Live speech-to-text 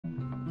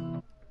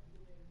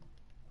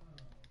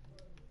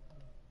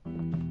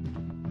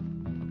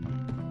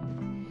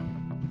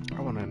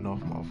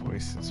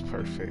voice is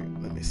perfect.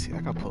 Let me see.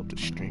 I gotta pull up the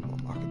stream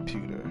on my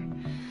computer.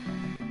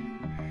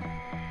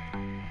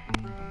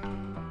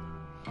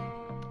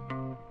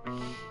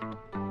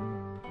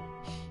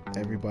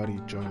 Everybody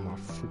join my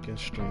freaking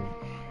stream.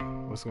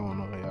 What's going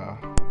on, y'all?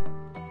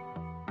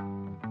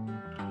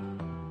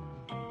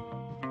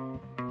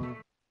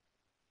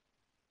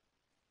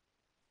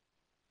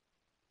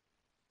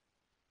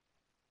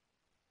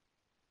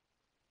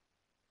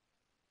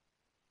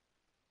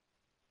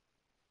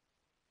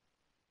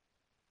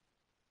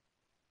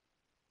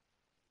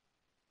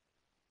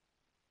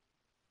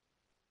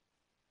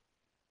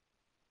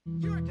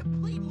 You're a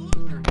complete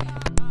loser.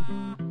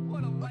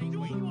 What a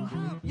lightweight.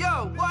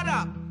 Yo, what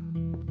up?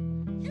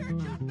 You're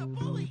just a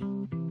bully.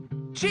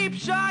 Cheap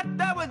shot?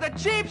 That was a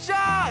cheap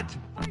shot!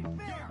 Fight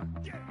fair.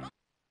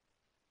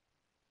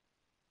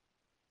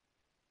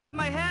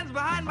 My hands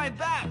behind my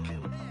back.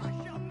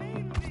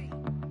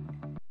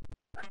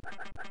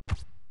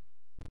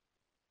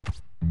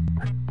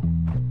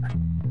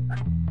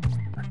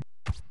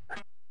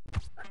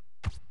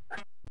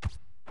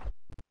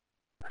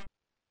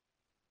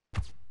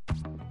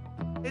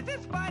 Is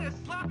this fight a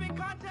slapping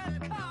contest?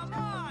 Come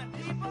on,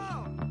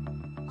 people!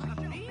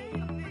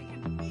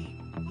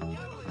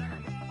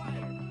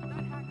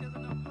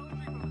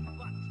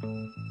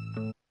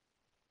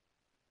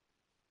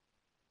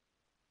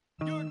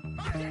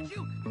 I'll get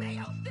you,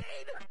 Nailstein!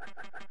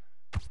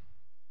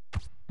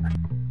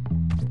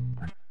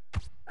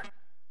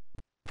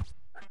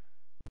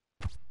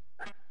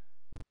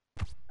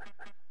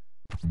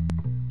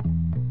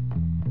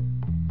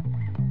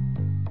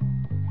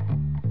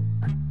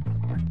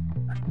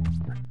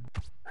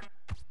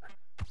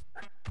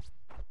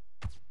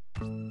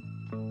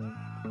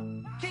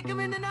 Kick him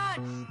in the nuts!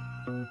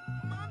 Mom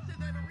says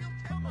I have a real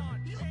come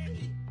on,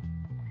 Sandy.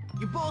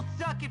 You both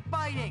suck at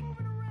fighting.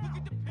 Look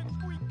at the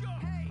pipsqueak go.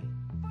 Hey,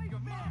 fight your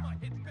mama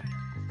hits better.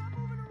 Stop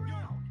moving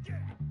around. Yeah.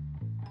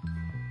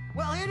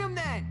 Well, hit him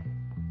then.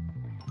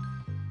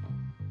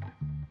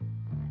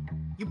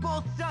 You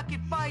both suck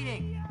at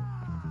fighting.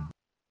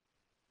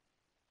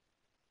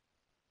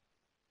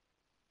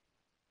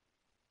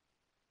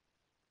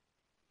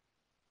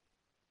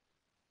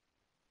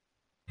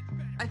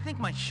 I think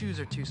my shoes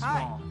are too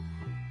small.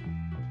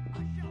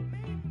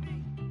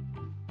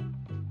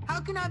 How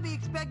can I be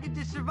expected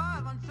to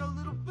survive on so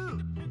little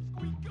food?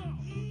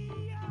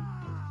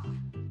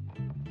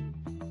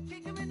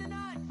 Kick him in the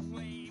nuts!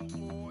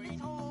 This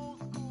whole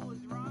school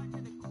is rotten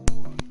to the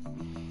core.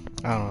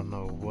 I don't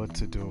know what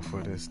to do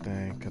for this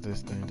thing, because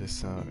this thing just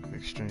sounds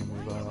extremely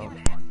loud.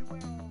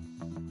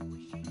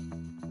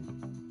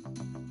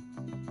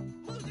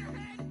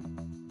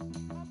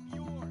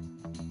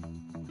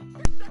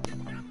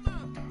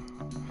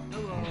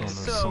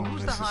 So,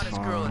 who's the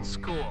hottest girl at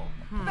school?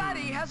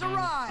 Fatty has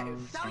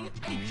arrived!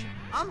 Salutation!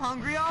 I'm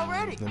hungry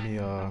already! Let me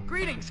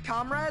Greetings,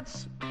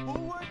 comrades!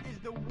 Bulwark is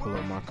the pull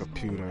up my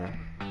computer.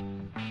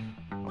 I'm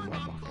on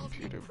my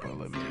computer, but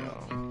let me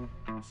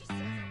She says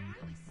I'm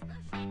really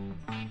special.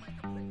 Like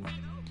a prince,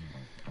 you know?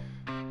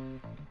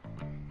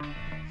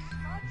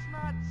 Scott's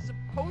not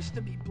supposed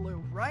to be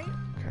blue, right?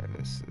 Okay,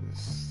 this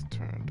is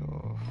turned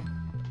off.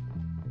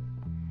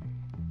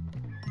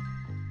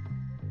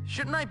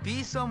 Shouldn't I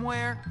be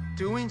somewhere?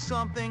 Doing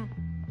something?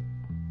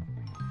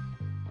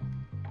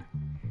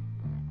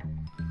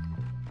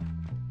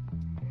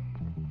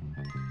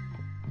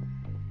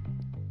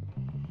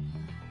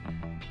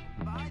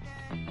 Bye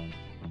then.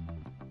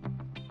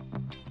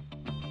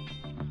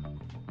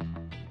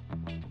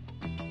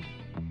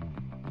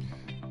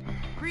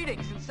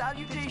 Greetings and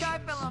salutations. The sky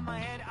fell on my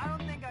head. I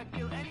don't think I'd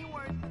feel any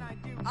worse than I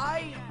do.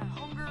 I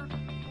hunger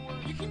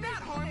for... You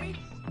cannot harm me.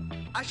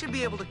 I should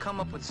be able to come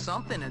up with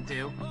something to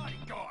do.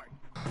 Bodyguard.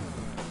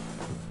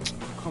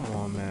 Come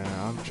on, man.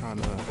 I'm trying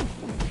to... I'm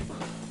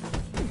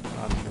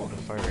in the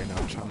fight right now.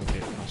 I'm trying to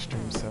get my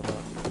stream set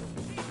up.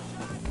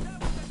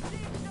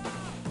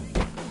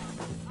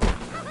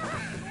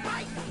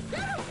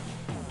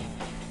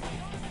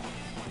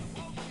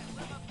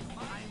 I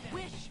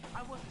wish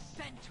I was a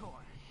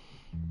centaur.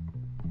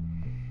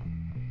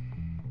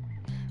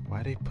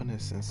 Why they putting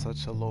this in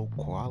such a low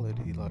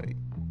quality? Like...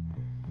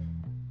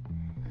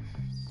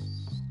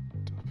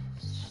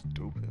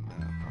 Stupid,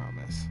 man. I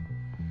promise.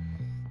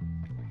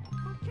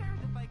 Who cares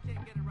if I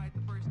can't get it right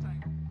the first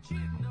time? She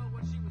didn't know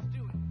what she was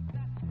doing.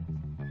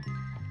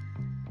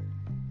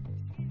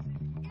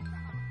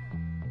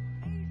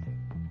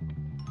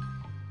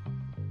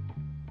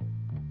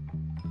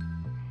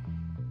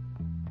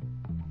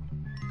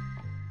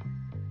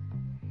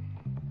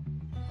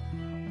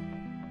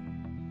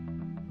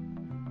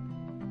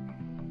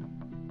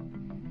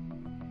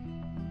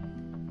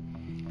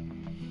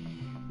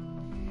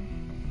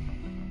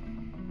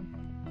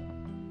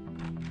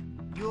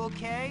 You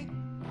okay?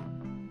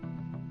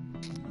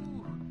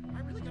 Ooh, I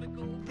really gotta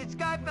go. If the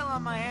sky fell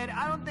on my head,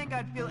 I don't think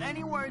I'd feel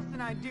any worse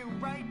than I do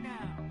right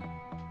now.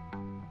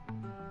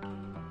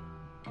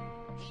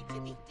 Hey,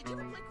 Jimmy, did you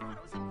ever play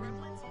Chronos and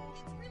Gremlins?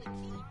 It's really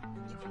key.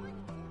 You can like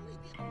totally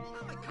be a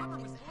police. My cover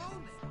was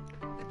closed.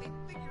 That they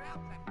figure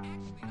out that I'm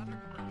actually an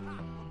undercover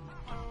cop.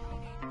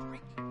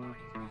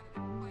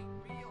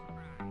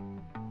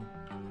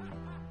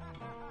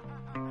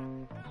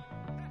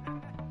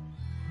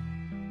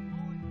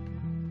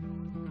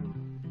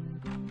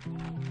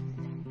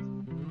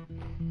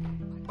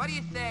 What do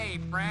you say,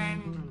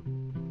 friend?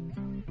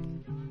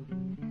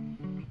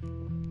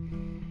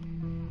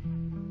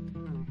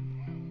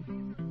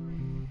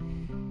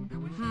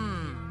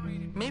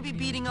 Maybe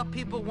beating up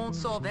people won't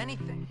solve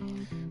anything.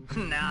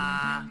 Nah.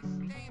 I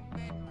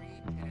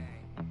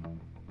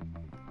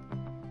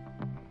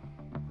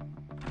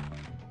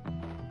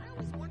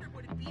always wondered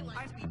what it'd be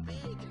like to be big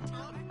and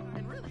tough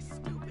and really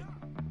stupid.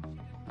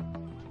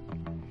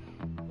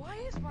 Why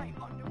is my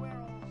underwear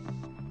all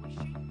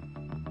squishy?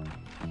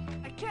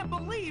 I can't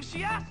believe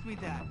she asked me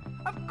that.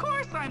 Of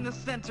course I'm the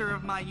center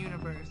of my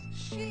universe.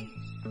 Sheesh.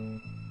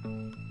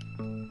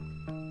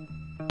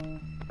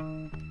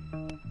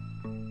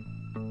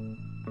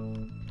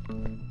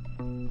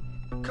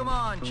 Come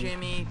on,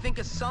 Jimmy. Think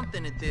of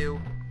something to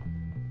do.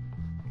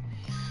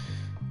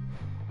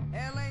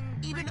 Ellen,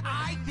 even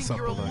I think Sup,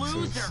 you're a Alexis?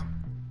 loser.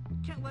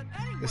 Can't let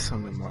anyone. There's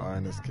something in my eye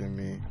that's getting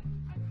me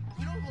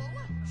You know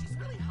Lola? She's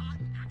really hot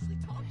and actually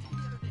talked to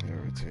me the other day.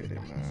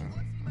 irritated, man. Wants to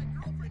be my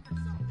girlfriend or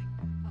something.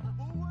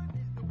 Forward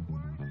is the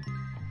word.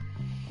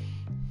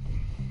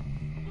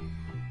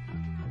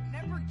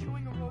 Never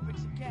doing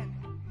aerobics again.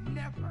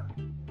 Never.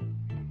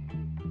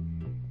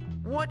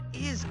 What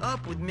is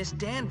up with Miss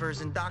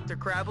Danvers and Dr.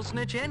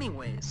 Crabblesnitch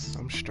anyways?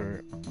 I'm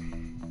straight.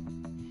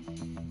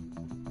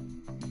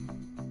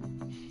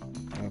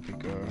 I'll be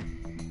good.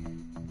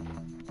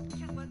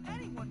 Can't let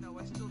anyone know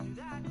I still do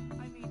that.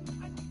 I mean,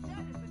 I'd be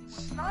dead if anyone...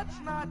 Snot's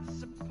not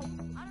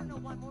supposed... I don't know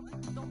why more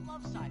people don't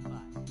love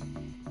sci-fi.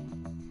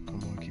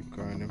 Come on, keep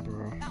grinding,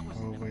 bro. That was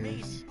an Always.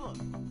 amazing book.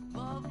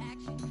 Love,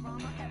 action,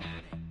 drama,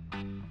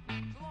 everything. So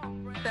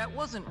long, friend. That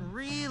wasn't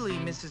really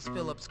Mrs.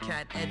 Phillips'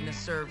 cat Edna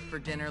served for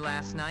dinner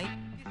last night,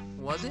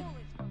 was it?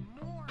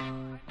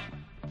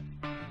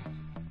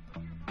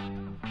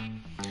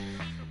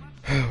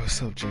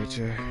 What's up,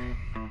 JJ?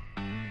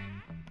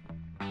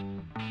 I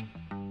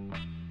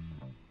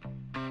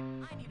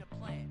need a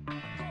plan. A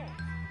goal.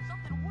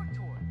 Something to work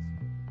towards.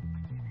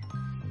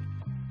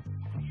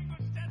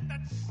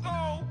 That's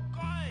so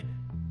good!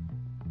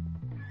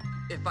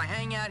 If I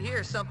hang out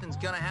here, something's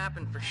gonna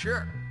happen for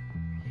sure.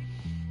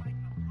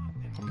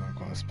 I'm not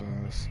gonna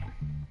spaz.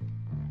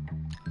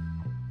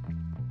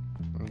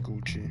 I'm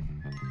Gucci.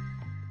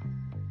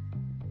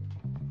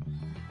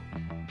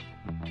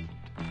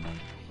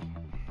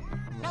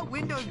 That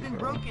window's been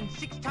broken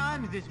 6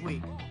 times this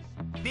week.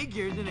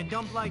 Figures in a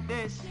dump like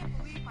this. I can't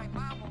believe my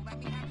mom won't let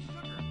me have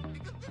sugar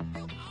because this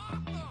feels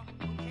awesome.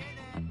 Okay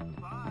then,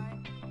 bye.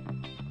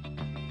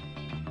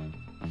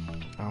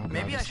 I don't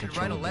Maybe got I this should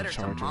write a controller letter to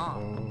charger Mom.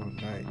 all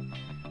night.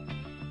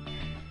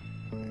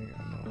 I ain't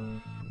got no.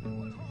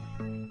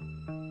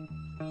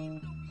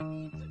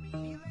 See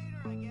you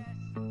later, I guess.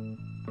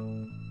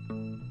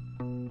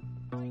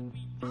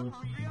 I'm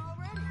hungry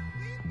already.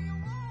 Leave me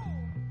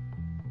alone.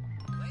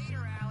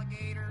 Later,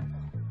 alligator.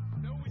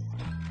 No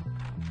escape.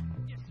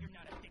 Guess you're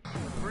not addicted to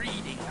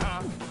breeding,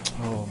 huh?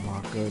 Oh my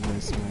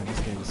goodness, man, this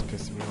game is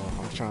pissing me off.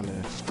 I'm trying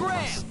to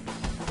Scram! get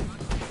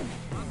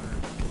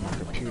my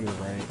computer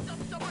right.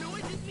 Someone who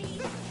isn't me.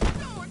 This is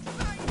so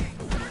exciting.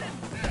 Turn him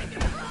big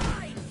and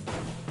right.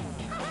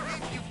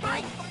 You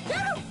fight.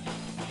 Get him.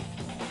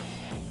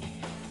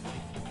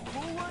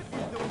 Bullwood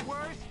is the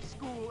worst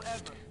school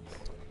ever.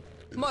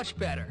 Much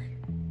better.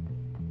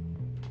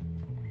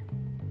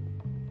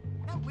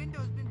 That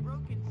window's been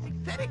broken 6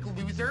 Pathetic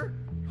times. loser.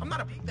 I'm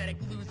not a pathetic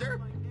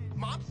loser.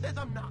 Mom says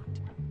I'm not.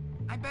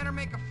 I better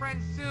make a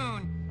friend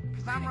soon,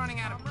 because I'm running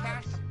out of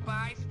cash to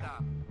buy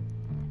stuff.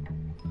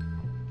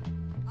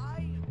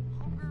 I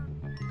hunger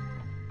for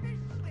fish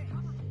sticks.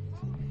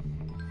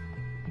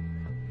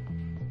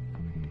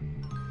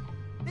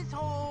 This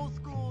whole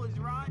school is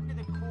rotten to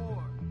the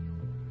core.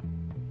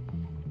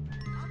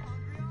 I'm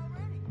hungry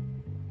already.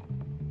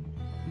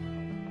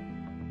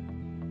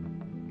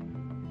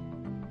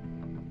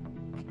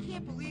 I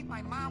can't believe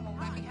my mom won't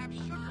let me have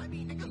sugar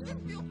because this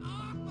feels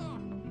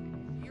awesome.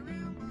 See you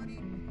around, buddy.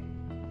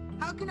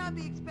 How can I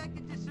be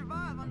expected to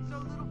survive on so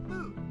little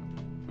food?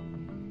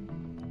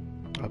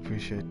 I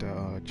appreciate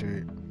that, Jake. See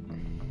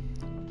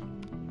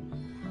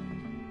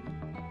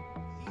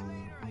you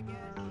later, I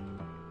guess.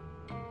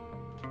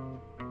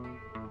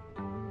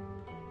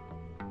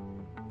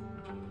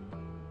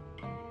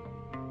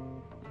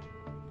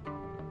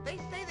 They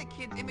say the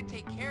kids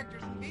imitate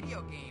characters in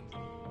video games,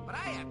 but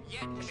I have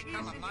yet to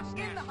become a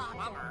mustache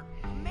lover.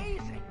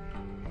 Amazing.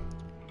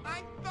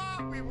 I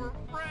thought we were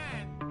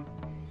friends.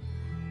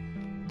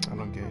 I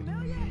don't get it.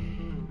 Hell yeah.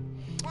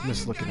 I'm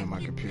just looking at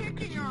my computer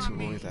because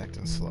YouTube always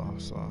acting slow,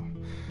 so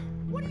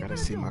I gotta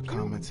see my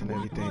comments and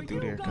everything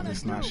through there because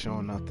it's not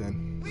showing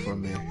nothing for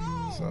me.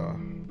 So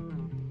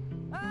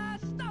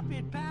Stop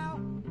it, pal.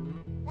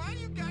 Why do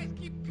you guys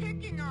keep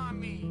picking on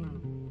me?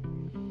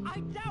 I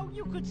doubt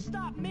you could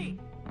stop me.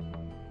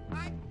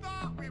 I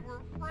thought we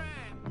were friends.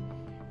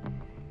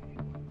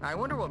 I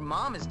wonder what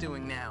Mom is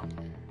doing now.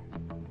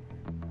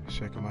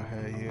 shaking my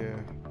head,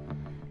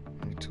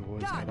 yeah. YouTube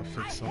always gotta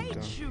fix something. I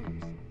hate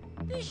shoes.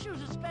 These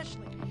shoes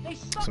especially. They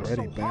suck It's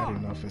already so bad hard.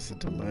 enough, it's a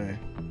delay.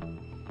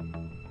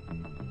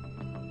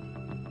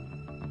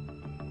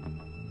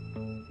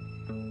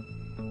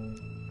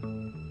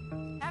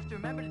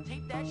 remember to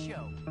tape that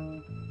show.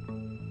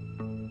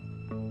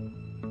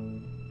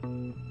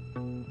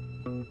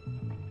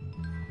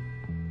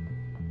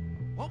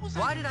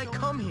 Why did I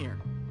come here?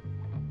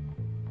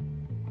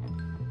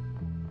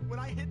 When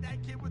I hit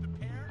that kid with a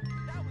pear,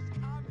 that was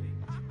comedy.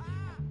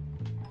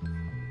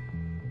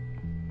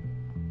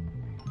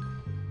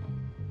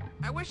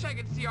 I wish I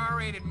could see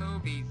R-rated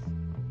movies.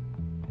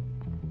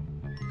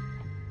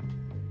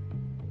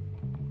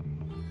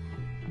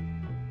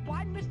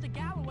 Why'd Mr.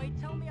 Galloway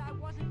tell me I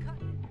wasn't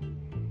cutting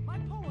it? My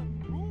poem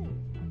ruled.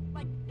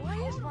 Like, Why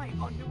is my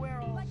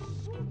underwear all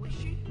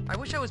squishy? I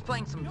wish I was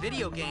playing some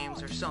video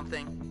games or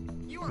something.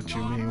 What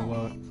you mean,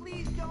 what?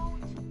 Please don't.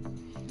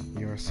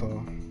 You're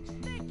so.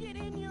 Stick it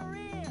in your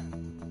ear.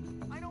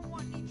 I don't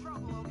want any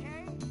trouble,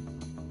 okay?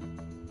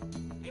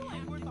 You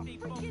ain't worth a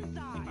freaking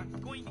dime.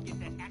 I'm going to get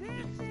that This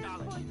accident is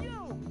scholarship. for you.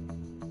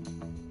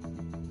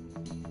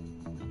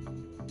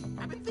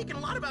 I've been thinking a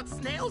lot about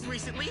snails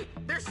recently.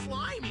 They're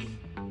slimy.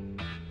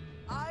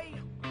 I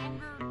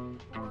hunger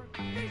for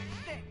fish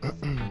sticks.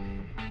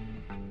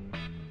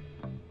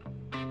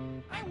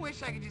 I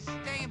wish I could just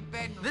stay in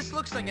bed. And This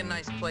looks like a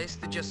nice place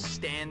to just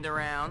stand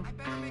around. I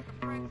better make a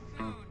friend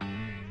soon.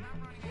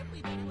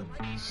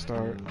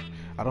 Start.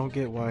 I don't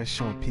get why it's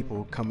showing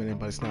people coming in,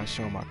 but it's not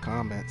showing my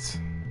comments.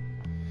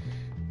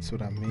 That's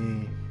what I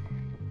mean.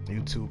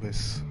 YouTube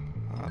is.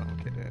 I don't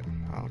get it.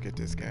 I don't get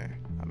this game.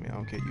 I mean, I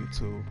don't get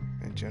YouTube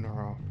in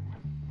general.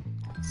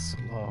 It's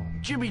slow.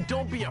 Jimmy,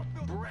 don't be a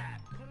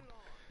brat.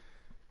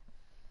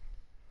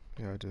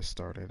 Yeah, I just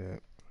started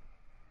it.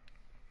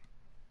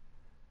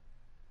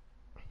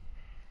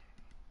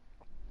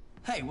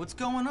 Hey, what's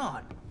going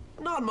on?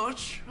 Not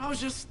much. I was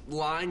just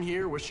lying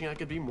here wishing I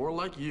could be more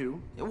like you.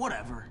 Yeah,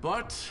 whatever.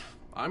 But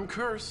I'm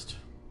cursed.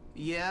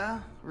 Yeah,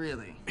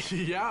 really.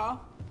 Yeah,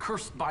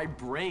 cursed by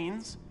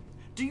brains.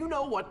 Do you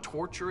know what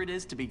torture it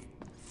is to be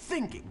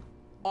thinking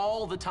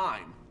all the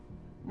time?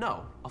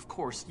 No, of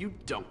course you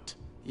don't.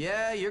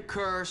 Yeah, you're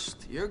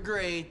cursed. You're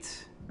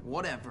great.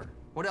 Whatever.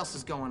 What else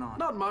is going on?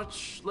 Not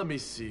much. Let me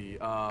see.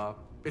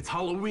 It's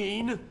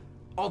Halloween.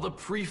 All the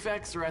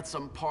prefects are at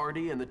some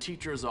party and the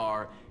teachers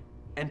are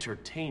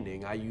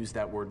entertaining. I use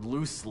that word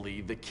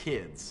loosely, the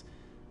kids.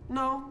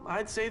 No,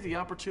 I'd say the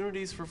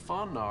opportunities for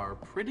fun are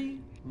pretty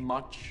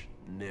much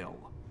nil.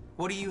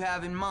 What do you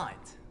have in mind?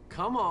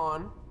 Come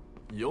on,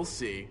 you'll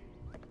see.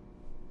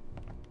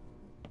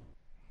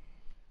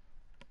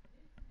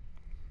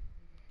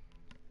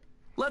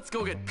 Let's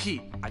go get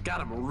Pete. I got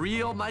him a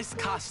real nice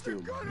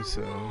costume. This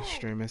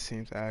streaming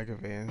seems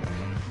aggravating.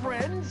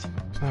 Friends?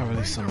 It's not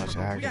really so much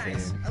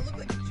aggravating. I look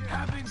like a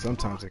jerk.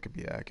 Sometimes it could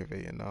be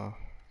aggravating though.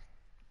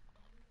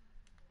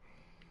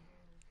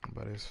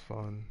 But it's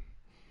fun.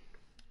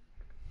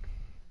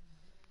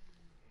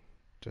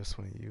 Just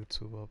when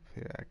YouTube up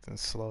here acting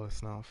slow,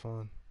 it's not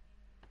fun.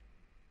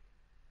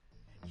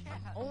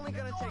 Only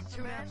gonna take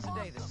 2 naps a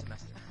day this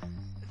semester.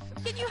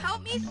 Can you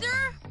help me,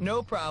 sir?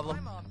 No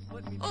problem.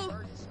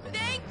 Oh,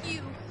 thank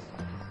you.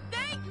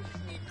 Thank you.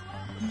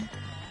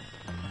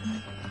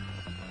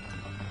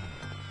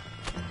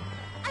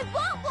 I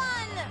want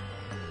one!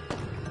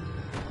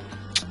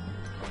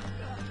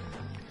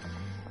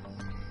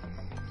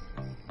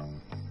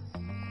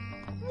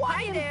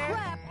 Hi there.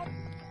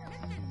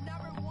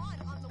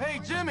 Hey,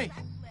 Jimmy!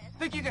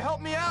 Think you can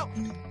help me out?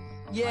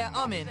 Yeah,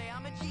 I'm in.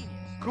 I'm a genius.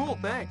 Cool,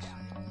 thanks.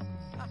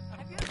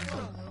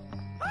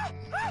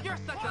 You're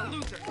such a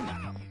loser.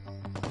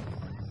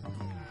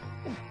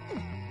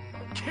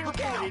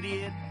 Careful,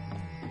 idiot.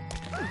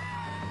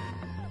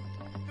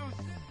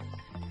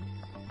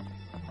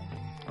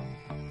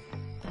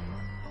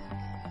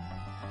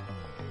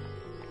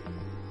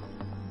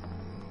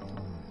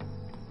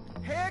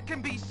 Hair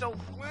can be so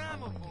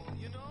flammable,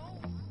 you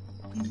know?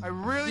 I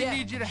really Yeah,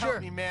 need you to sure.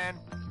 help me, man.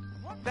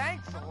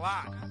 Thanks a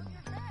lot.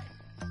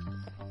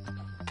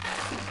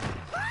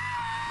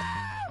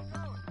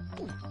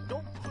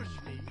 Don't push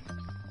me.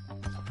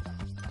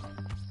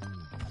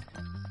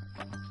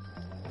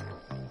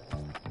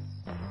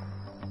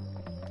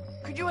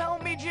 Could you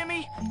help me,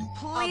 Jimmy? I'll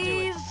do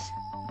it. Please?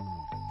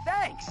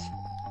 Thanks.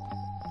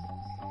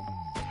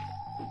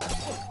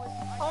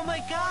 Oh my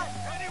God!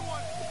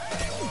 Anyone!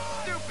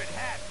 Stupid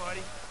hat,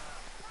 buddy.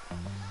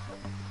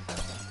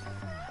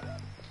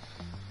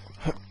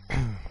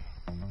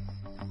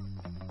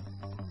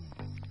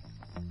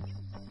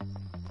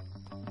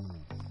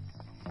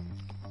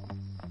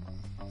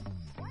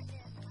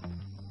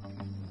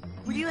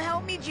 Will you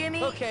help me,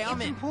 Jimmy? Okay,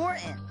 I'm it's in.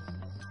 important.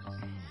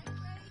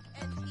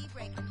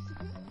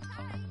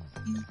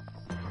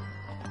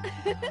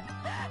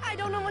 I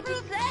don't know what to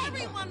say.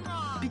 Everyone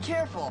wrong. Be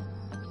careful.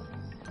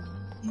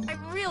 I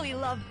really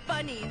love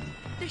bunnies.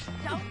 They're so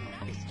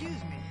nice.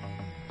 Excuse me.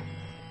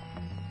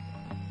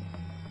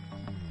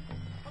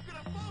 I'm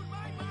gonna phone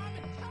my mom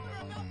and tell her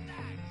about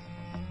that.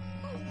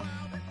 Oh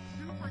wow, that's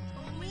super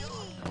totally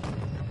awesome.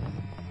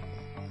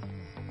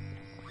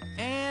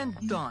 And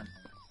done.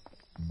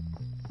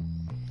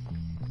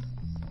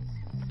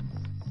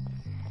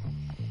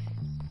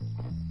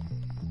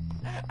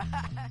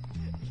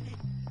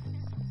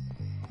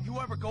 You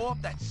ever go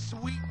up that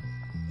sweet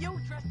You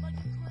dressed like a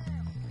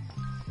clown.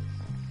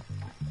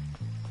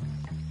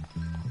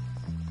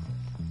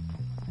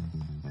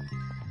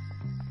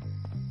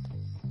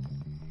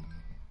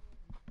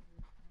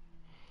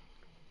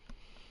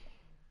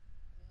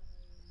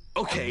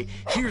 Okay,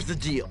 here's the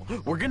deal.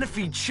 We're gonna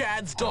feed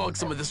Chad's dog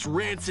some of this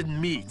rancid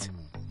meat.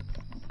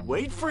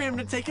 Wait for him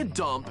to take a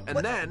dump, and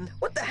then...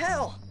 What the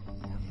hell?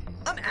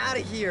 I'm out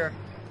of here.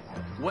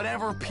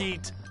 Whatever,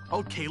 Pete.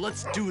 Okay,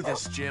 let's do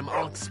this, Jim.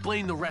 I'll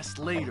explain the rest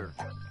later.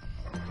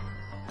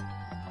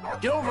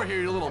 Get over here,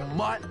 you little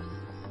mutt.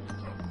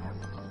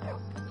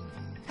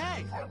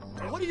 Hey,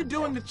 what are you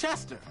doing to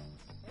Chester?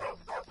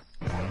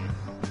 I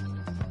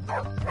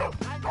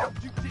know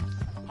you did,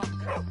 punk.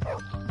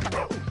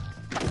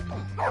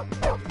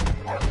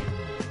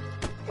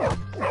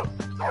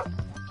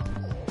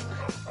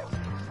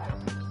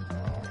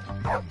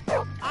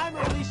 I'm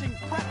releasing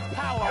prep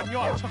power on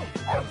your tongue.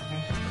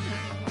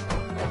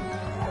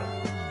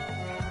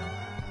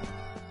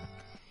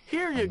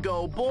 Here you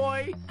go,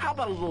 boy. How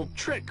about a little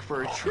trick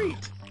for a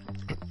treat?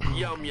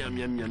 Yum, yum,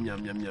 yum, yum,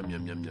 yum, yum, yum,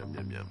 yum, yum, yum,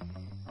 yum, yum.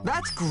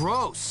 That's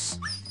gross.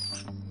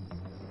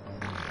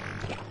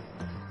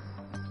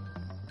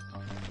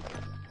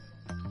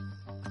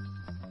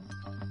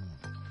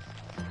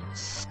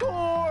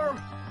 Score!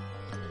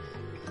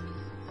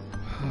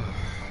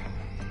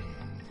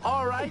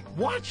 All right,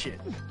 watch it.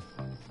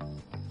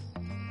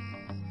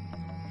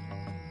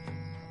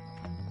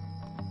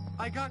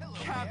 I got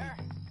Cabby.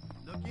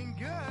 Looking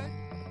good.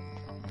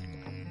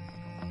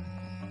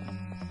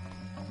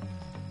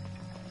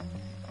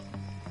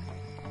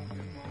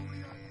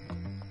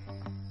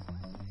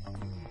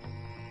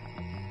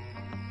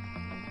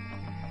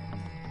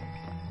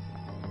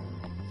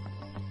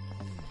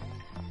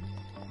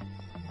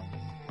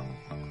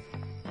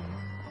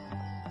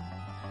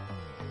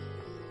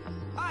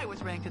 I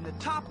was ranked in the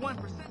top 1%.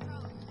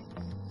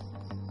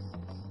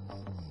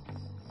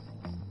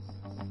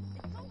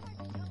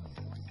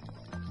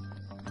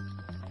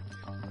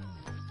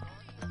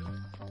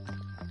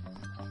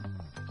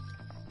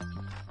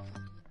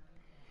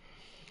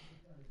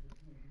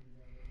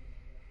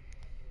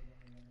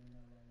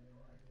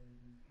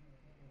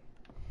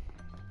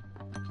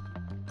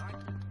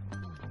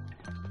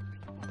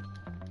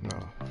 No,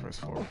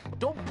 first four.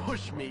 Don't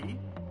push me.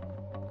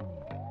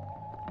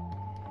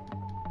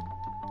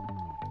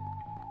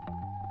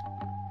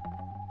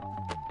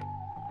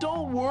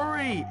 Don't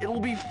worry, it'll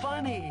be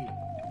funny.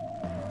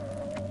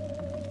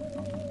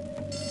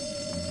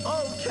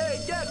 Okay,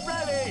 get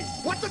ready.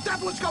 What the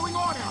devil is going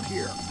on out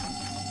here?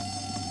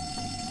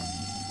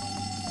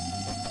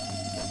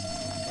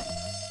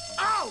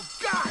 Oh,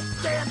 God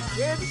damn,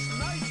 kids!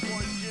 Nice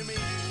one, Jimmy.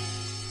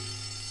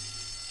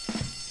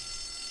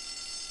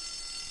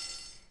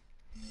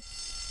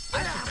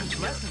 I should teach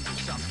lessons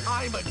or something.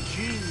 I'm a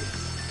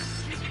genius.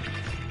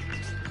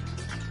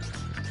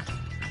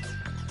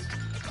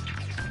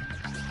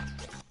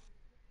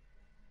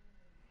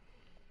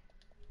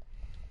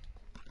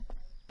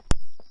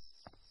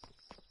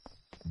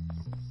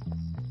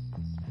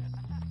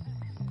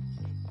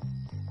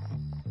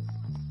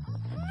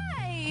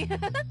 Hi!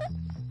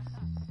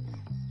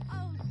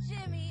 Oh,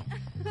 Jimmy.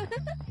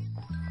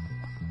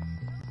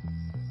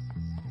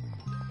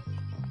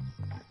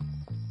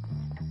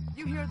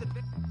 You hear the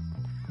big...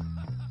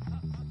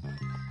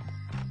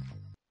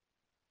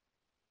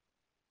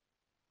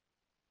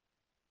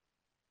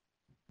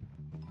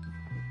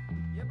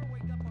 You ever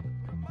wake up on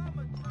your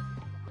mama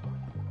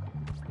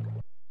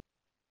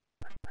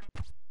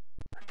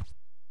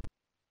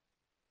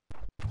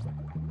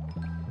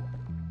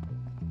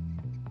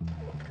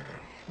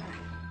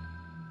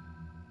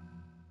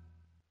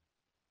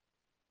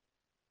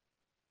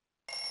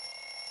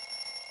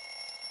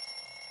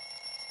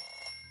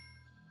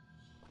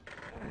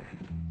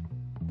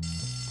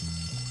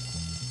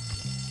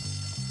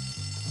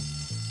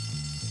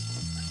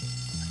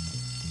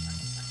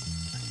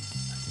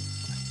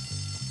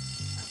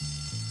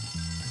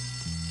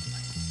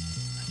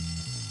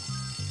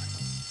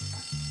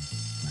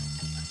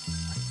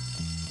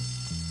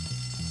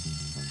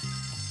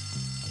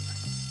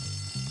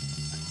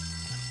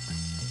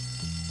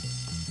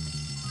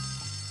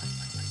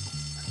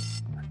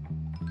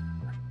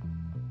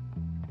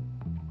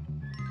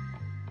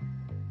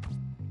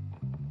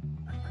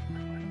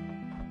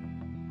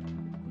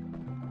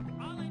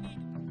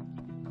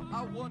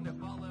I wonder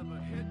if I'll ever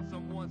hit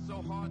someone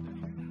so hard that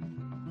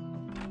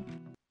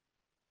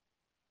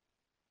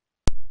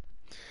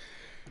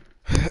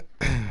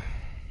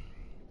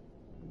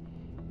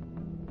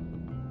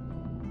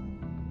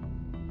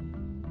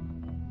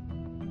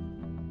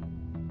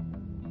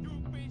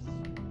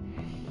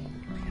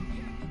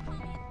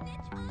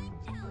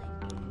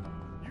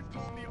you've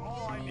told me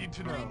all I need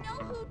to I know.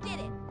 know who did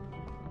it.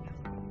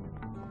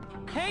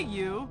 Hey,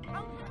 you!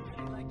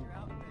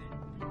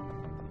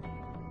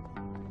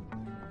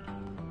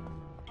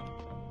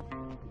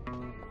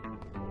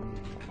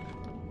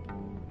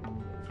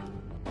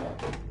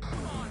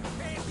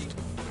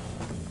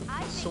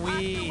 I think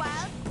Sweet. Oscar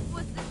Wilde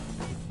was the...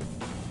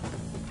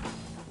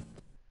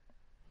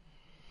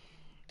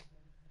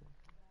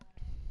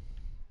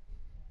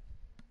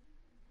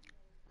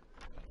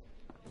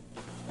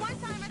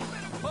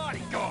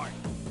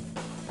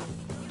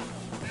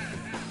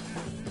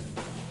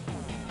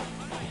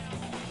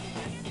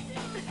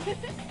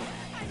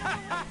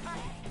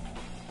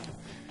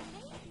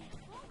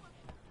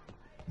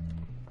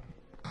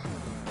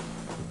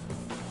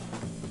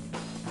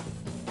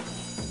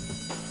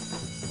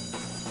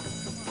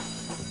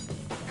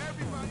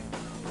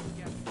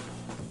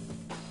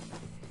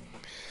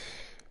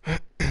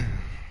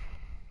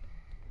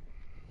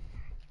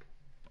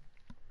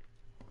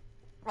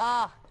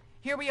 Ah,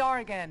 here we are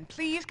again.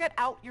 Please get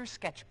out your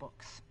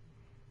sketchbooks.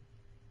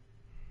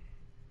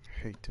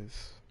 Hate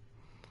this.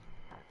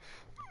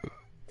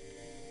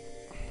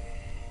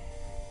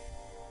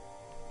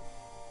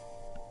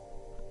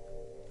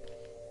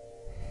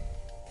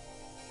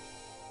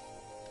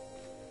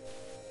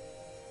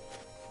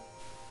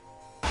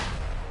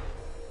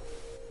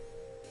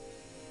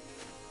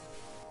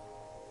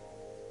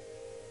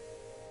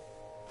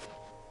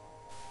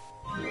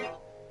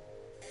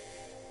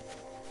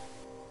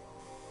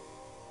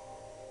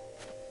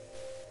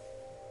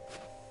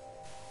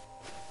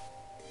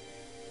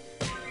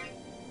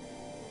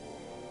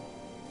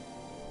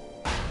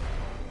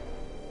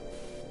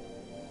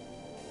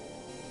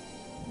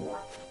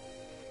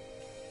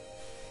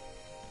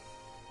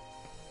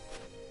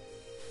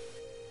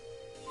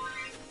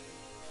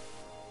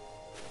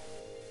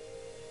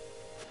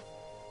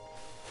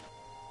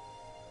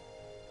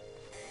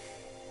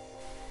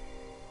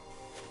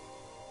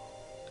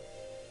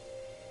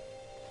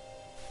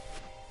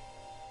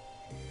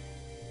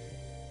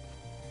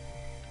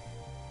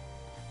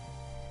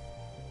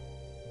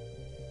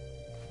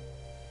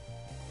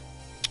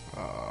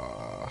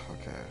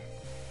 Okay.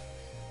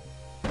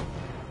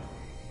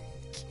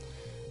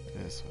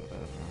 It's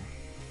whatever.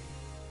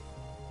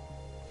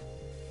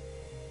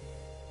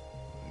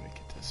 Let me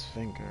get this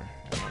finger.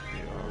 It'll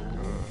be all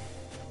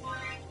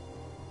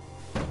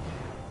good.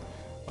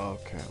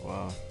 Okay,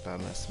 well, that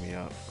messed me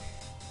up.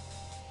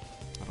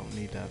 I don't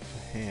need that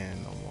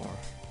hand no more.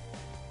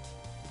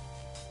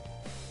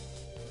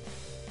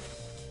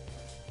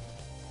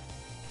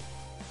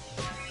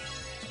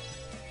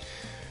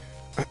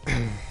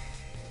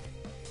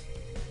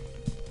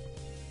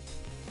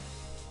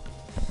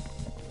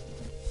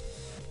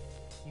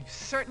 You've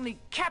certainly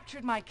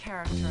captured my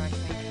character, I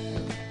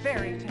think.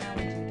 Very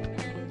talented.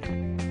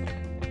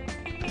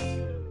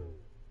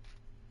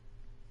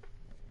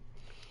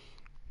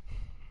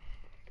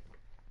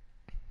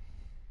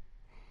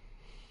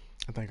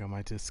 I think I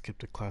might just skip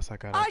the class. I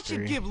got I a 3.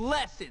 should give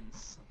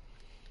lessons.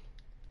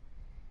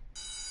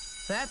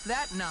 That's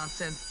that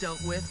nonsense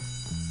dealt with.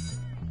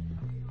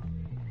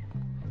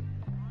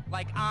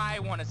 Like I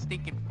want a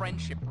stinking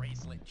friendship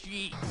bracelet.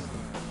 Jeez.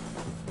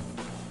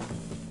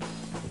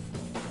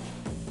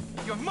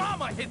 Your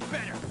mama hits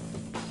better.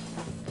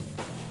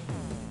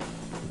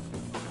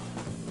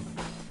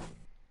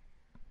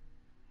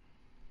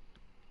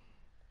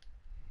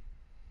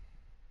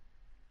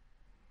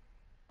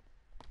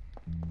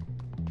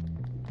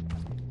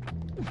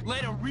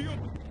 Let a real...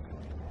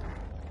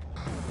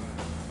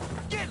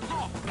 Get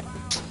off!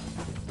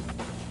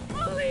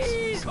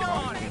 Please, come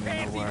on, In the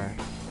fancy! way.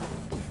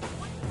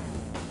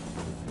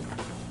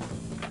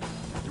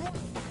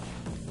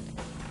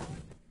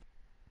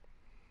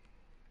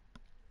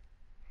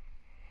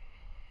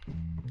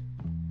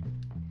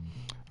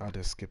 I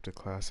just skipped the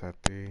class at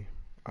 3.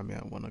 I mean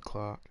at 1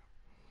 o'clock.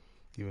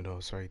 Even though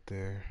it's right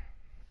there.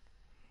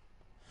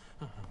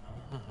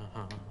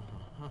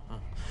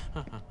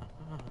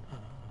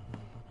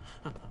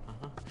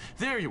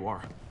 There you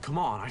are. Come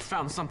on, I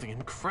found something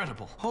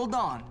incredible. Hold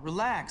on,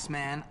 relax,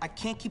 man. I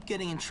can't keep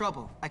getting in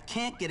trouble. I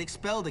can't get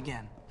expelled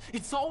again.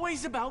 It's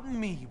always about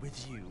me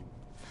with you.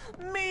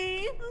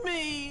 Me,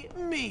 me,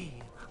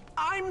 me.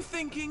 I'm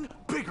thinking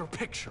bigger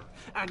picture,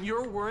 and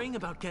you're worrying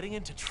about getting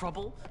into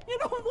trouble? You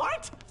know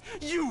what?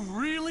 You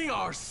really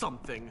are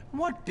something.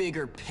 What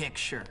bigger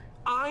picture?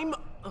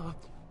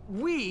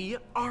 We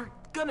are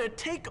gonna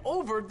take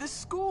over this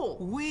school.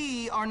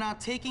 We are not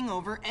taking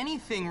over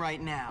anything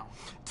right now.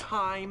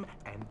 Time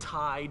and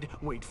tide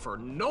wait for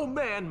no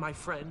man, my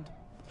friend.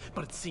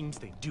 But it seems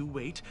they do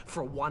wait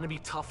for a wannabe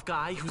tough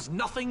guy who's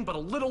nothing but a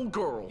little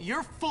girl.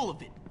 You're full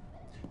of it.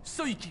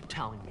 So you keep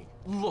telling me,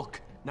 look,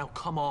 now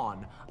come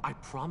on. I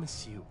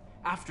promise you,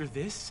 after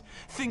this,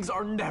 things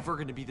are never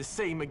gonna be the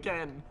same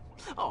again.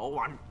 Oh,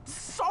 I'm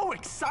so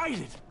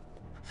excited.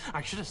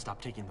 I should have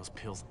stopped taking those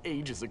pills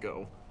ages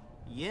ago.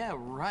 Yeah,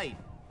 right.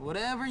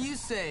 Whatever you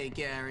say,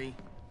 Gary.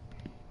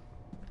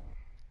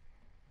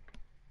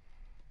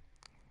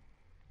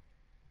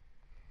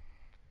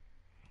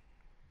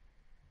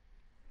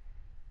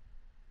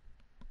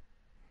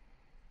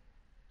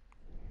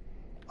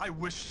 I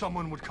wish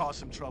someone would cause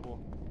some trouble.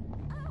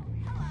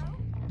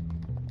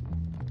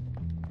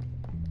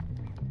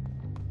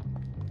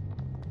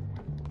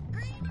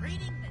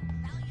 Greetings and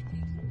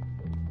salutations.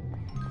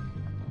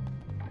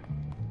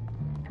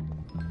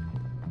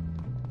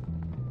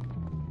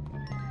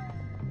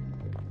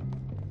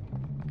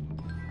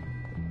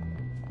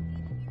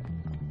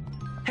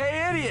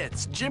 Hey,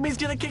 idiots! Jimmy's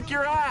gonna kick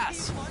your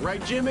ass!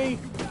 Right, Jimmy?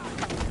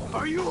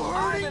 Are you I'm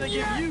hurting gonna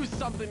yet? give you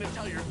something to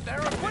tell your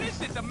therapist. What is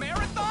this, a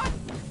marathon?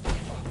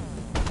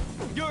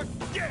 You're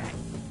dead!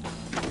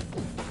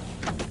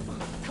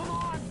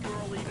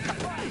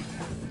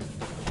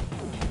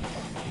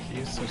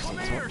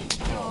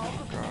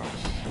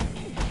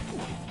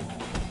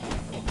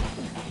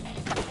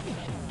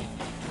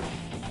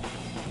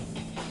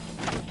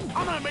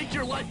 I'm gonna make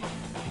your life...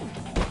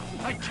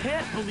 I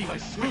can't believe I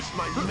switched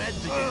my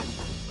meds again.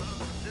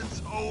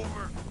 It's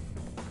over.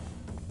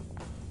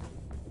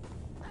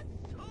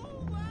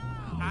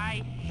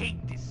 I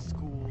hate this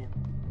school.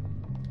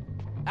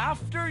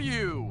 After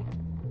you.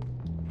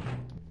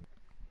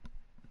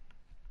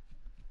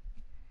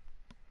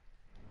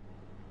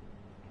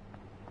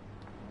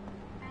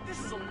 This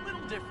is a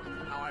little different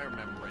from how I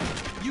remember it.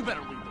 You better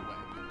lead the way.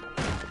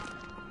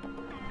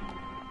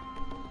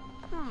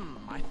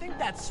 I think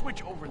that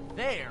switch over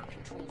there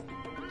controls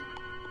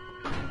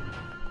the...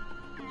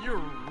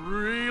 You're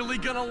really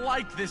gonna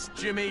like this,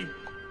 Jimmy.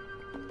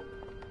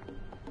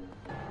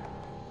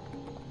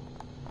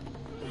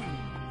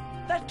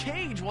 That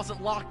cage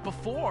wasn't locked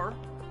before.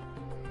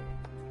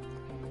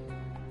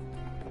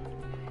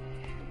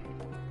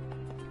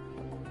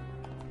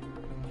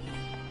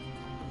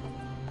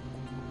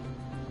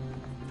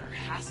 There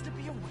has to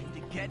be a way to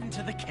get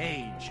into the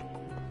cage.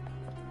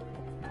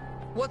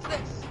 What's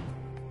this?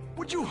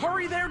 Would you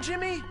hurry there,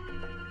 Jimmy?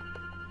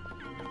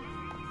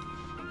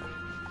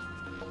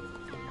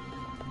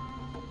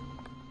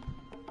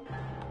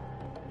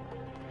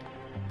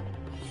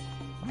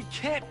 We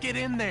can't get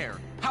in there.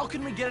 How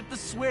can we get at the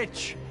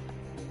switch?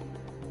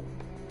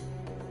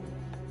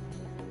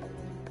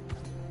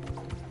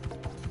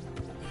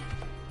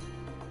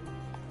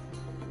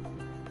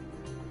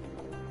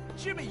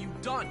 Jimmy, you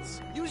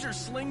dunce! Use your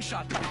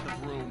slingshot to get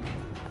the broom.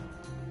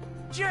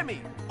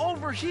 Jimmy,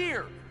 over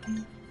here!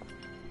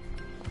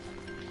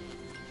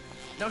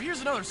 Now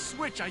here's another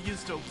switch I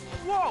used to...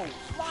 Whoa!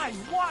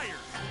 Live wires!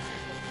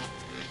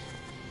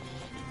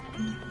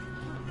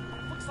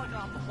 Looks like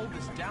I'll have to hold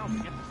this down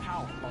to get the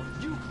power while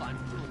you climb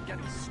through and get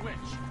the switch.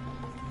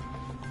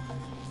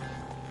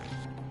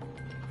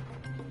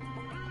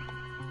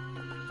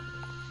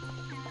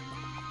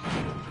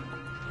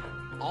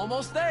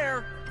 Almost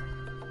there!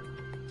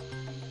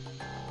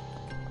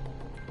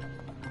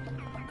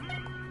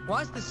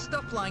 Why's this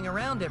stuff lying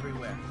around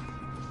everywhere?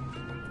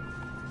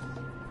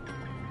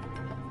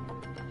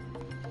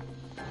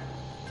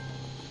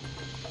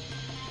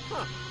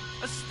 Huh,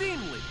 a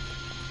steam leak.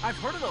 I've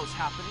heard of those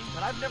happening,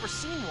 but I've never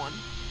seen one.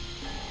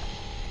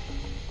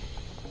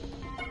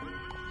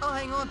 I'll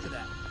hang on to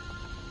that.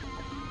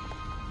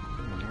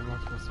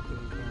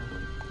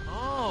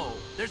 Oh,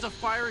 there's a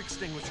fire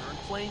extinguisher in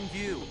plain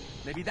view.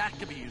 Maybe that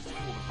could be used to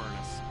cool the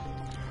furnace.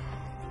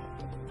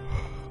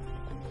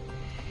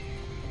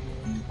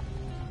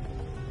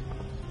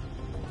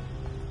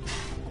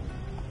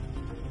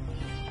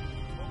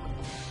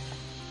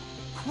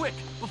 Quick,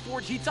 before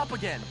it heats up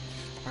again.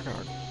 I got...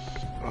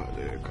 Oh,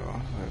 there you go.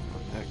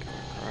 My neck got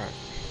cracked.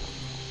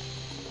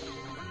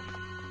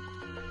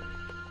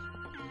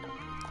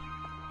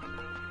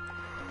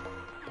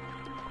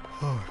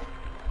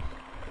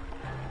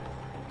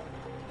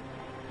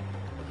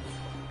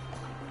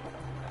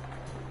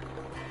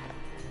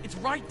 It's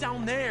right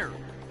down there.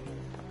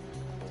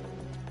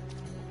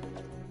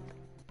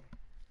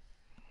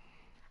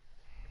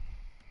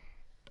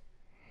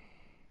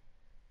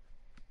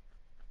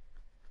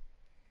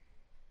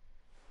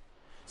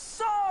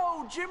 So,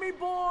 Jimmy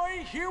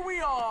boy, here we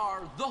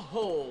are, the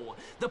hole.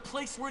 The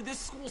place where this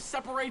school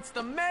separates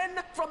the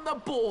men from the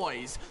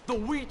boys, the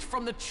wheat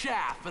from the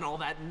chaff, and all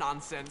that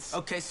nonsense.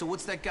 Okay, so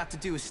what's that got to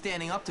do with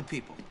standing up to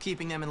people,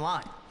 keeping them in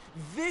line?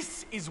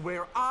 This is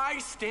where I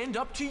stand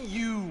up to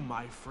you,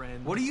 my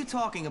friend. What are you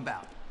talking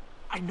about?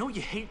 I know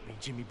you hate me,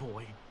 Jimmy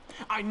boy.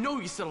 I know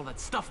you said all that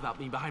stuff about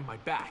me behind my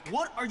back.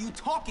 What are you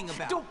talking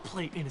about? Don't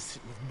play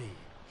innocent with me.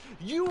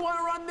 You want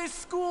to run this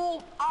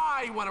school?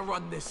 I want to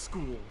run this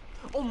school.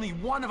 Only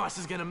one of us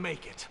is gonna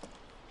make it.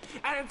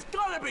 And it's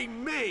gonna be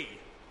me!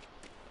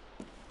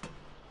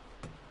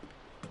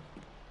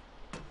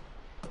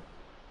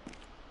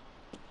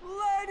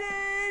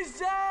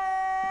 Ladies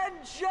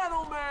and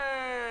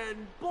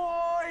gentlemen,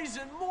 boys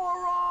and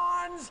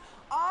morons,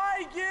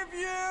 I give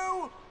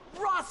you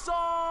Russell!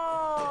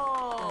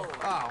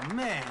 Oh,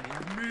 man.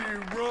 Me,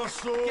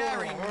 Russell.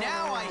 Gary,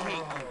 now I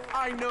hate you.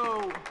 I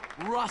know,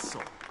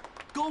 Russell.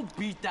 Go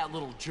beat that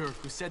little jerk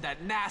who said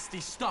that nasty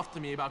stuff to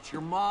me about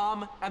your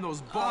mom and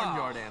those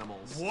barnyard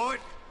animals.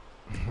 What?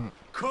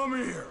 Come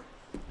here.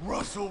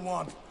 Russell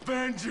wants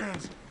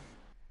vengeance.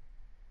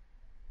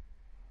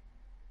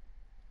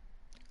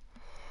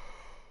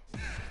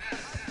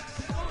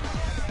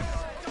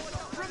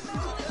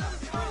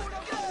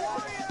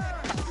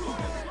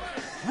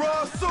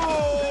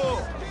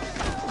 Russell!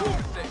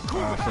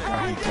 I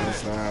forgot he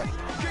does that.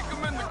 Kick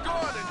him in the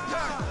garden,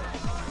 tackle.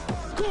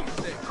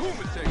 Kumite,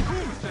 kumite,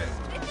 kumite.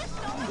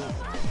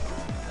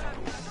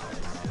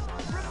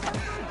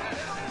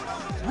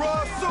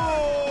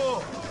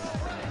 Russell!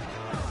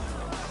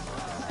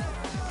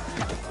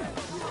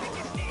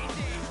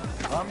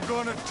 I'm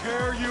gonna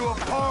tear you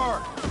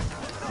apart.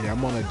 Yeah,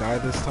 I'm gonna die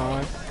this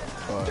time,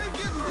 but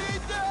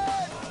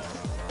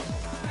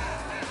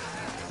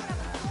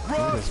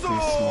just be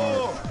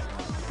smart.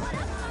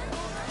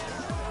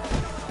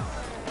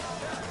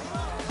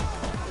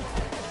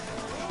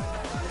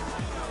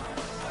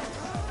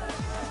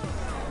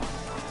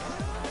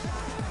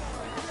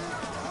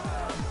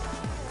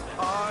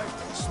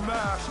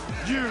 smash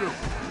you!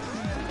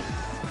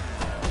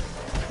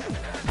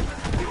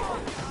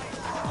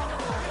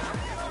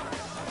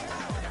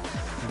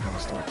 I'm gonna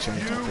start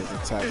changing up his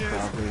attack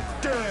probably.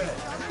 Dead!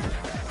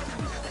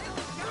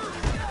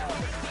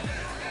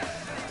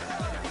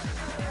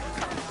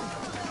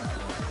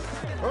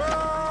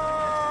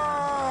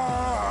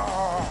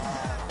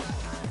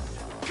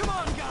 Come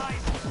on,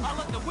 guys! I'll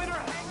let the winner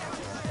hang out.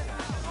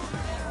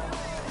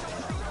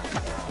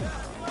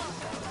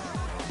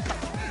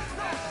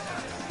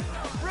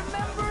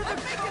 Remember the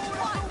code of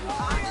the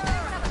warrior!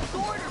 Have a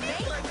sword or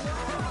mate?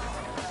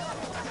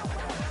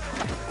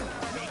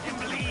 Make him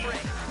bleed!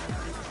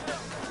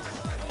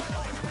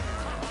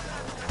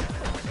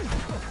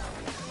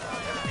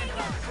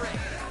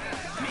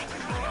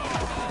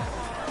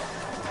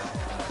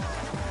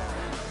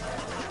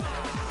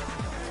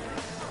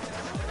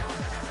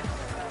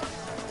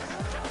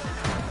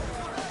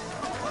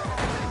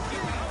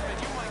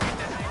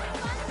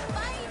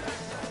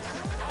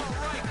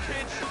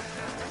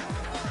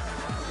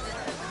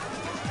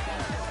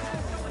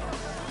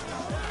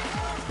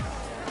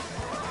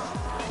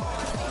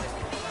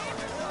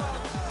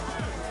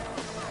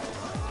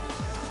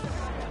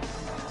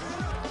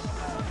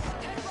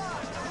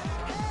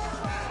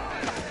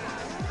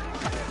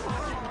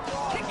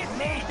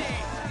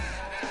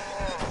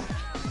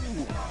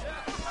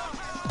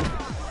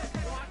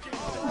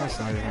 That's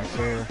not even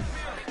fair.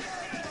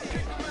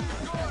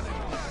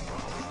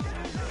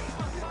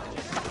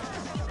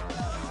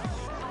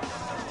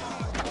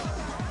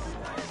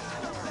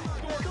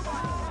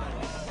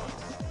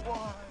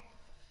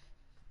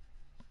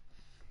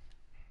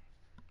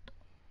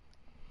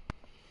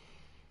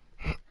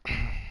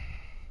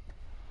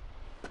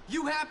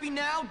 You happy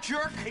now,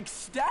 jerk?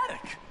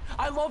 Ecstatic!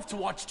 I love to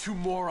watch two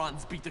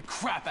morons beat the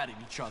crap out of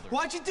each other.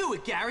 Why'd you do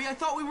it, Gary? I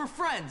thought we were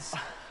friends.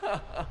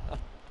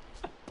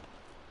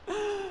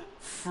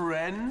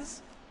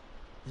 Friends?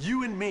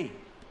 You and me.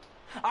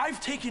 I've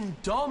taken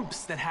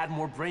dumps that had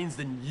more brains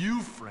than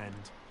you, friend.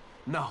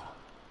 No.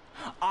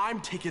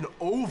 I'm taking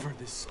over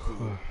this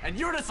school, and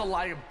you're just a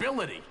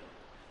liability.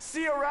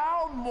 See you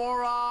around,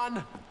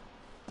 moron!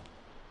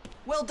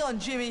 Well done,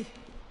 Jimmy.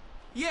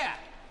 Yeah,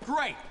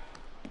 great.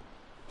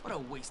 What a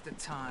waste of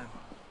time.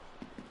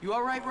 You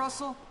all right,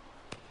 Russell?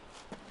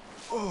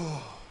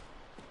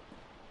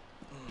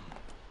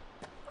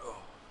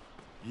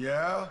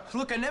 Yeah?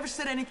 Look, I never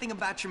said anything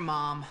about your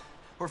mom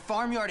or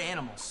farmyard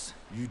animals.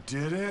 You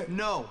did it?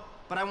 No,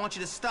 but I want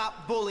you to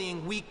stop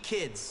bullying weak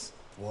kids.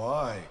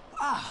 Why?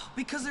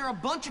 Because there are a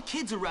bunch of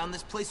kids around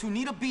this place who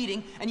need a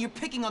beating, and you're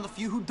picking on the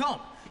few who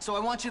don't. So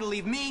I want you to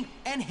leave me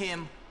and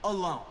him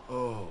alone.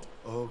 Oh,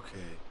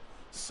 okay.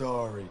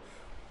 Sorry.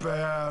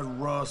 Bad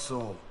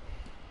Russell.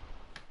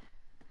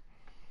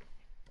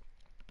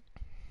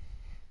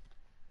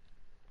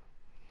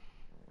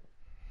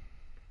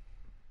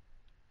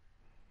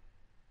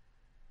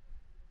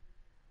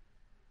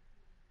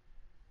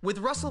 With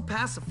Russell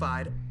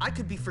pacified, I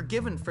could be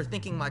forgiven for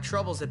thinking my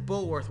troubles at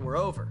Bullworth were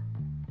over.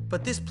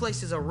 But this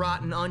place is a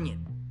rotten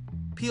onion.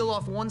 Peel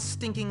off one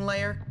stinking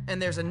layer,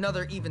 and there's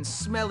another even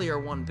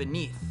smellier one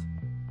beneath.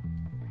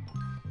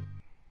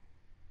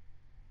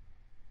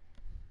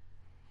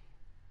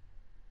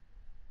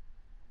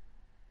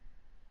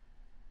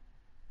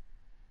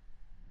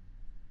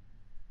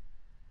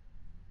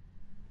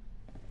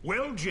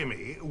 Well,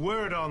 Jimmy,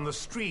 word on the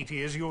street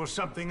is you're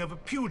something of a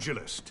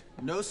pugilist.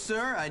 No,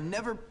 sir, I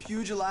never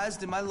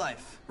pugilized in my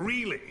life.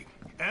 Really?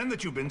 And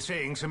that you've been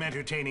saying some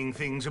entertaining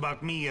things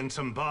about me and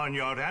some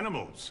barnyard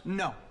animals.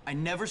 No, I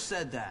never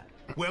said that.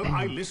 Well,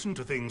 I listen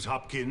to things,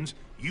 Hopkins.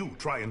 You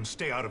try and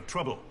stay out of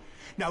trouble.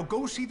 Now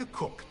go see the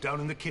cook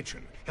down in the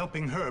kitchen.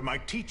 Helping her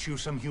might teach you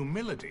some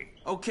humility.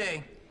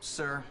 Okay,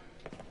 sir.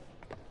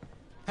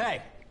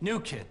 Hey, new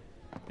kid.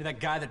 You're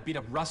that guy that beat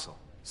up Russell.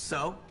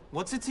 So,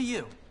 what's it to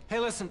you? Hey,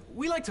 listen,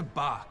 we like to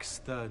box,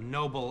 the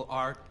noble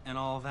art and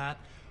all that.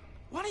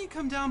 Why don't you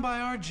come down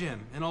by our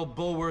gym in old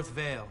Bullworth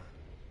Vale?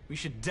 We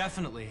should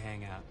definitely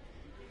hang out.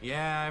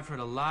 Yeah, I've heard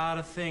a lot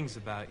of things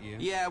about you.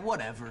 Yeah,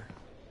 whatever.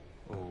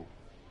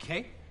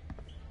 Okay.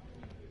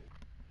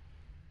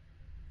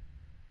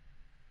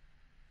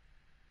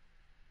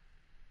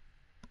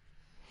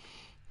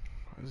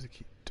 Why does he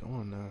keep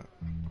doing that?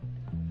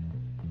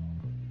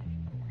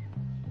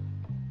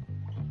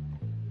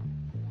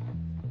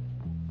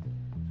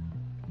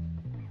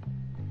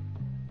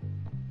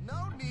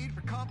 No need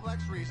for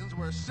complex reasons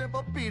where a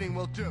simple beating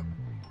will do.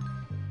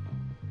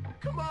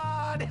 Come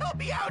on, help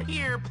me out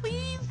here,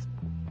 please.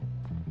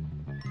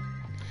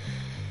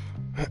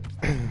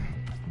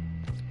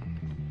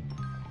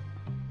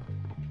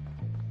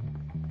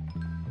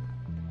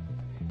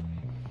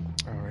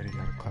 Already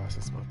got a class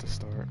that's about to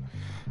start.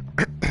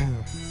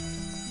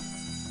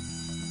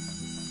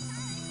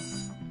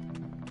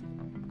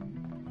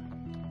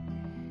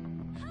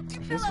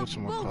 If it's what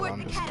you want to call,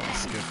 I'm just gonna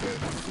skip it.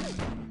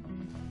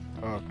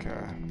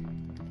 Okay.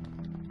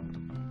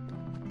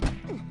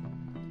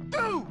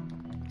 Dude!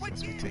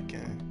 Since we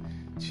taking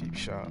cheap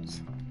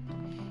shots.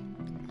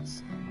 Let's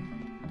see.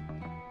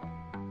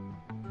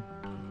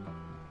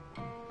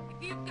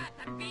 If you got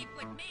the beef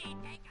with me,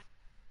 take a...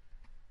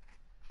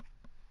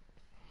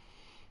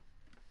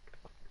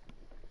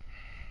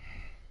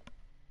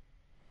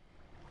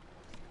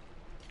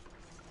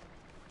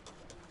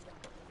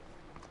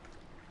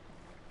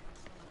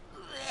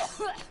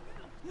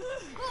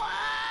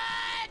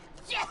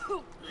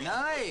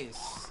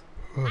 Nice.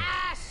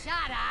 Ah,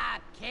 shut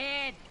up,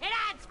 kid. It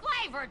adds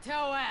flavor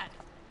to it.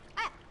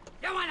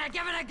 You wanna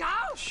give it a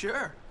go?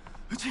 Sure.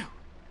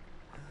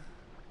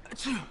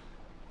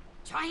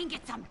 Try and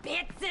get some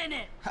bits in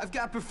it. I've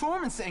got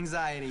performance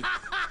anxiety.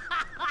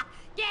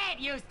 Get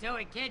used to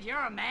it, kid.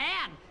 You're a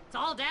man. It's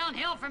all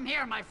downhill from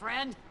here, my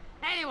friend.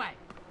 Anyway,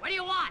 what do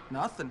you want?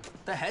 Nothing.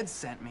 The head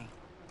sent me.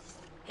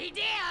 He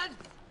did?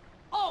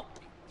 Oh,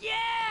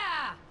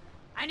 yeah!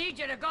 I need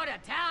you to go to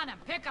town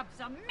and pick up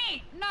some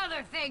meat and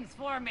other things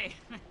for me.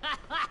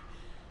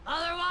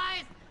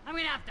 Otherwise, I'm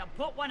gonna have to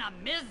put one of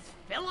Ms.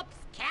 Phillips'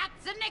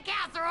 cats in the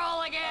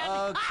casserole again.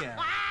 Okay.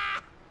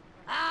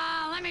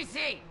 Let me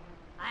see.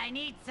 I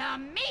need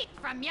some meat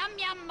from Yum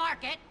Yum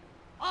Market.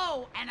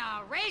 Oh, and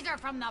a razor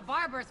from the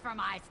barber's for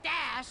my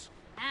stash.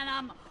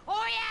 And,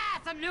 oh yeah,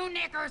 some new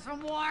knickers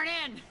from Worn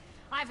In.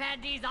 I've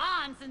had these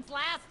on since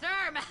last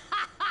term.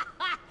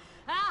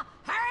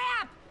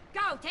 Hurry up!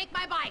 Go, take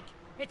my bike.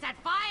 It's that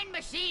fine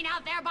machine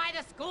out there by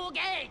the school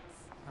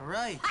gates. All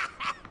right.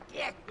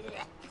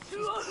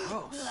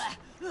 Gross.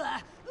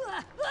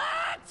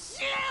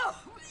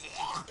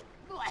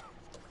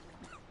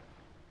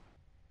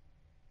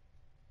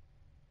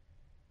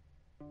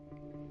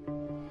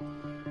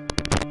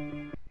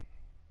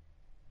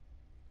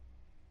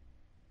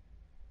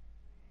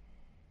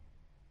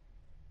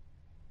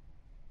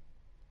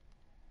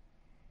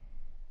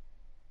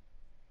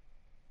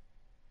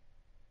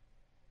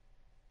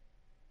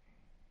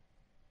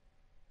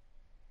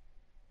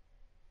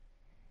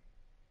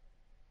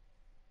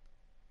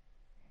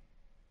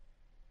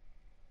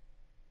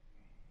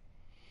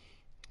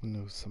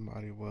 Knew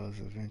somebody was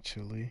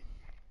eventually.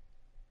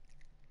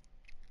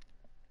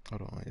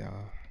 Hold on,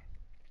 y'all.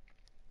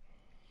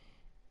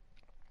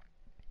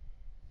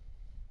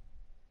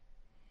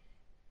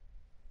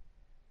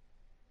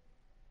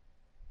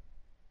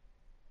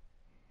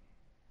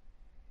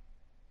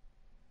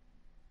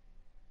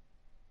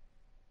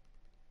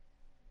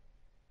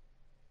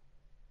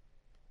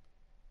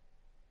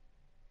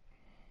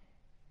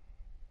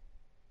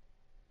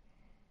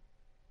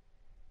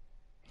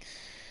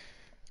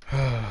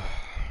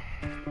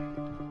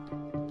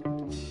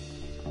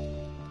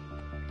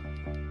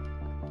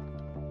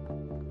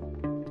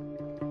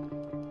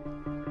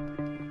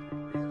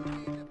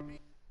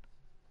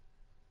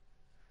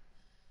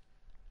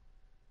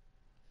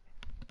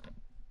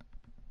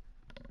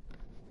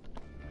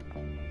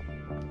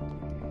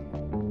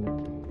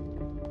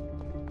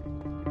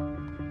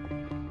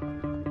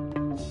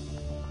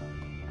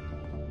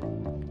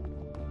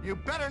 You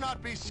better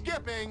not be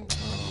skipping.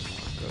 Oh my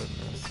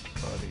goodness,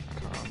 buddy,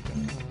 calm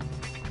down.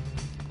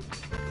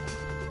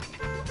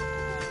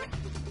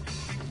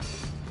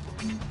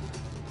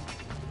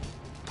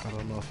 I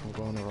don't know if I'm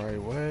going the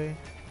right way.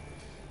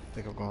 I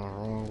think I'm going the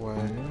wrong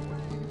way.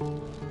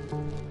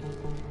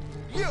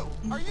 You!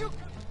 Are you...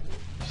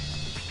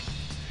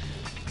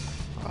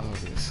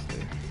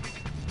 Obviously.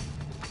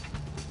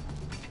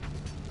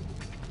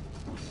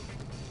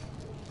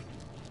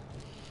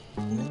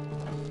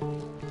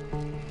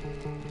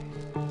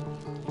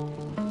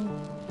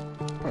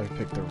 Probably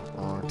picked the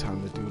wrong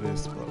time to do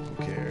this, but who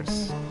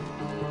cares?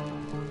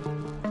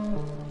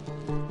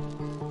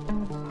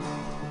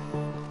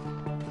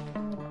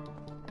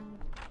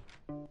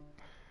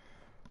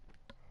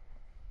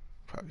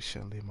 Probably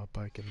shouldn't leave my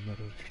bike in the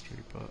middle of the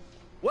street, but...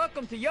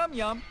 Welcome to Yum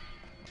Yum.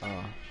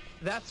 Uh,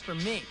 That's for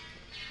me.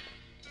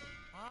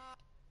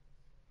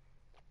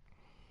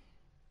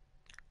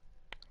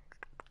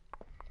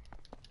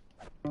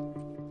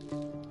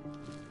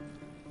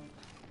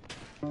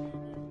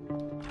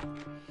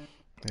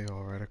 they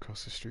all right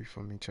across the street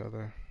from each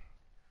other.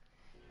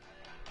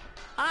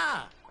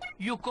 Ah,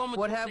 you come.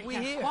 What have we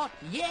here? What?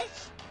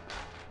 Yes.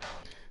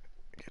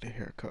 Get a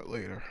haircut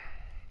later.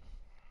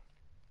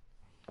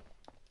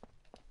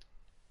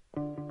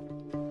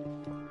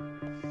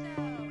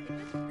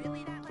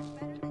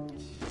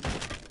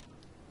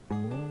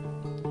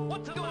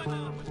 What's going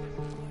on with this?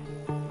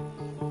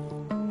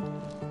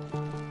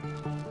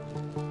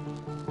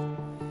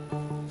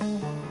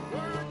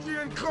 Why aren't you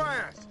in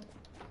class?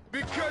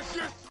 Because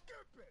you're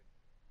stupid!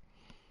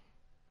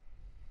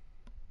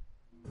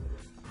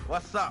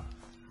 What's up?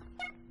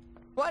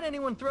 Why'd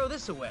anyone throw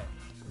this away?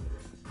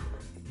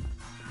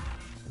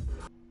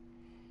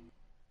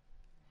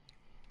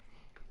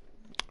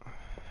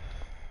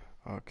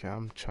 Okay,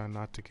 I'm trying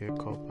not to get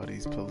caught by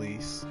these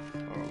police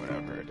or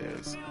whatever it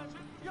is.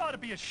 You ought to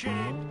be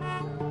ashamed.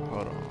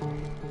 Hold on.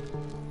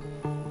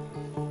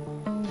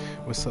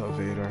 What's up,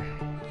 Vader?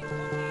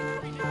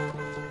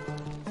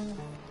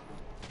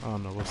 I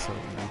don't know what's up,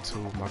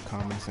 YouTube. My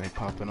comments ain't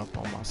popping up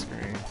on my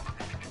screen.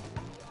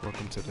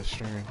 Welcome to the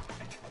stream.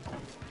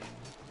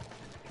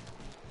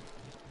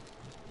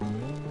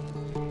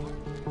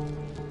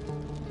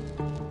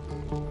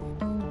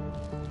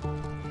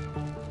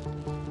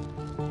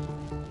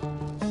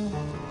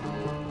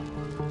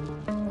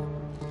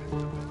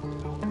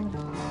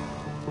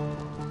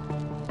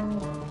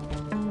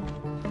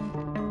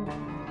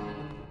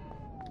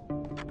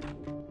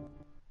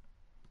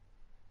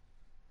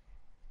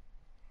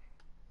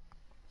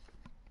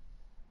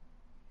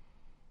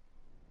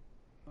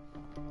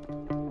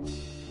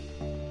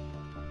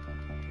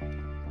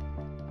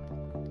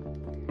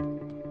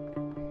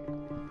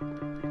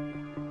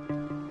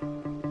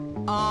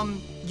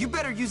 You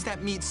better use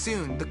that meat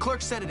soon. The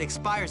clerk said it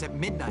expires at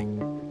midnight.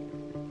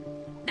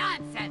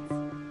 Nonsense!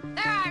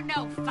 There are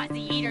no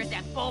fuzzy eaters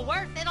at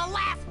Bullworth. It'll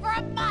last for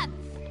a month.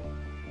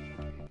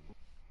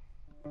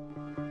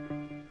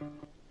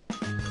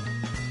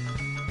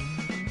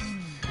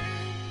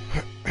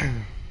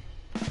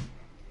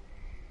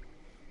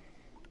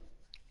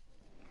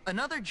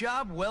 Another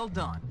job well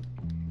done.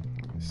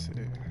 Let's see.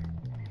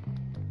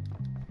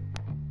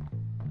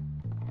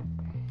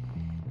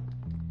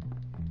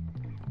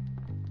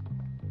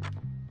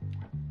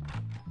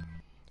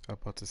 I'm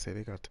about to say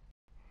they got.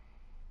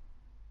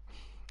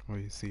 Where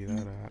you see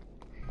that at?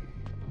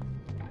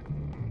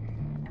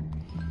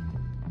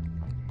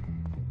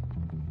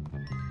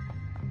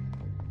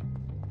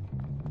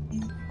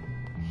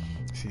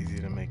 It's easy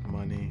to make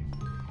money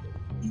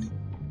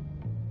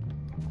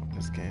on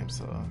this game,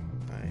 so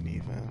I ain't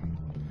even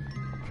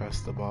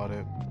pressed about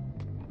it.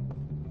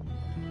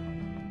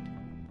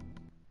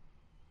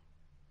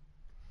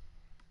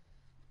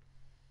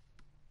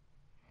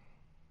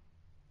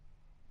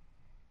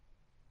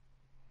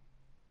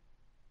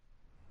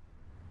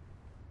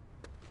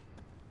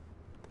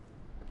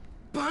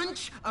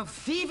 Bunch of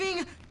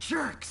thieving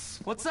jerks!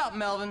 What's up,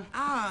 Melvin?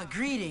 Ah,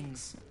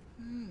 greetings.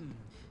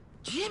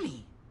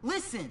 Jimmy,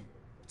 listen.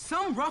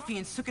 Some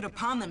ruffians took it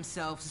upon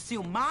themselves to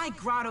steal my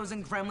Grottos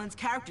and Gremlins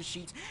character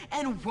sheets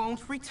and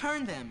won't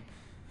return them.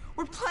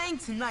 We're playing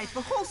tonight.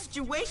 The whole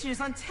situation is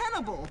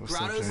untenable. What's up,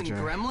 Grottos and JJ?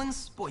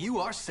 Gremlins? Boy, you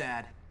are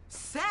sad.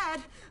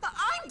 Sad?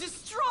 I'm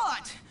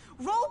distraught!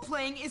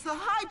 Role-playing is the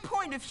high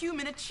point of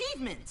human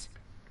achievement.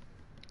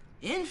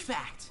 In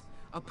fact,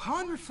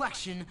 upon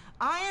reflection,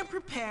 I am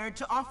prepared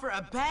to offer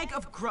a bag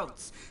of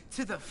groats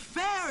to the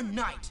fair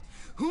knight,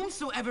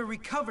 whomsoever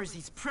recovers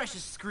these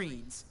precious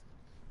screens.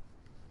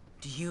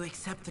 Do you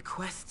accept the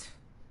quest?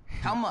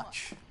 How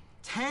much?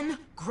 10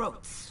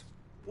 groats.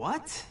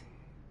 What?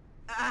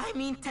 I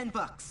mean 10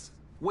 bucks.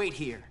 Wait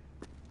here.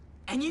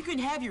 And you can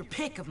have your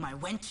pick of my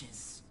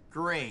wenches.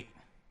 Great.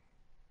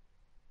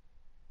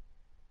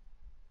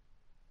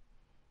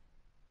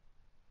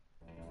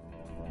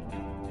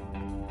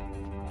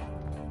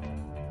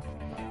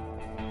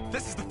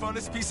 This is the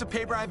funnest piece of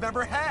paper I've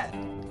ever had.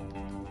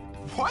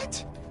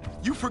 What?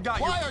 You forgot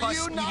your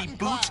pus-eating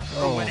boots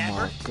or Oh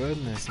whatever? my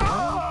goodness, man.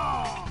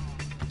 Oh,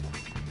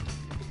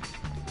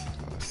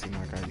 let's see,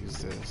 now I gotta use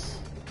this.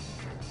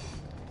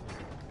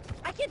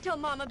 I can't tell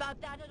Mom about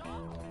that at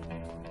all.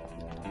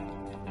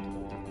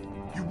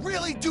 You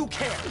really do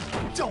care,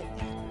 don't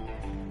you?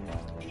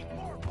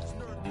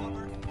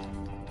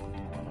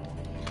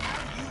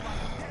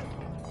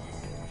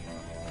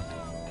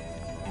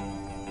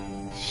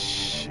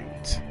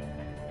 Shoot.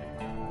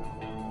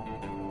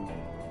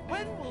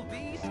 When will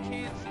these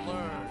kids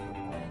learn?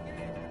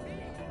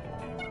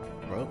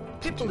 Well,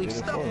 People leave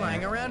stuff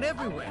lying around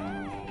everywhere.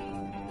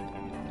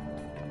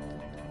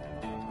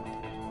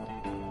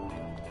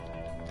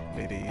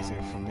 Made it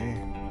easier for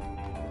me.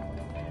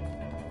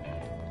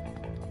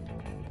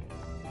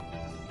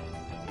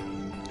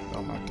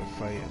 I'm about to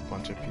fight a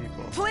bunch of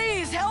people.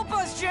 Please help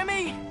us,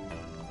 Jimmy!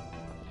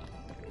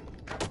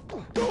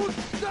 Don't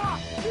stop!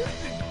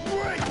 This is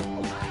great!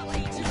 I'll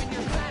aid you in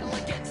your battle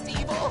against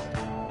evil.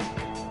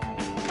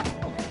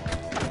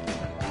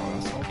 Oh,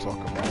 that's what I'm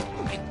talking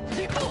about. It's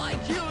people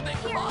like you that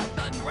cause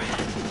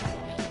unrest.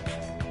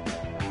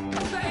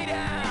 Stay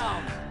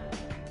down!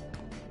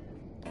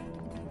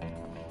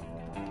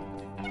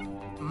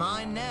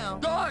 Mine now.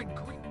 Guard!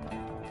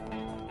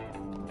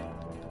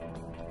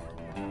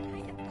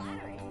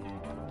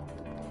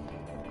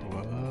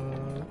 What?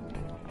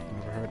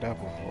 Never heard that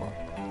before.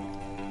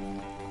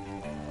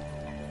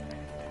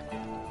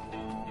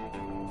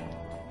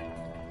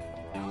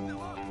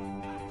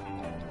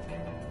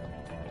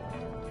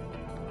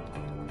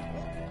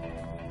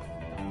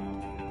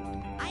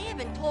 I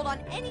haven't told on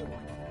anyone.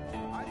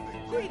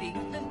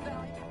 Greetings and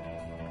value.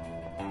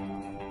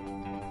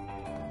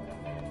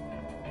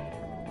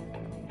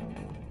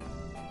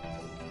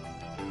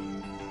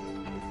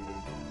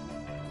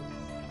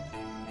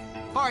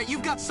 All right,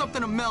 you've got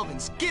something of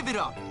Melvin's. Give it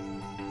up.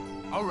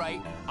 All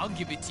right, I'll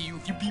give it to you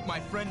if you beat my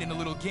friend in a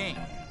little game.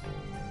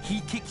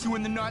 He kicks you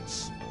in the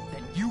nuts,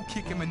 then you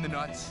kick him in the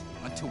nuts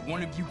until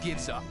one of you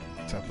gives up.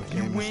 What type of If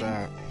you game is win,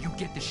 that? you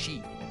get the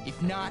sheet.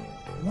 If not,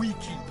 we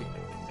keep it.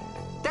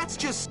 That's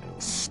just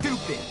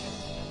stupid.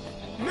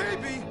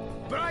 Maybe,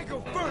 but I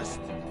go first!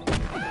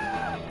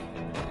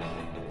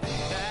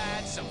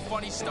 That's some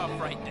funny stuff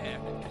right there.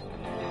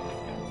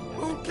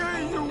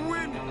 Okay, you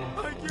win!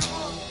 I give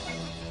up!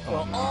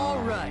 Well,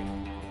 all right.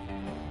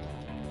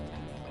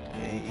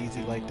 It ain't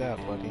easy like that,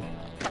 buddy.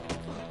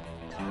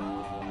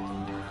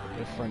 Where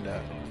your friend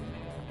at?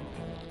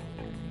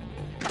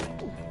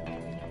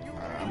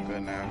 Alright, I'm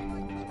good now.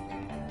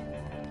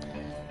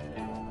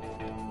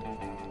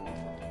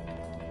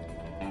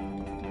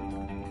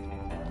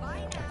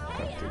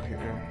 Cut through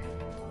here.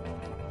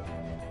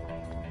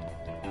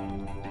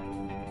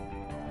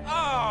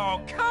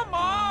 Oh, come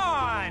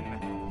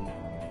on!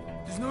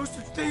 There's no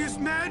such thing as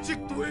magic,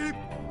 dweeb!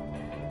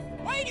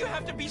 Why do you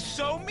have to be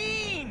so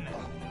mean?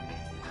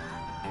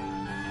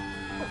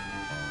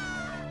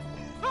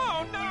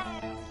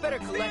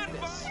 better collect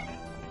this.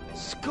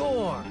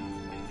 Score!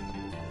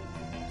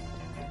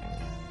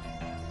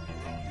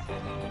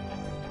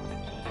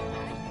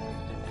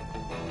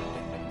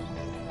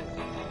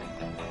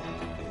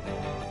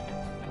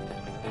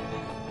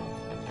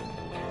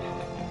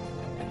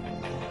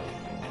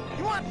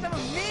 You want some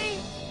of me?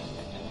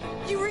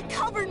 You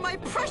recovered my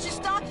precious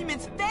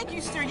documents! Thank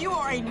you, sir! You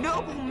are a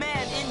noble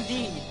man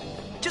indeed!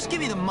 Just give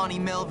me the money,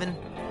 Melvin.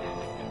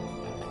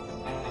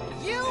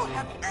 You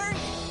have earned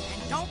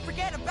it, and don't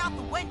forget about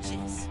the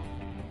wenches.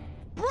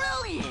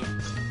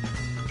 Brilliant!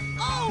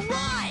 All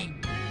right!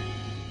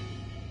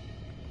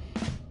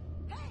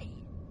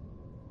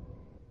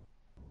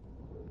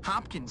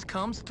 Hopkins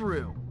comes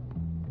through.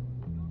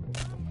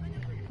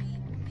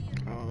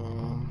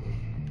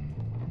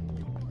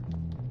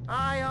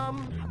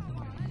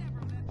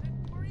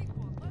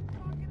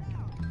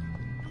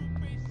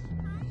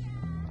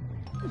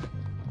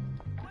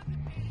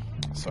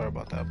 Sorry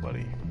about that,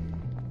 buddy.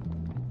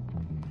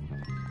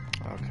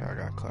 Okay, I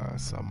got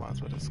class, so I might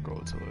as well just go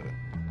to it.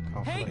 I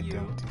don't feel like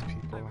dealing with these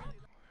people.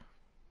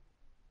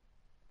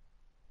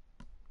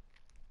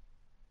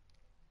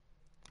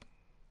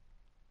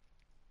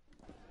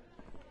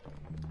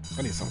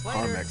 I need some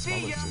Carmex. My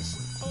lips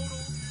just...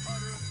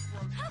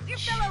 How's your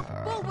fellow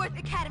Bullworth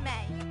Academy?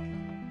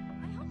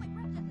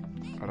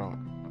 I don't...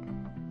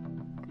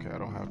 Okay, I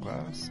don't have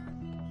class.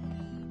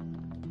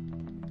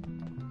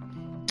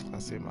 I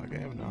see my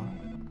game now.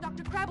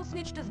 Dr.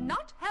 Crabblesnitch does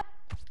not have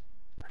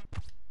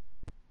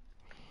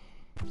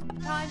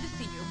time to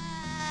see you.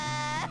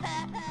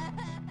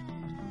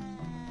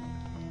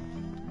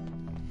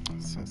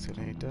 Since it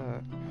ain't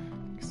that,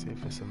 let's see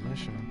if it's a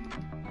mission.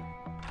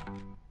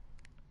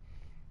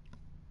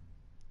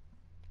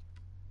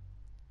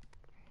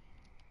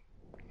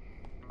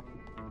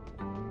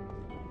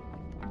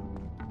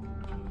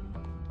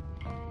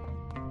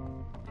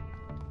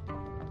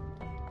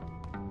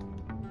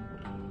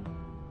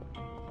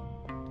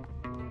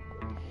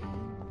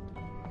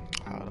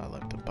 I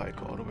left the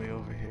bike all the way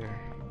over here.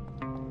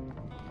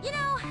 You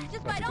know,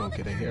 just About to go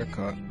get a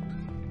haircut.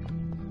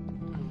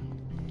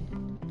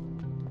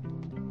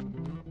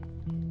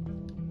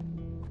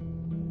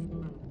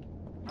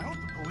 I hope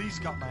the police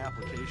got my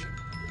application.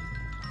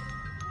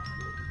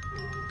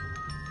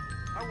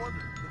 I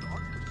wonder, did the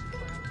occupants see my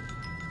application?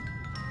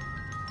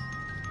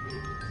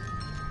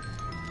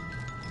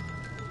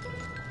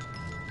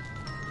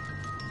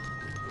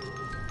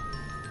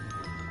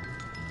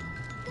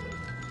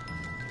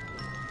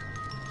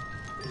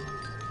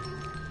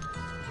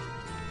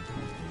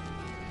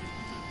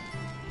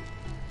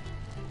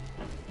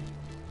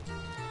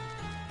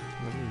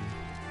 Let me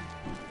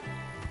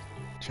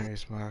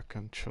change my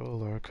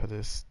controller because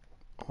it's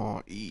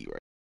on E right.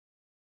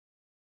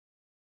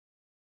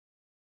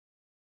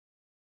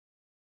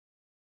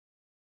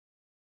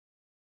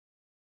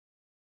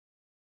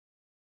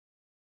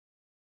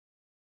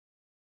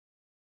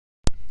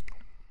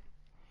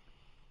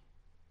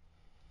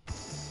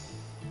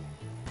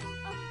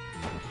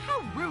 How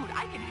rude!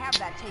 I can have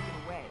that taken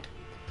away.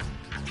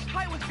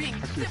 I was being I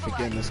keep civilized.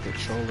 forgetting this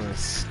controller is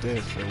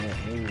stiff, it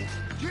won't move.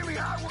 Jimmy,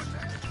 I was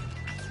there.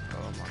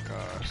 Oh my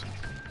gosh.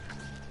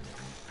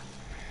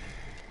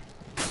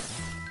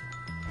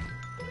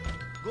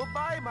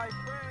 Goodbye, my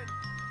friend.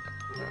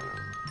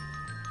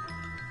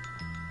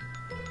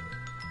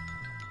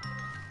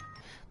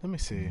 Let me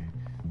see.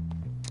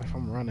 If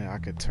I'm running, I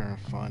could turn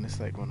fun. It's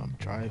like when I'm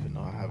driving,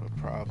 though, I have a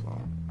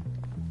problem.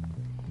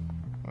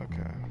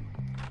 Okay.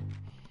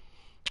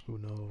 Who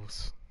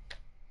knows?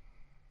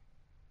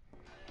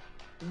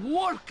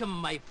 Welcome,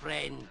 my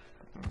friend.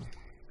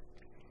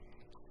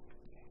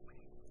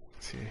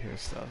 See the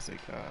hairstyles they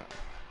got.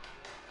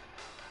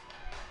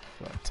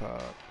 Flat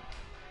top.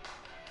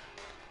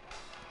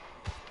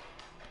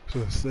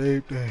 It's the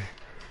same thing.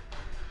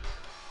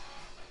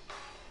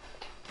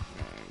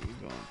 Alright, we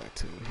going back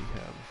to what he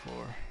had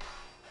before.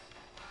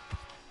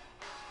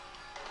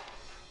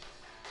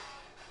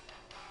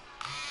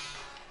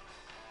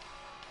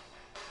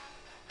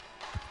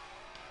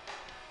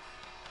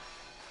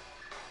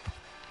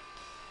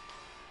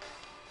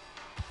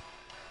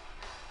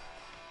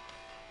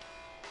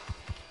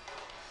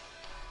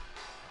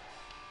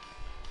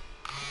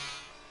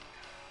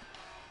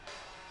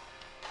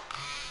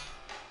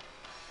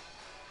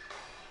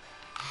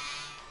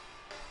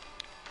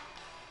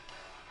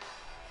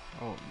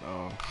 Oh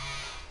no.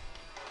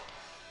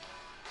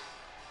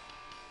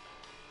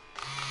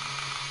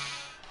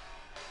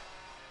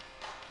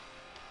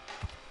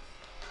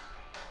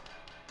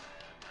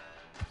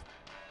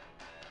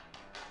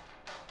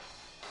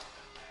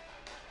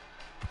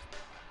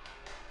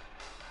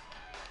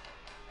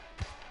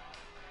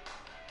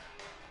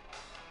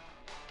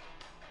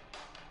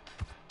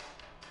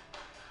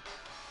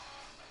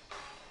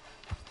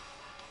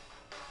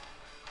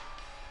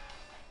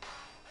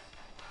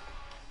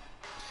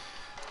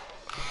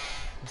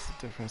 What's the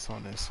difference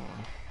on this one?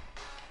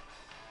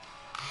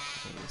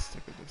 Okay, let's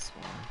stick with this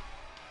one.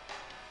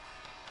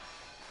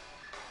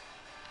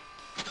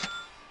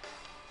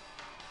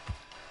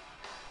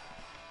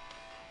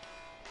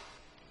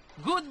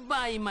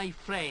 Goodbye, my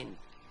friend.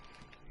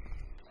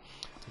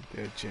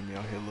 There, Jimmy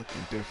out here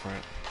looking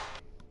different.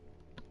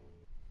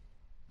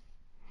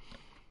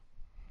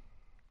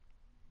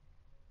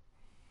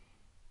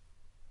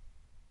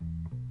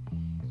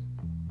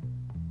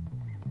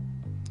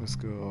 Let's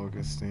go,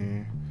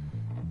 Augustine.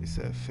 He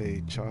said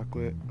fade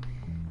chocolate.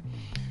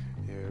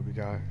 Yeah, we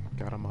got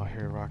him out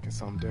here rocking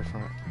something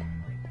different.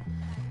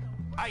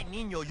 Ay,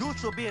 niño, you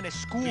should be in a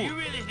school. Do you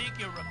really think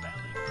you're rebelling?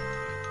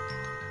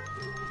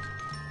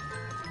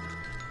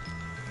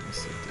 Let me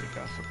see what they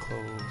got for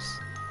clothes.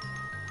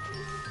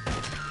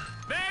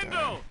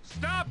 Vandal!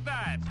 Stop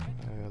that!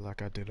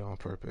 Like I did on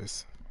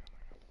purpose.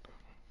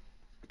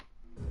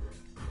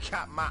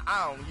 Got my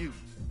eye on you.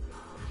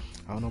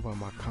 I don't know why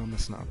my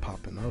comments not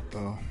popping up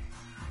though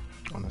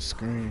on the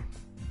screen.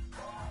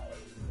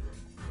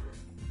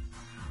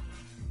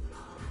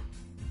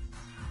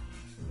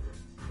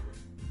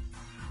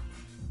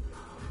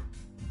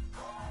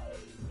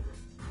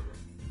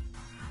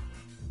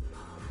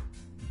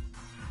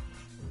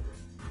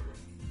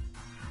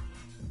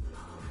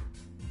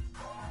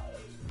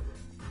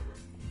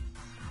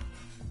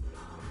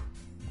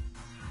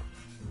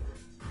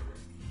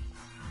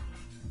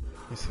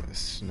 This is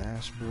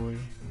Snash Boy.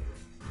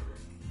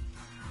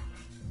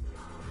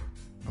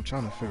 I'm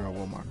trying to figure out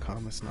why my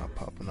comments not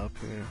popping up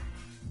here.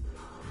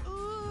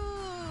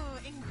 Ooh,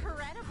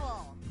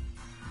 incredible.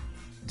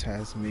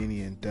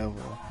 Tasmanian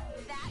Devil.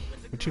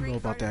 What you know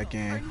about that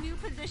game? New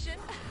position.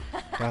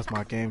 That's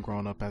my game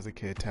growing up as a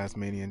kid,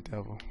 Tasmanian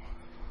Devil.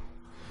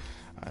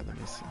 Alright, let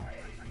me see.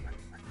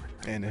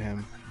 And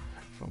him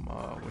from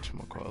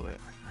whatchamacallit.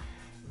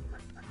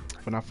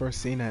 When I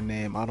first seen that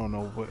name, I don't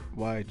know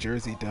why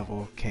Jersey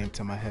Devil came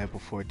to my head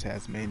before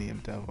Tasmanian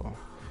Devil.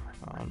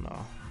 I don't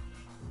know.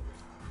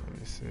 Let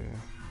me see.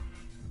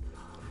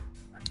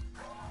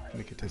 Let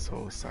me get this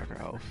whole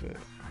soccer outfit.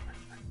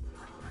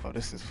 Oh,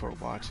 this is for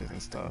watches and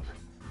stuff.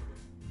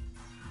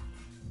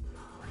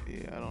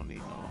 Yeah, I don't need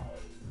no.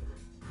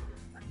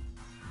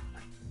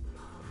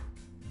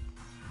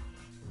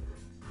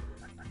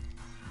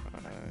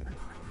 Alright.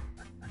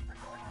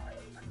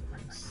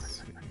 Let's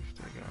see if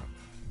they got.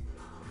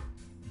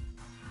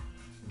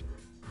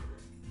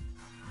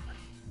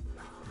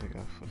 They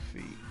got for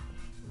feet.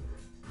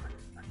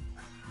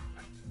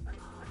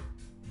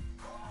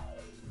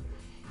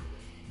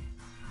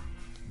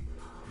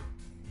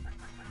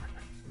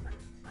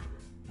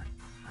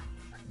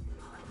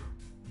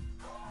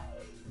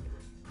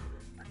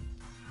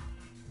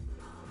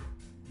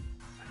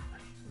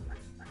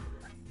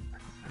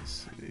 Let's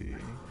see.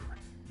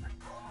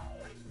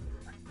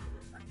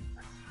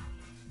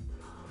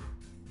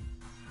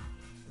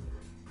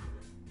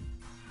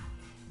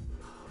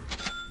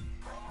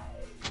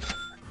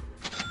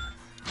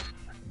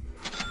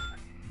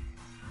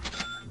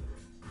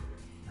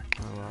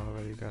 Oh, I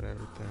already got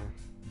everything.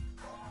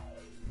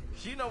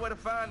 You know where to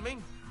find me.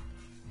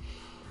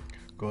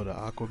 Go to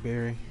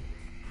Aquaberry.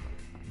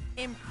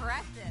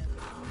 Impressive.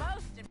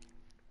 Most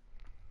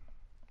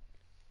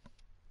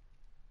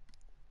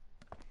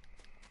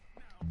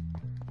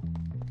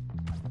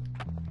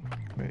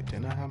Wait,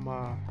 didn't I have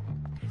my?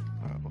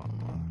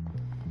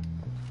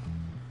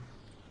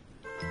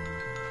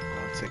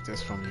 I'll take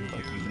this from you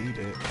like you need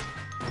it.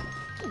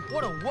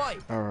 What a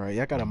wife! Alright,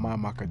 y'all gotta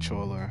mind my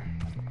controller.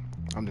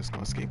 I'm just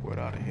gonna skateboard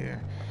out of here.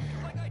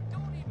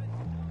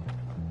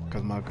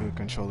 Cause my good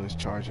controller is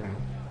charging.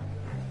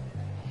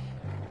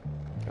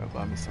 Gotta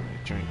buy me something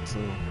to drink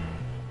too.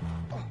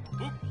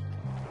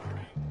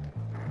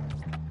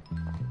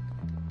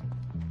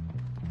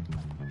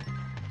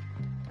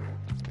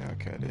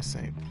 Okay, this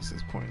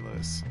is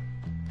pointless.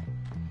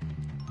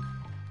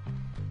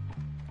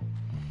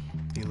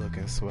 He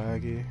looking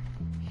swaggy.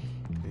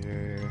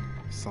 Yeah,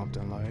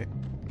 something like.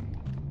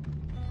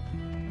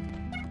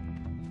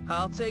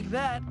 I'll take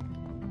that.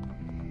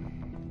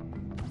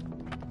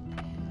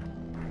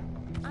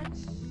 I'm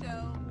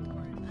so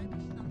bored.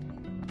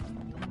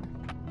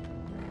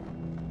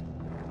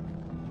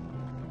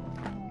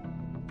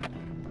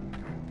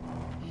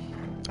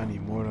 I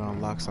need more to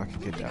unlock so I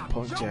can get that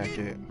punk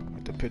jacket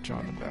with the picture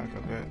on the back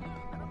of it.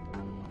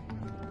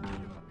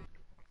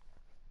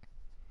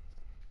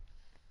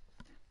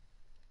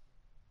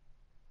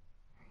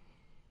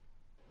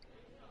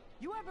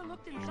 You ever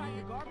looked inside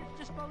the garbage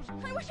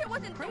disposal? I wish it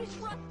wasn't so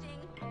trusting.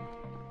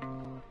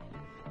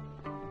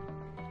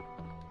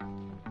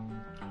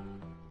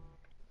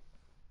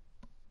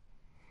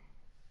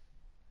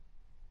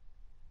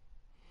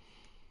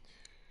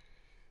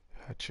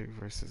 Hattrick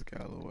versus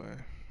Galloway.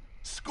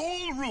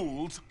 School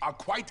rules are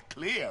quite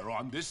clear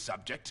on this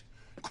subject.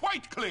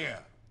 Quite clear.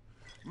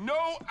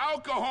 No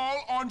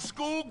alcohol on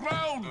school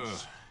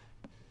grounds.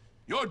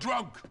 You're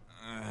drunk.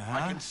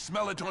 I can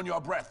smell it on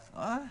your breath.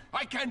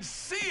 I can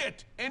see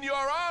it in your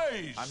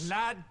eyes. I'm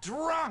not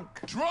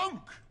drunk.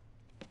 Drunk?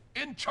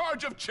 In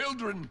charge of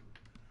children?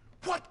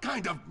 What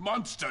kind of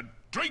monster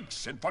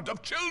drinks in front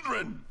of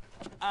children?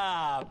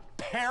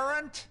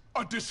 Parent?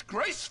 A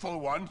disgraceful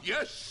one,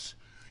 yes.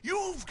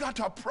 You've got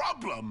a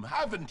problem,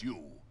 haven't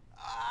you?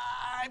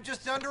 I'm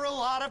just under a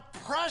lot of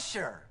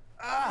pressure.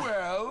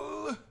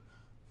 Well,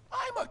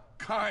 I'm a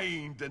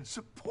kind and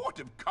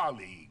supportive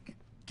colleague,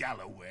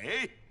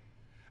 Galloway.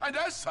 And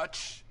as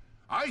such,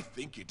 I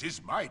think it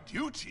is my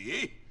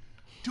duty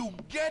to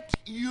get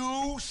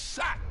you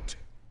sacked.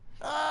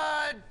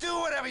 Do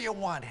whatever you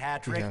want,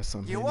 Hattrick.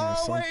 You he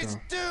has always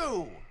something.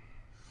 do.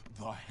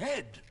 The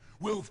head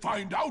will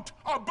find out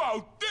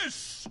about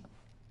this.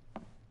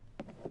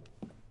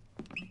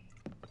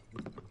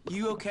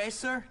 You okay,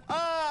 sir?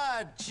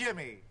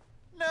 Jimmy.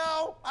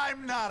 No,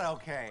 I'm not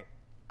okay.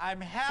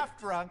 I'm half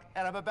drunk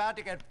and I'm about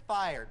to get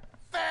fired.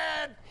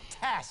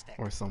 Fantastic.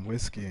 Or some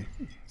whiskey.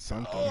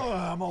 Something. Oh,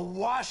 I'm a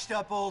washed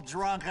up old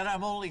drunk and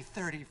I'm only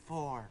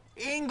 34.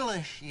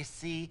 English, you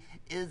see,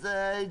 is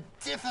a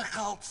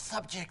difficult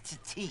subject to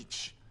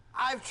teach.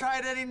 I've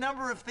tried any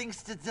number of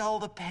things to dull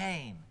the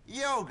pain.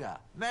 Yoga,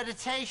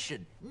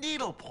 meditation,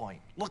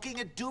 needlepoint, looking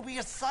at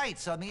dubious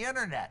sites on the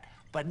internet.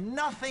 But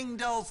nothing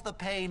dulls the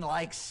pain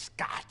like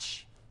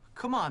scotch.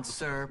 Come on,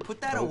 sir.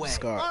 Put that away.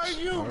 Are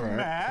you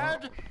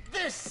mad?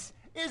 This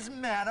is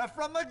manna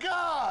from the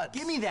gods.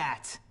 Give me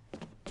that.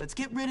 Let's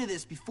get rid of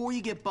this before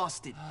you get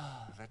busted.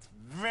 That's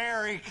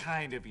very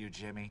kind of you,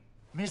 Jimmy.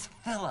 Miss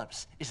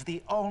Phillips is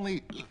the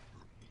only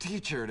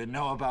teacher to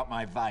know about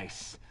my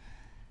vice.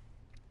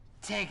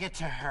 Take it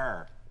to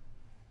her.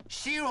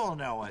 She will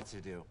know what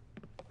to do.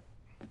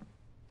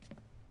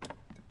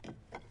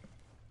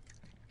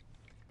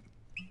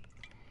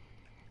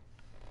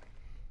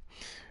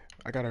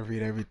 I gotta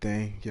read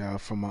everything, yeah,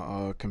 from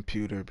my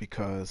computer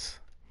because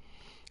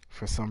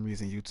for some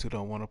reason YouTube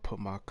don't want to put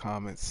my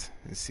comments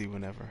and see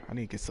whenever. I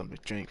need to get something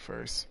to drink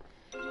first.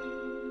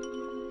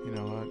 You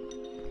know what?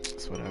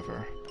 It's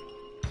whatever.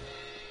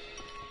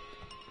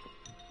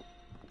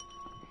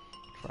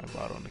 Try a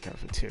bottle in the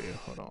cafeteria.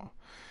 Hold on.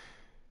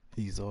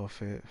 He's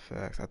off it.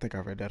 Facts. I think I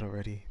read that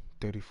already.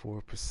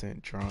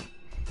 34% drunk.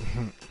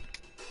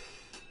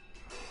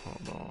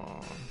 Hold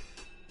on.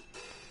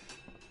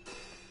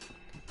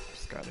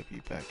 Gotta be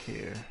back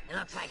here. It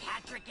looks like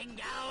Hattrick and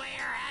Galloway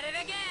are at it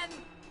again.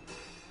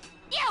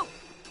 You!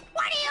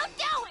 What are you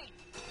doing?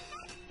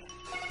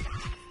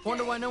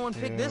 Wonder why no one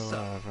picked this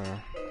up.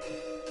 Whatever.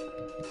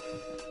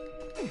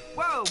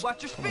 Whoa,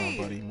 watch your Come speed.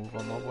 on, buddy, move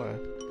on my way.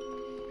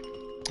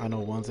 I know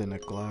one's in the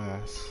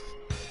glass.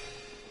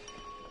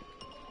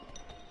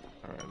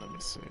 Alright, let me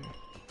see.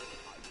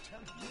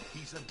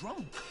 He's a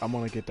drunk. I'm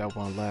gonna get that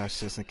one last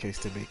just in case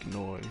they make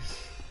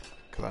noise.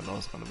 Cause I know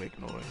it's gonna make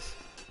noise.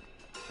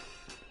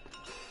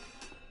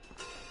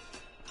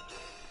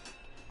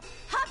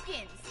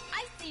 Hopkins,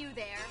 I see you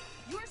there.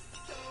 You're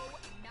so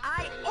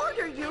I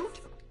order you.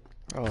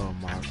 Oh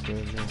my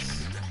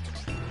goodness.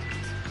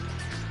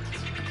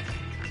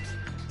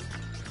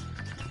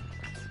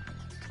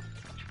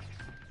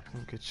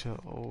 Don't get your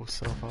old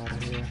self out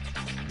of here.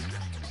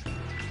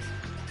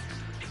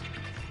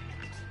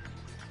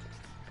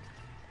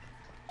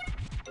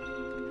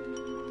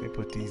 They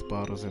put these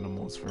bottles in the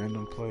most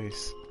random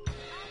place.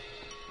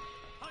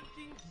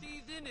 Hunting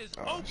season is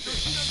Oh, over.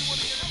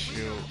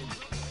 shoot.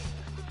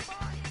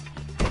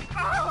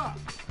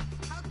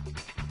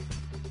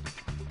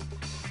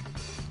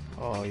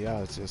 Oh yeah,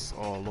 it's just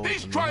all over.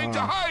 He's trying to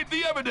hide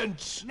the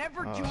evidence.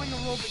 Never join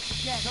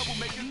aerobics again.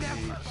 Troublemaker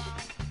Never.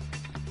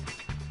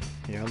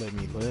 Yeah, let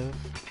me live.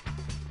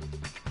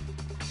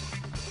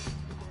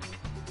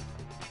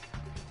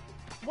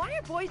 Why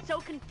are boys so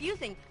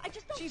confusing? I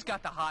just don't. She's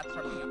got the hots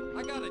for me.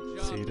 I got a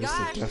job. See, this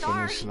is the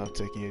definition of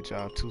taking your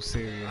job too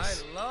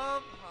serious. I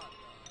love hot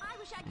dogs. I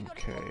wish I could go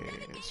to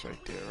Okay, it's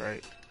right there,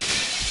 right?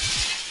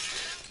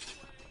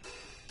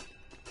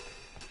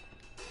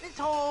 This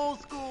whole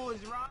school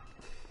is wrong.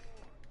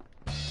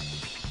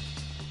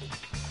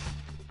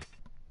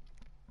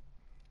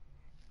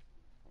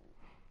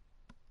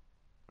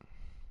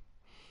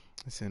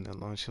 It's in the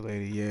lunch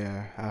lady.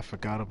 Yeah, I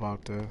forgot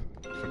about that.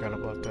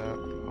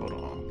 Hold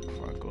on,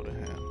 before I go to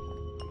him.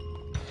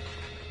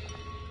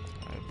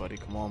 Alright, buddy,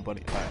 come on,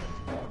 buddy. Alright.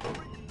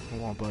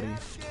 Come on, buddy.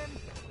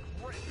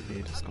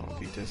 You're just gonna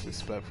be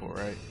disrespectful,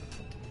 right?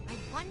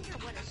 I wonder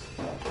what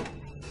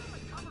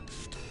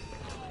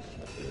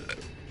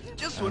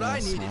Just what I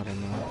That's needed. not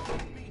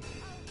enough.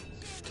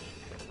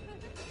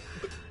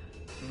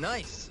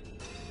 Nice.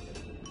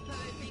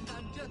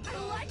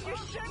 I like your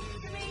shirt,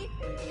 Jimmy.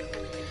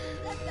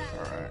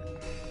 Alright.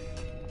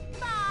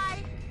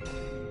 Bye.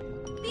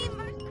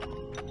 Beavers.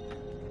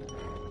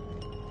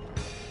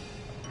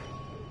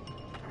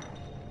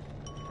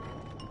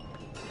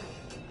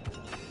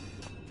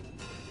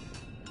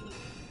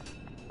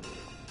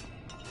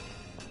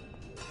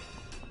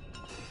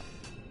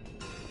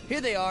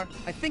 Here they are.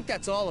 I think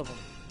that's all of them.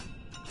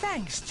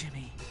 Thanks,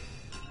 Jimmy.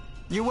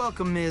 You're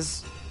welcome,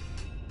 Ms.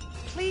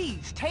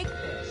 Please, take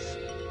this.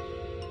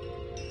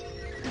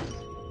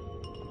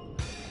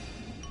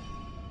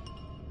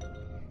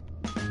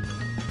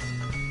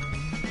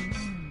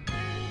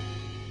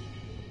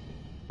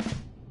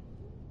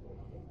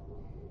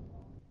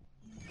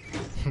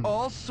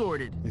 All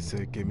sorted. He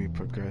said, give me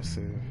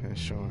progressive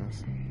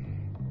insurance.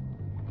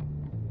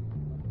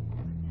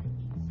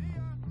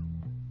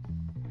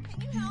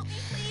 Can you help me,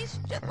 please?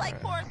 Just like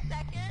for a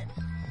second.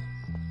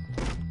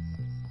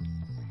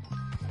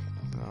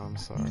 No, I'm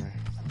sorry.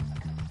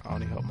 I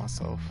only help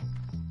myself.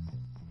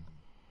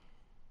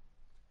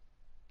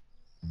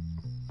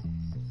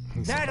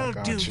 He said, That'll "I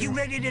got do. You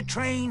ready to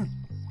train?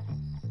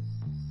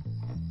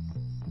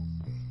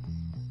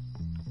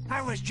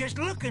 I was just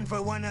looking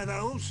for one of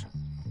those.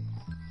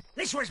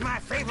 This was my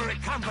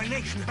favorite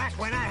combination back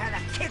when I had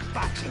a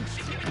kickboxing.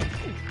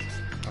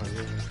 Oh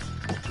yeah.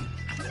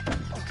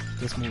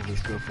 This move is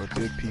good for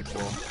big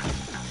people.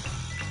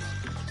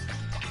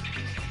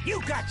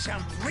 You got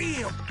some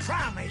real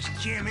promise,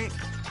 Jimmy.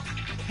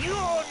 You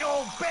all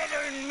know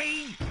better than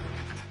me.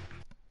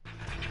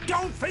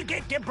 Don't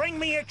forget to bring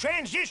me a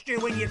transistor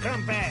when you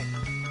come back.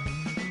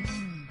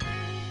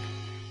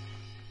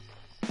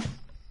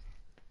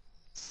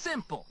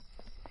 Simple.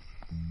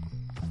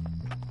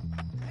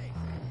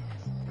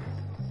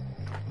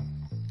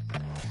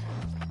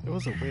 There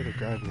was a way to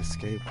grab your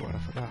skateboard. I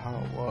forgot how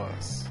it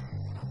was.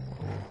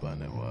 What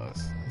button it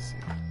was. Let's see.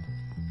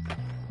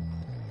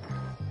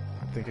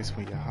 I think it's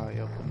when you're high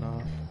up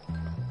enough.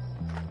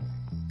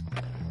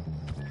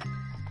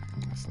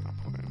 That's not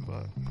important,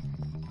 but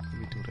let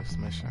me do this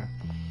mission.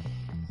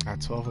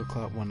 At 12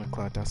 o'clock, 1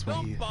 o'clock, that's when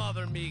Don't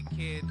bother me,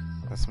 kid.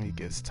 That's when he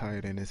gets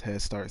tired and his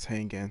head starts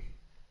hanging.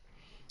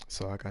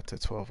 So I got to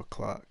 12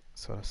 o'clock,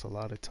 so that's a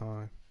lot of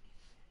time.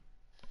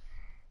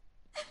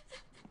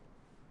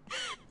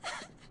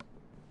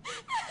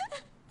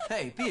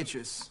 Hey,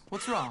 Beatrice,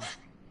 what's wrong?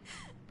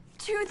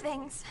 Two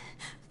things.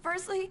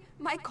 Firstly,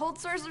 my cold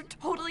sores are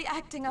totally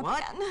acting up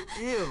What? again.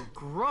 Ew,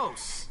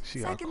 gross. She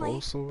got Secondly,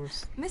 cold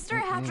sores? Mr.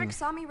 Hatrick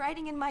saw me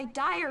writing in my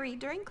diary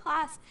during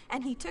class,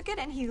 and he took it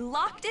and he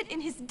locked it in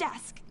his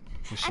desk.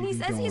 What And he she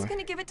be says he's doing? going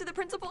to give it to the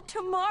principal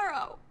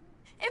tomorrow.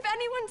 If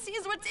anyone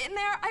sees what's in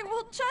there, I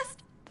will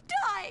just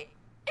die.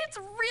 It's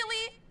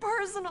really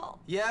personal.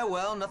 Yeah,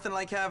 well, nothing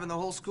like having the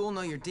whole school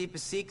know your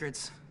deepest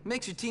secrets.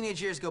 Makes your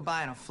teenage years go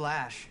by in a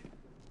flash.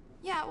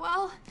 Yeah,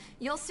 well,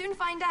 you'll soon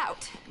find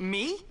out.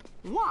 Me?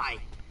 Why?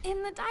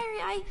 In the diary,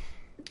 I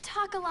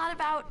talk a lot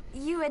about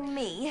you and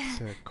me.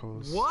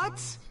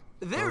 What?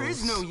 There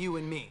is no you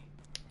and me.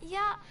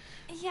 Yeah,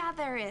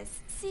 there is.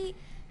 See,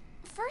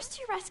 first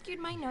you rescued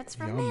my notes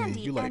from Yummy.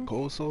 Mandy, You like and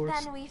cold sores?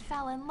 then we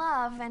fell in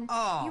love, and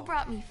Oh, you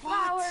brought me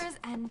flowers,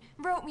 and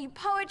wrote me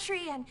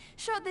poetry, and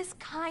showed this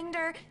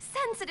kinder,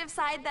 sensitive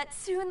side that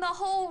soon the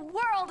whole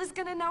world is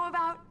gonna know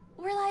about.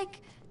 We're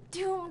like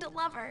doomed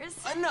lovers.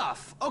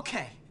 Enough.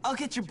 Okay, I'll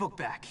get your book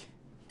back.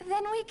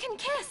 Then we can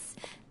kiss.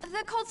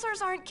 The cold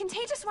sores aren't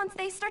contagious once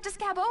they start to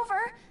scab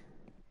over.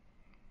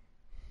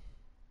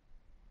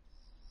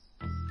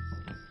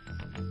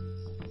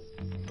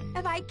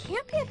 If I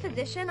can't be a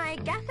physician, I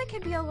guess I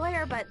could be a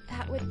lawyer, but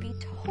that would be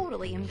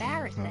totally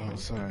embarrassing. I'm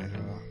sorry,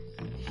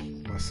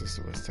 my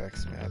sister was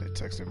texting me. I had to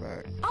text her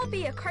back. I'll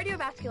be a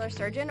cardiovascular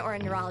surgeon or a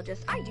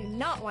neurologist. I do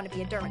not want to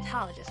be a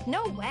dermatologist.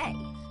 No way.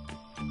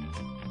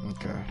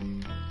 Okay.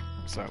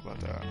 Sorry about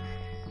that.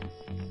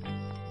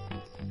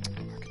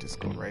 I could just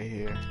go right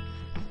here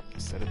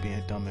instead of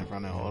being dumb and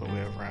running all the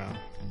way around.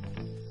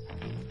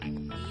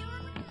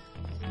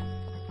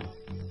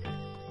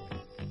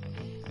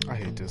 I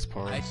hate this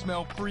part. I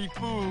smell free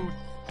food.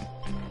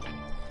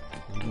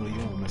 You know you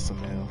don't miss a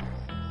meal.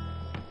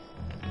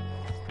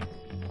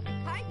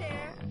 Hi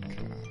there.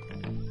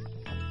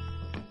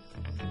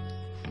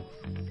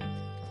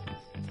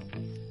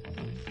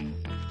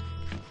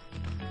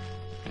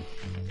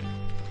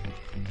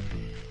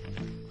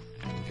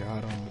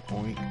 Got him.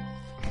 Oink.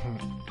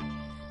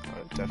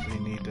 I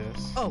definitely need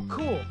this. Oh,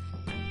 cool.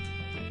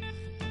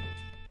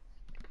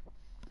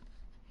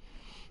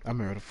 I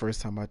remember the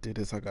first time I did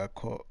this, I got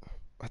caught.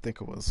 I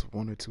think it was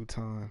 1 or 2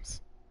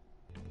 times.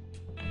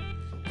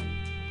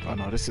 Oh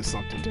no, this is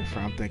something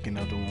different. I'm thinking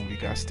of the one we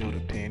got steal the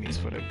panties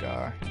for the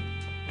guy.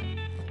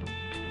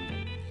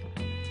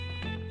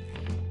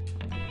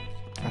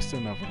 I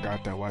still never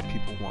got that why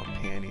people want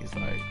panties,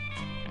 like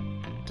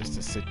just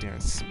to sit there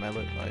and smell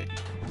it, like.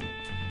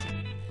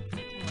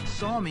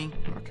 Saw me.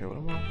 Okay, what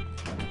am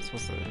I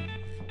supposed to?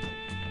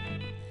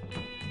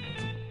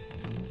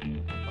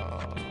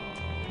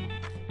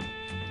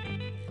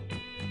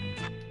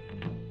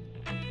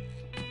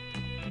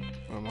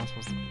 What am I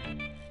supposed to?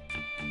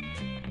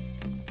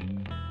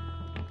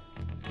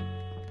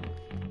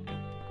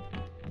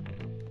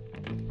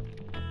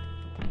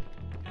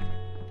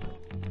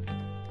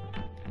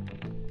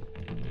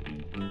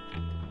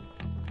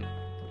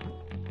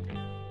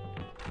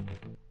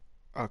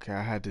 Okay,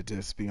 I had to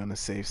just be on the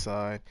safe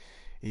side,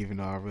 even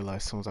though I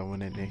realized as soon as I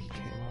went in there, he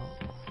came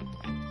out.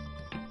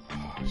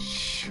 Oh,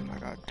 shoot, I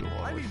gotta do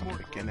all the way from the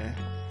beginning.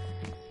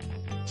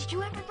 Did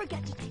you ever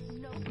forget to take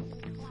notes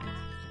in class?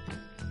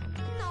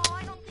 No,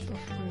 I don't think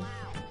that's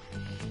allowed.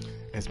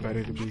 It's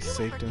better to be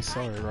safe than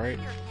sorry, right?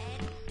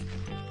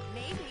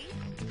 Maybe.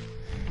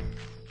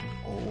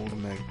 Old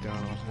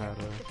MacDonald had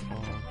a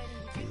farm.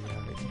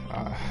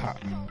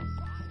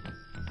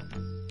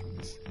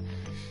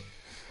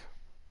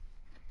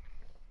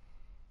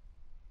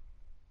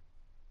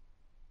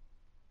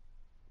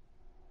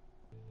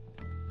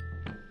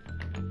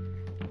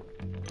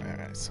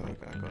 Alright, so we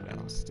gotta go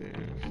downstairs.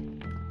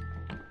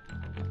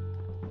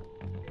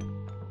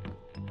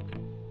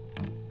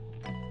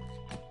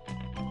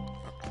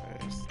 Okay,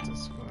 it's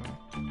this way.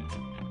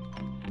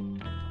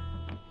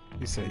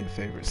 You say your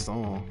favorite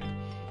song.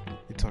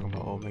 You talking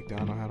about Old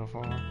MacDonald Had a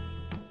Farm?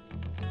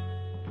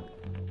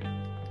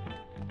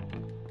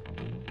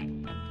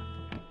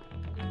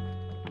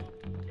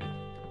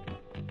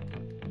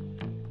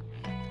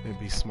 It'd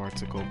be smart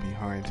to go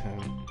behind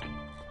him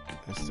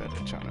instead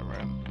of trying to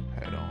run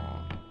head on.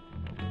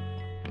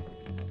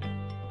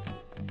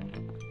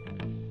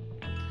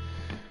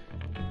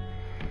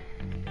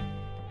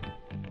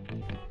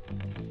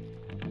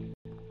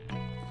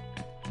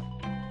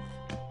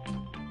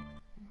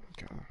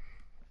 Okay.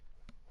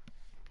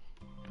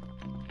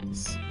 Let's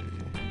see.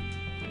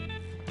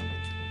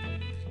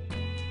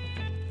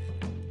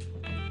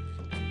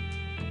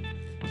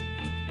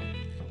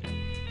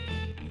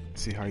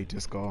 See how you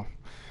just go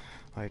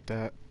like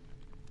that.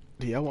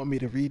 Do y'all want me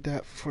to read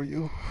that for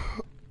you?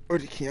 Or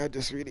can y'all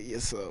just read it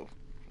yourself?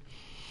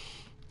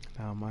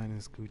 Now mine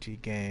is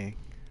Gucci Gang.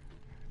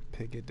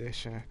 Pig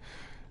Edition.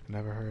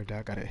 Never heard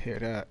that. Gotta hear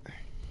that.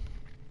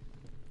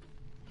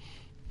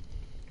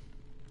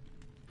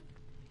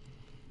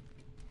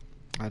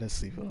 I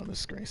just leave it on the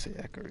screen so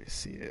y'all can really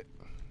see it.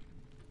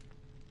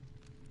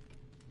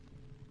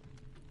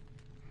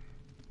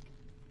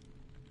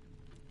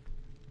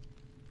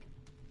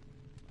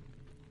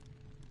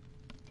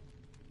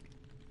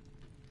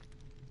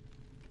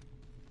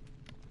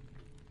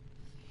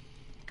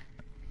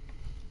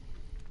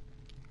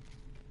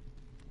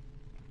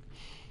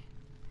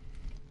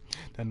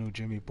 That new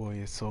Jimmy boy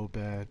is so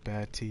bad.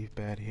 Bad teeth,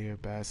 bad hair,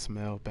 bad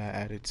smell, bad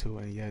attitude,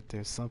 and yet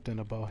there's something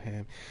about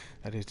him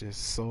that is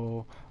just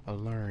so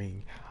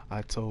alluring.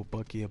 I told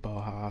Bucky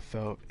about how I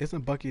felt.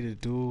 Isn't Bucky the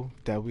dude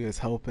that we was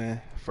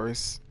helping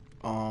first?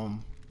 I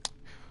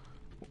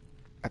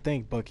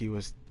think Bucky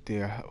was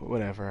there,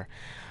 whatever,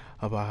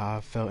 about how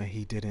I felt, and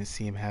he didn't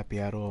seem happy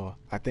at all.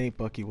 I think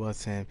Bucky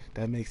was him.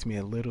 That makes me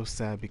a little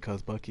sad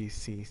because Bucky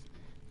sees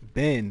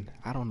Ben.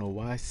 I don't know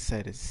why I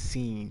said it's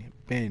seen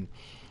Ben.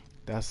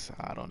 That's,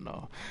 I don't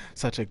know.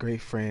 Such a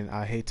great friend.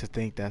 I hate to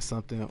think that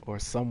something or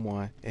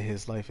someone in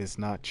his life is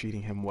not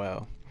treating him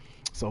well.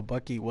 So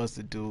Bucky was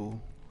the dude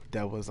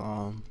that was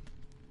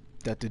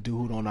that the dude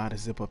who don't know how to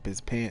zip up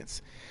his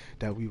pants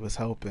that we was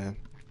helping.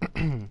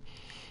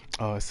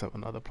 Oh, except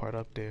another part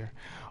up there.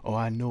 Oh,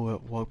 I knew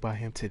it. Walked by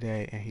him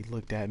today and he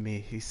looked at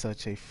me. He's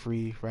such a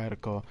free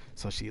radical.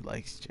 So she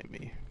likes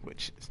Jimmy,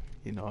 which is,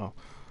 you know,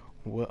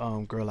 what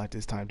girl at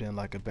this time didn't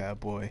like a bad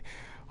boy.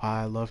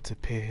 I love to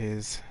pit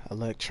his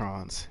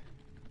electrons.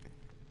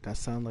 That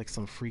sounds like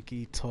some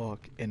freaky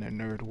talk in a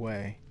nerd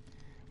way.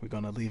 We're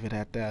gonna leave it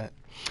at that.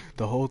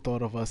 The whole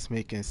thought of us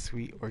making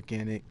sweet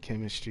organic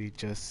chemistry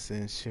just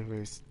sends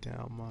shivers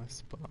down my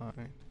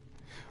spine.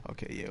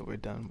 Okay, yeah, we're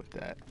done with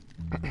that.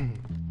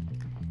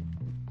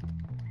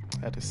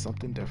 That is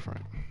something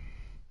different.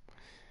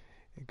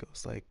 It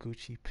goes like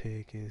Gucci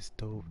Pig is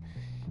dope.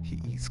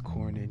 He eats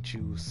corn and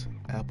juice,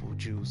 apple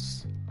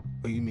juice.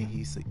 Oh, you mean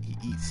he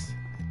eats,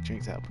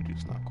 drinks apple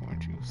juice, not corn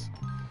juice.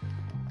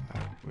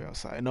 Alright, we're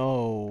outside.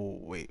 No,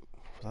 wait.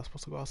 Was I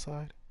supposed to go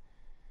outside?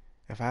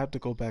 If I have to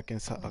go back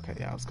inside, okay,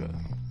 yeah, I was good.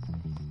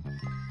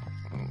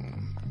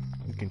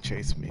 You can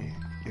chase me.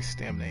 Your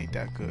stamina ain't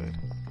that good.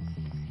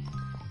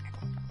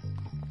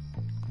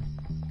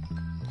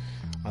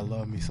 I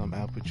love me some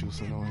apple juice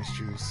and orange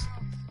juice.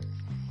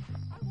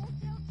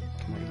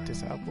 Can I eat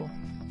this apple?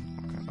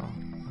 Okay, no.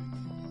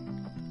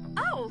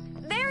 Oh,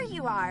 there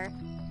you are.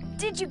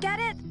 Did you get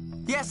it?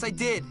 Yes, I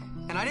did.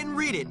 And I didn't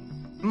read it.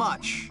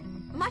 Much.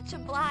 Much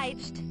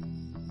obliged.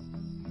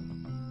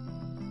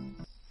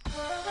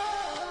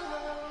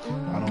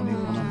 I don't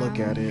even want to look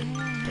at it.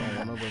 Don't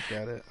want to look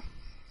at it.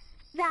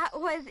 That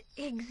was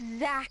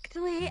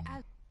exactly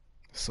as...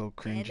 So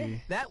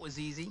cringy. That was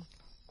easy.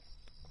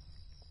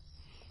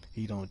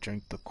 He don't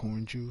drink the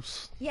corn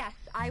juice. Yes,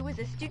 I was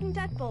a student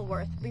at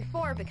Bulworth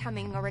before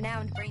becoming a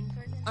renowned brain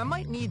surgeon. I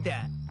might need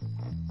that.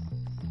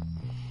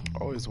 I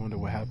always wonder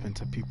what happened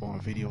to people on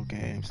video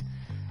games.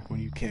 When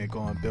you can't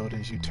go in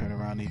buildings, you turn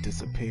around and you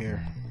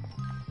disappear.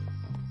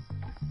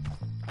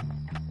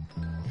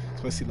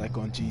 Especially like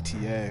on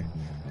GTA.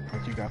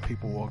 Like you got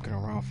people walking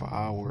around for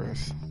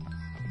hours,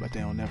 but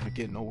they don't never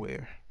get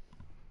nowhere.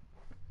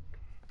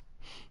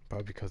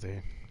 Probably because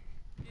they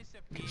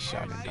get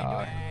shot and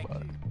die,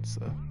 but it's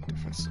a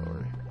different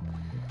story.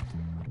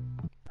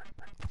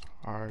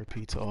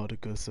 RIP to all the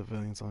good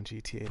civilians on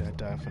GTA that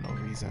died for no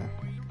reason,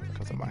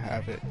 because of my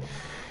habit.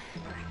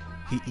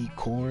 He eat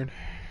corn.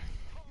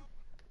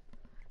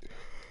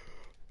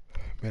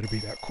 Better be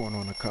that corn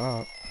on the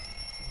cob.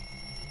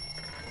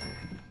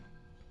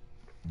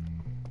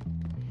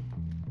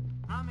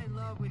 I'm in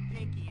love with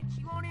Pinky and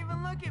she won't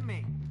even look at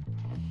me.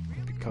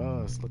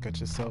 Because, look at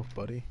yourself,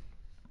 buddy.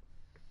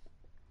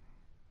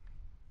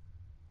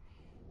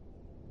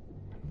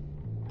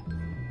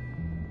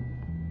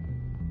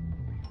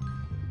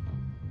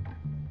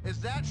 Is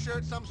that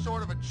shirt some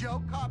sort of a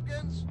joke,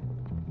 Hopkins?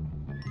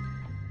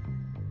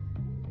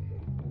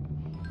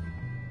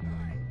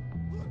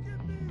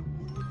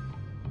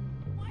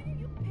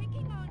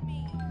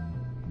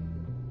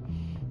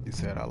 He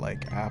said I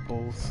like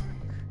apples.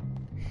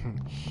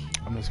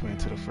 I'm just waiting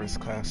till the first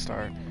class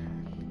start.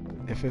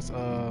 If it's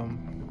I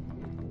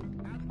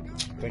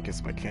think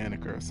it's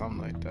mechanic or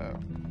something like that.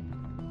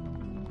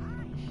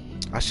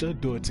 I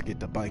should do it to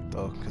get the bike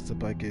though, because the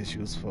bike is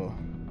useful.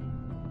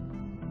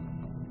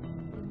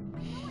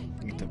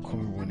 Eat the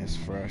corn when it's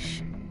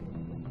fresh.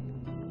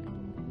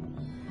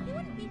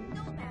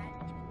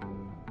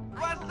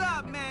 What's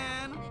up,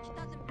 man?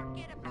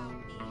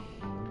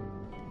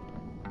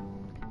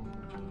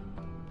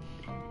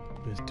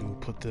 This dude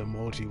put the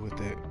emoji with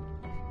it.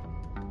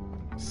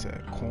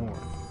 Said corn.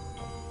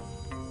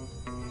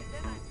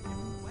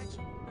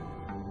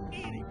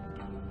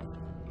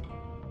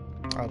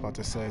 I was about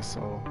to say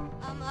so.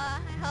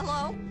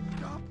 Hello?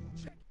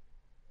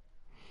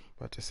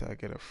 About to say I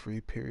get a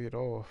free period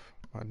off.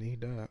 I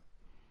need that.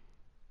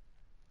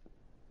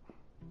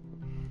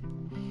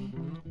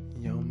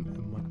 Yum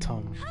in my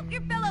tum. Help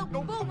your fellow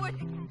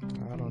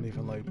Bullworth. I don't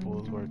even like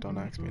Bullsworth. Don't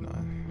ask me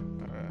nothing.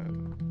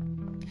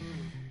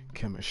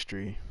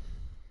 Chemistry.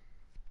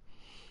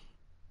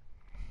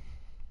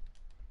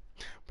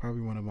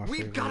 Probably one of my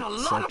favorite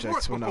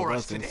subjects when I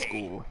was in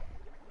school.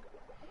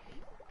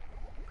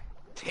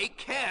 Take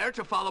care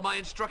to follow my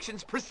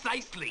instructions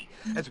precisely,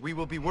 as we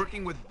will be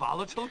working with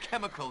volatile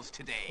chemicals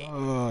today.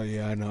 Oh,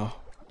 yeah, I know.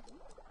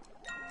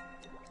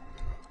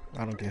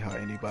 I don't get how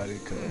anybody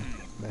could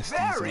mess these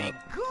up. Very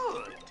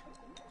good.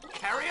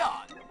 Carry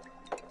on.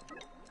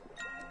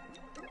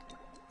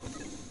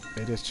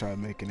 They just try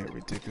making it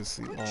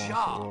ridiculously long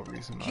for what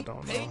reason, I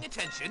don't know. Paying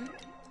attention.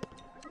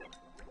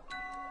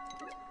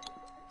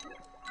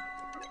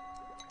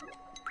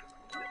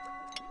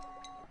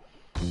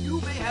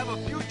 You may have a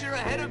future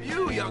ahead of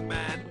you, young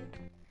man.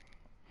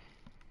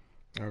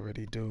 I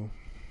already do.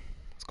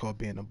 It's called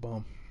being a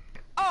bum.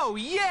 Oh,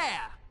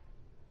 yeah!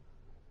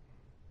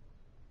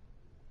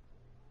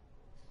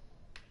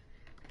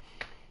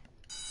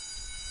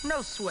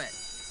 No sweat.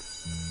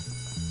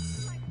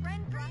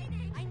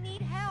 I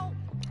need help.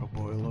 A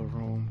boiler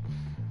room.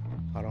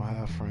 I don't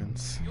have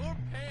friends. Your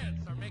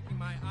pants are making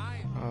my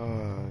eyes.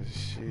 Oh,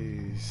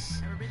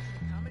 jeez. Ever been to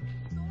the comic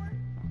store?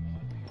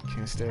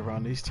 Can't stay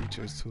around these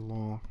teachers too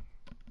long.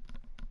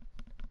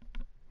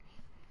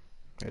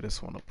 They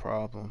just want a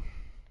problem.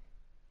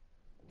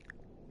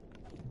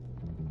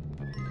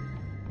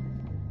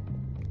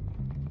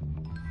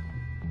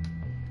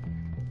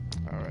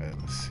 Alright,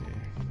 let's see.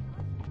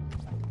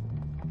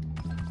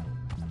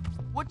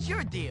 What's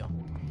your deal?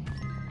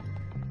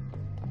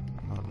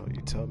 I don't know,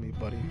 you tell me,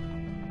 buddy.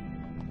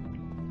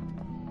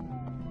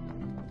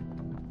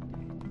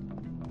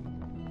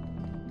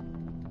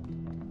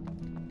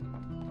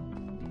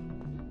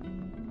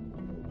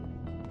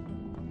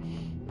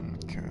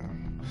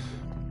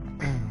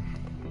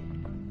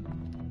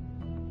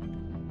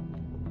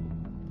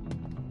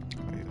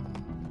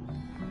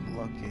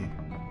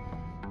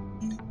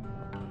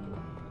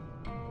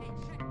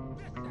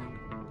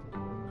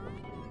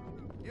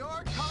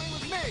 You're coming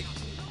with me.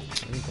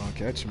 You're gonna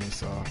catch me,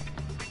 so.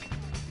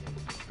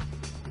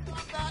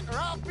 Want that or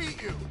I'll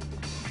beat you.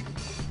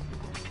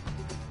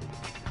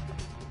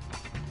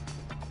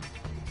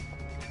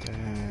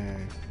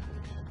 Dang.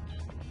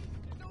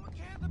 No one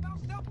cares about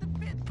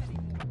self-defense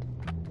anymore.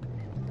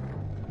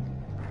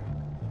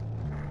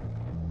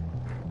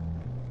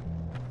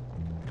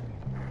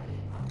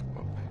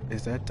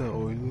 Is that the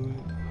oil?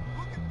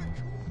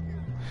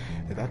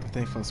 Is that the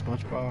thing from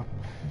SpongeBob?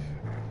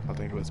 I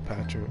think it was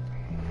Patrick.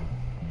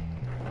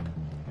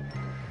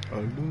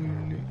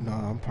 No,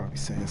 I'm probably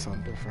saying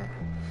something different.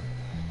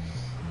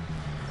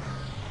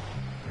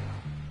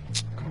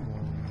 Come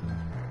on, man.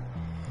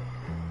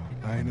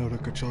 I didn't know the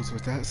controls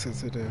was that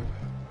sensitive.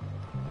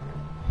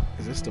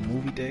 Is this the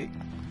movie date?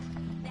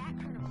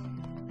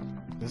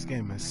 This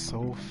game is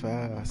so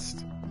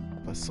fast,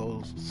 but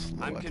so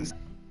slow.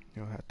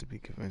 You don't have to be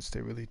convinced,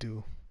 they really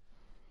do.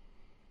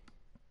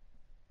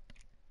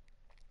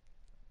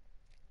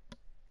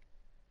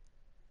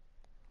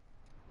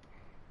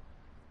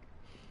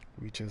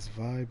 We just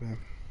vibing.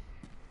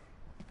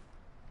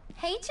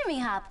 Hey, Jimmy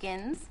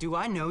Hopkins. Do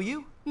I know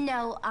you?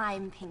 No,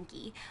 I'm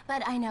Pinky,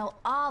 but I know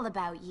all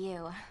about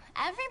you.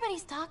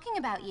 Everybody's talking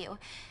about you.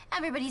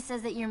 Everybody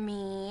says that you're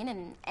mean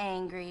and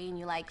angry and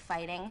you like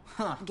fighting.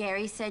 Huh.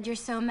 Gary said you're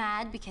so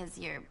mad because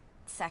you're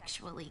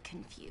sexually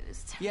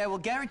confused. Yeah, well,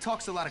 Gary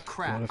talks a lot of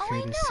crap. Oh,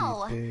 I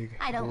know.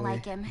 I don't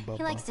like him.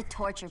 He likes to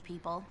torture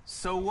people.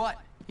 So what?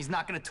 He's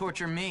not gonna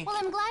torture me. Well,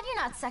 I'm glad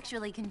you're not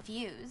sexually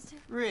confused.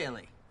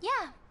 Really?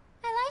 Yeah,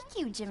 I like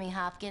you, Jimmy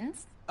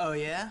Hopkins. Oh,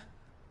 yeah?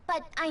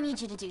 But I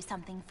need you to do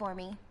something for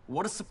me.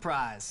 What a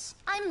surprise.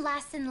 I'm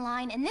last in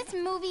line, and this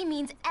movie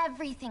means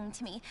everything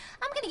to me.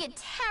 I'm gonna get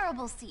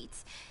terrible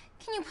seats.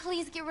 Can you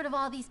please get rid of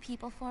all these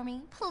people for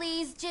me?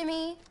 Please,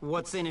 Jimmy?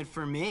 What's in it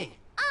for me?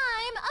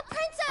 I'm a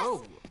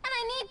princess! And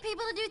I need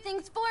people to do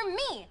things for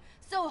me.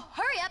 So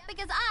hurry up,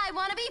 because I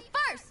want to be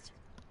first!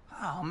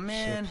 Oh,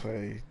 man. Should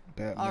play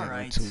Batman All on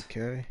right.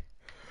 2K.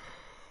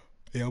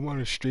 Yeah, I'm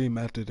gonna stream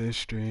after this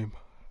stream.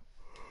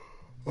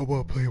 I'm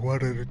gonna play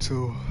one of the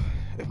two.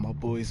 If my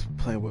boys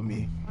playing with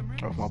me,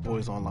 Or if my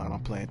boys online,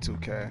 I'm playing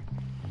 2K.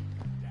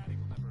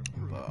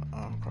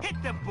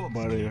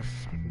 But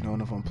if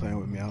none of them playing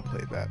with me, I'll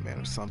play Batman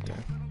or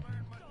something.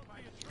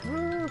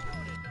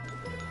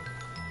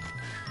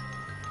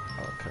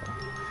 Okay.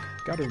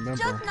 Gotta remember.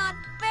 It's just not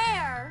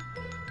fair.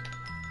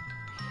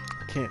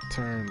 I can't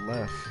turn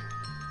left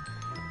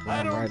when I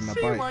I'm don't riding a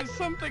see bike. why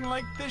something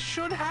like this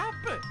should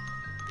happen.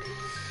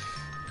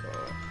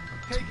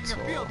 Taking a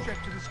field trip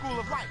to the School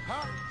of Life,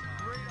 huh?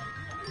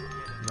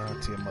 Now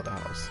to your mother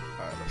house.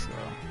 Alright, let's go.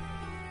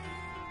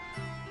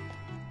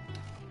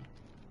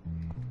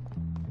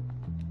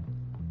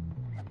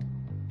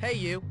 Hey,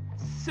 you.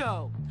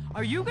 So,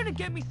 are you gonna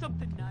get me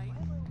something nice?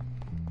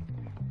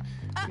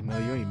 You know,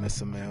 you ain't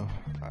missing, Mel.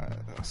 Alright,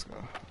 let's go.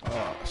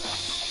 Oh,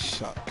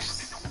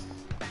 shucks.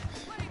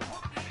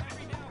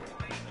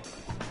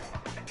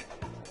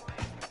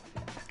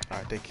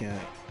 Alright, they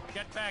can't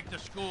Get back to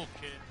school,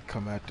 kid.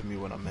 come after me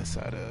when I'm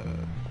inside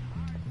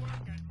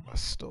a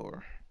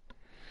store.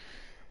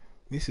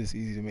 This is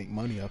easy to make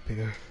money up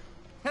here.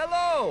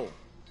 Hello!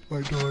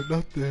 By doing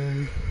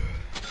nothing.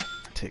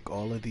 Take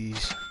all of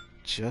these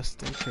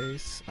just in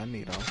case I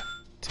need them.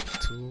 Take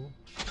 2.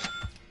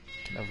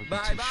 Can never be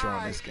too sure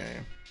on this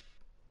game.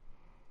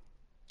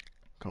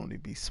 Can only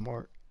be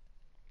smart.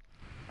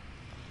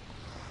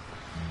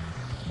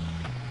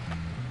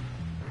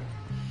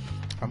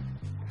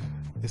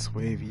 It's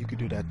wavy. You could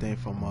do that thing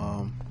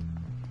from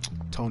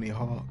Tony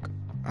Hawk.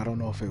 I don't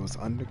know if it was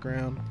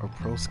Underground or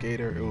Pro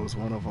Skater. It was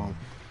one of them.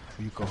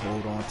 You could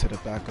hold on to the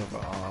back of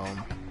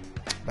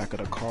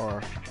the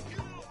car.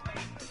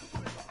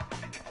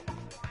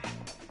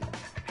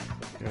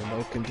 You're in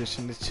no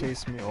condition to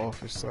chase me,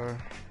 officer.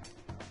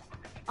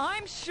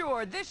 I'm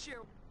sure this year...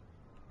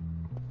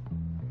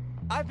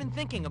 I've been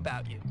thinking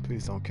about you.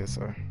 Please don't kiss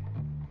her.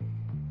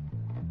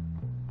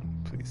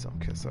 Please don't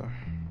kiss her.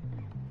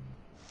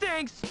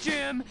 Thanks,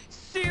 Jim.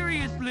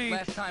 Seriously,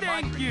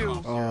 thank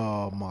you.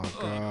 Oh my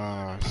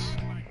gosh.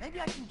 Maybe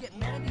I can get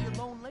Mandy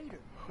alone later.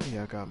 What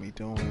y'all got me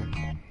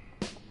doing?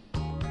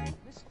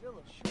 Miss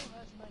Phillips sure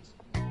has nice...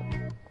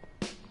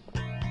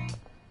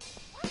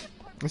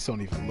 This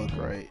don't even look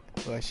right.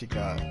 Like she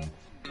got...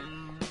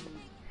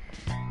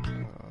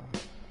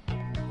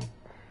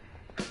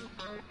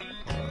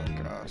 oh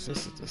gosh,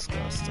 this is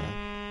disgusting.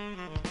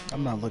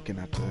 I'm not looking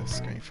at the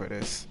screen for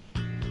this.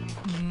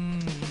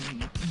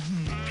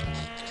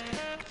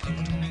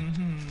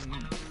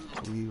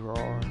 We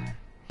roar.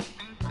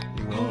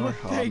 We roar.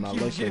 Oh, I'm not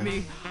looking.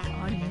 Jimmy.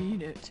 I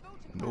mean it.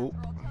 Nope.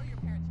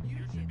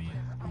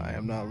 I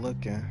am not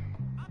looking.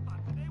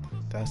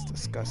 That's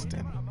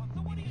disgusting.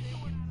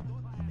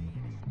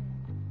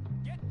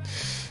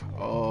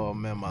 Oh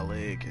man, my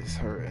leg is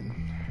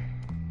hurting.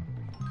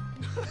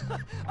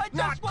 I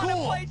just want to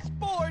play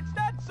sports,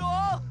 that's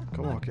all.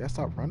 Come on, can I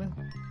stop running?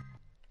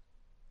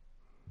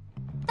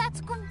 That's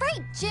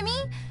great, Jimmy.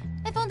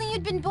 If only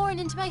you'd been born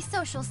into my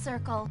social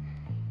circle.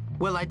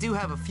 Well, I do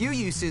have a few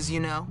uses, you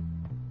know.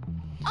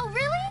 Oh,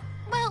 really?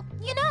 Well,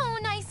 you know,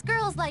 nice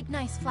girls like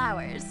nice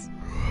flowers.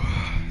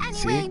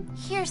 Anyway,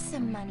 here's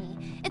some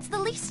money. It's the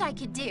least I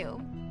could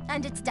do.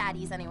 And it's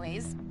Daddy's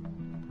anyways.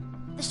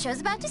 The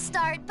show's about to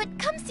start, but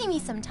come see me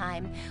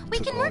sometime. We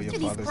can work through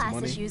these class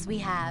issues we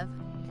have.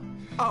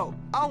 Oh,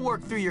 I'll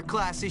work through your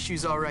class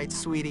issues all right,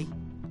 sweetie.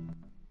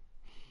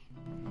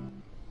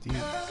 These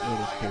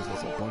little kids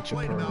was a bunch of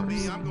Wait about me,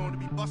 perverts. I'm going to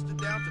be busted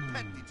down to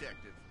pet detective.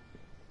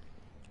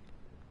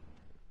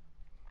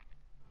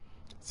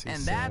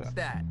 And that's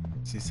that.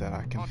 She said,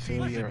 I can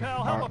feel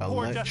our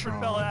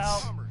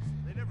electrons,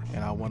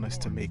 and I want us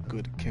to make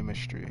good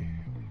chemistry.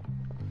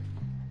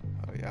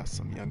 Oh yeah,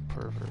 some young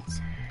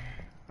perverts.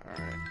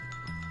 Alright.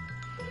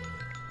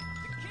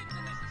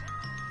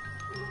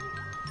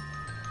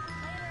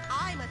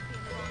 I must be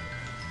in the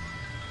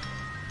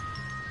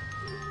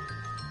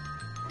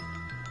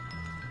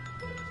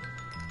wrong.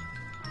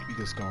 We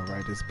just gonna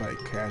ride this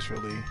bike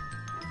casually.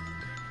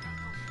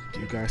 Do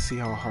you guys see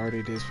how hard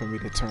it is for me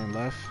to turn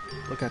left?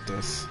 Look at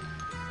this.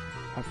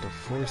 I have to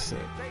force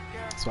it.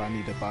 So I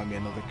need to buy me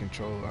another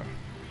controller.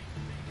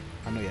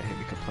 I know y'all hear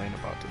me complain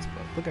about this,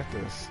 but look at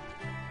this.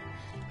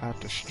 I have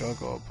to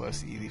struggle, but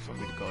it's easy for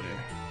me to go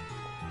there.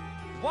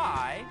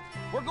 Why?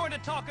 We're going to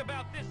talk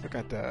about this. Look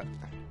at that.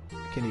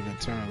 I can't even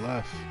turn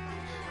left.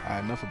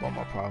 Alright, enough about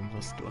my problems.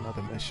 Let's do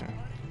another mission.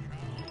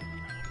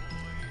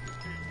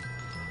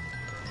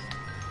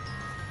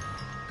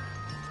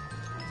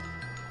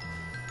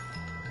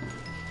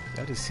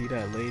 I just see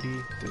that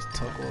lady, this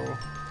tuggle.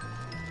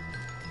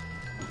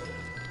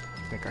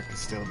 I think I can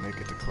still make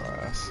it to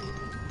class.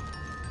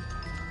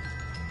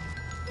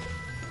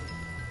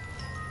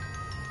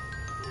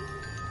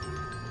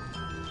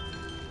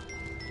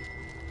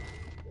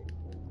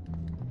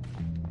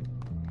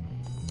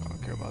 I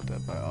don't care about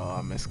that, but oh,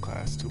 I missed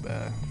class, too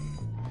bad.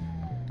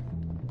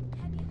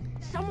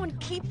 Someone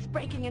keeps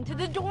breaking into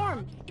the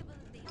dorm.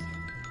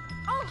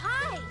 Oh,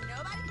 hi!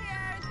 Nobody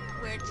cares.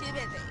 We're too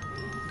busy.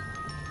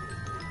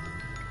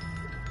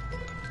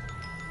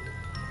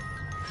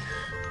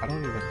 I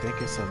don't even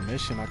think it's a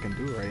mission I can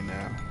do right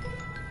now.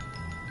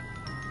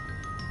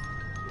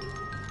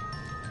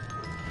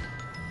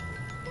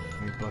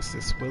 it's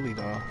this Willie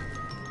though.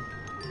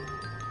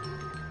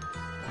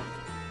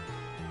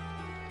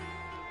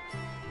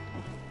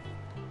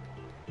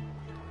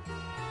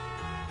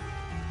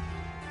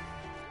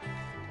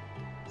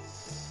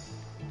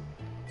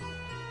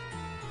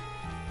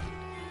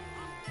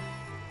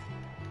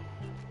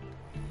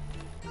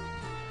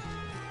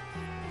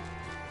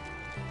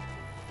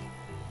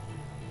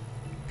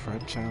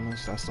 Prep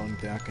challenge, that's the only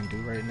thing I can do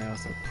right now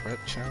is a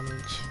prep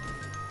challenge.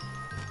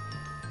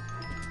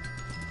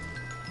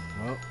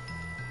 Well,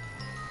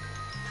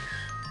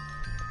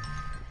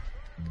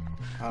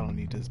 I don't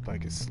need this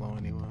bike, it's slow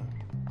anyway.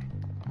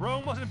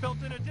 Rome wasn't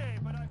built in a day,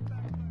 but I...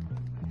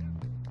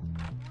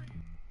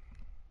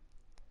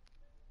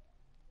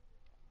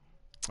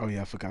 Oh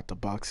yeah, I forgot the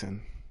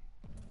boxing.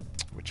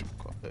 What you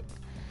call it?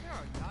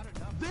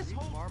 This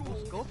whole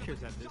marble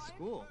sculptures at this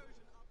school.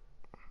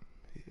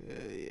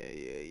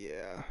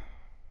 Yeah.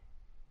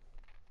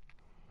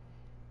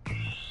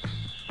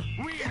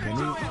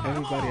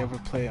 Everybody ever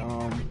play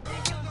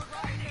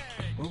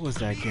what was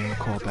that game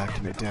called back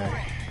in the day?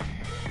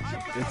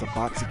 It's a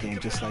boxing game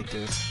just like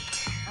this.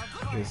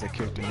 There's a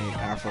character named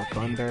Afro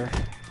Thunder.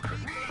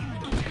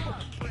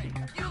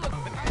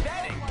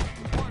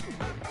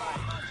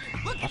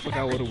 I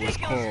forgot what it was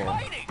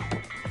called.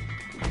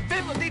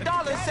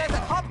 $50 says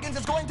that Hopkins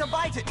is going to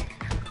bite it.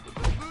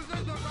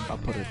 I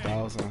put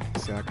 1,000.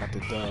 See, I got the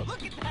dub.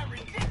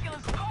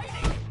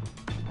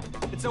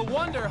 It's a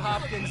wonder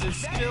Hopkins is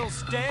still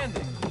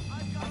standing.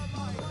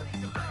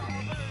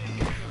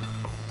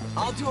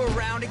 I'll do a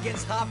round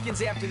against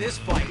Hopkins after this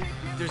fight,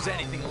 if there's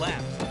anything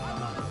left.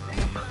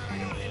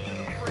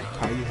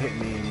 How you hit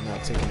me and you're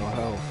not taking no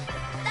health?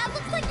 That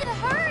looks like it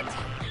hurt.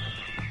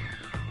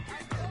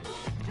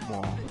 Come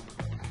on.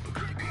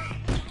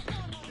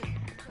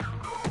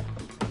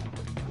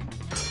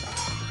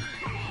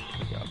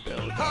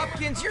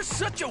 Hopkins, you're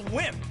such a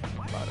wimp.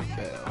 About a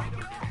bell.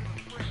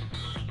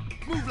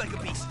 Move like a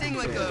bee, sting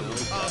like a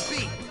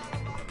bee.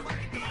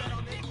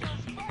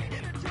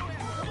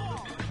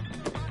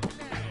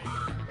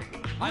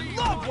 I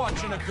love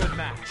watching a good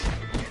match.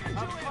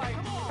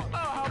 Oh,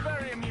 how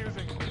very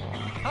amusing.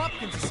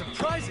 Hopkins is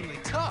surprisingly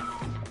tough.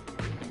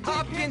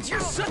 Hopkins,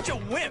 you're such a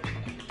wimp.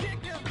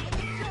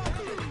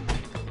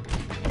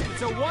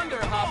 It's a wonder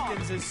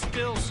Hopkins is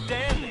still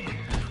standing.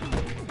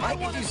 I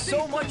can do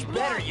so much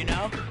better, you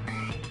know.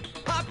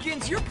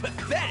 Hopkins, you're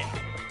pathetic.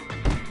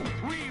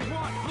 We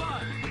want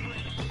blood.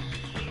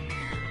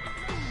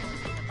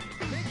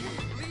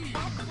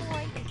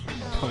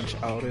 Punch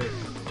out it.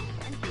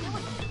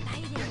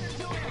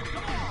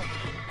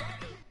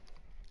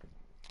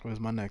 Where's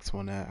my next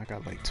one at? I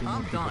got like 2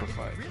 more people to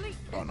fight.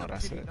 Oh no,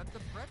 that's it.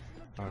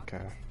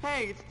 Okay.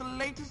 Hey, it's the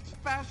latest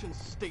fashion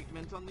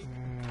statement on the...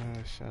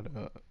 Shut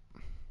up.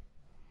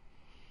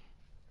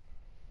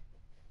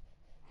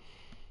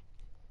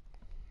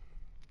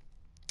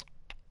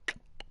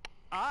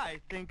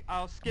 I think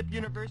I'll skip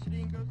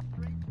university and go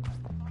straight.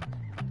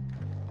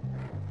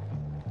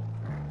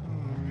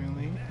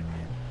 Really?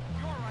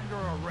 You're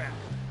under arrest.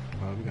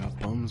 Oh, we got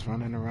bums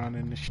running around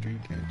in the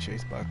street getting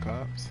chased by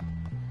cops.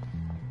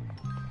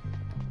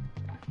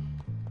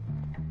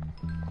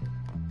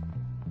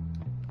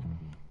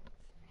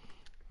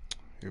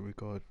 Here we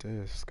go with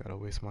this. Gotta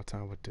waste my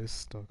time with this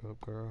stuck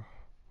up girl.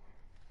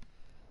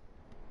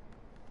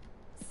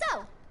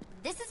 So,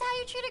 this is how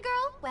you treat a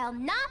girl? Well,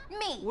 not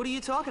me. What are you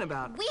talking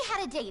about? We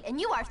had a date,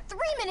 and you are 3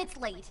 minutes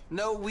late.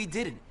 No, we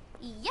didn't.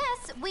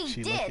 Yes, we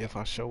She did. lucky if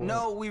I show up.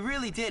 No, we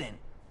really didn't.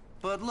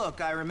 But look,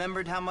 I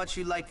remembered how much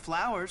you like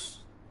flowers.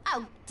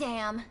 Oh,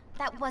 damn.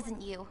 That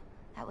wasn't you.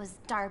 That was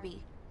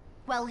Darby.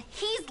 Well,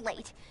 he's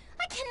late.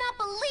 I cannot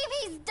believe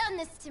he's done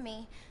this to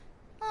me.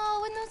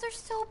 Oh, and those are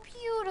so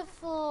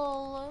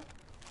beautiful.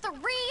 3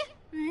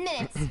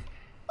 minutes.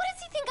 What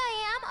does he think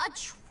I am? A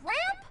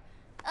tramp?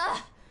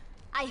 Ugh.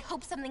 I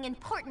hope something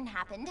important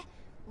happened.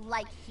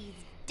 Like he's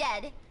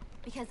dead.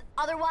 Because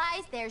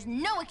otherwise, there's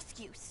no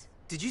excuse.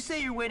 Did you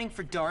say you're waiting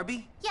for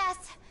Darby? Yes.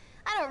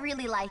 I don't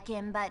really like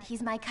him, but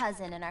he's my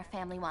cousin and our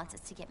family wants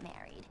us to get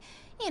married.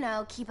 You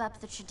know, keep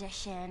up the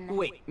tradition.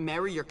 Wait,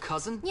 marry your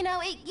cousin? You know,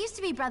 it used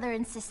to be brother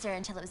and sister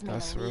until it was made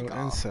That's illegal.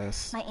 real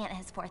incest. My aunt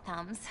has 4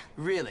 thumbs.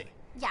 Really?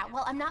 Yeah,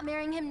 well, I'm not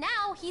marrying him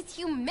now. He's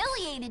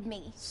humiliated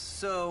me.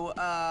 So,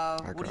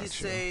 what do you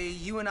say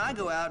you and I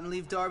go out and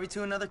leave Darby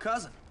to another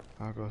cousin?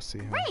 I'll go see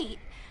him. Great!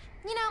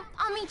 You know,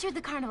 I'll meet you at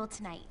the carnival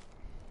tonight.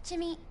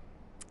 Jimmy,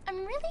 I'm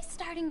really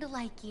starting to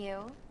like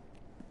you.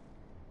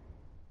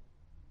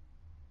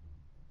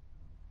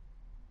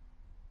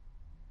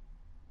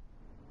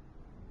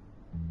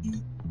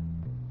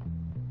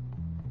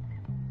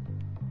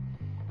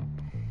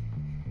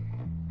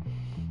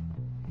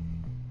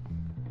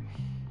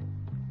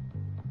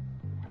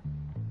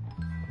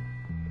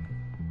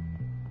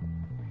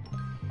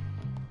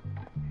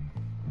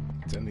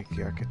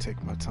 Technically, I could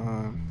take my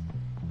time.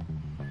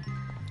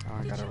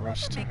 I gotta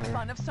rush to Make her.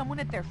 fun of someone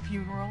at their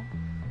funeral?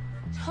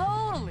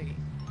 Totally.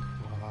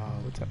 Wow,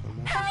 what type of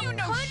mess Have is you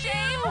that? no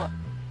shame?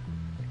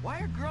 Why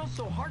are girls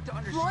so hard to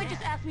understand? Roy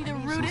just asked me the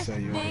rudest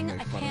said you wanna thing.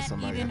 make I fun of can't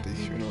somebody even at the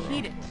funeral.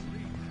 repeat it.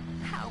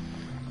 How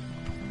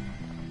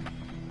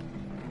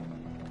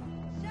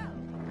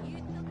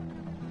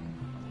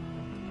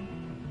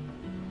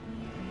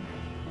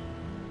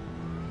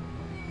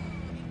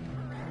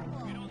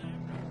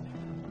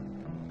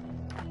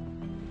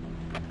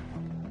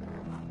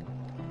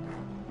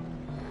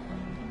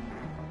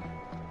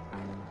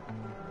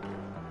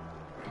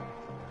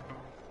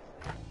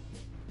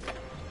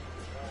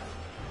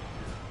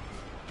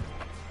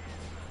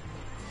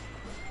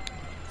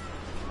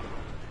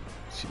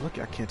She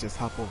lucky I can't just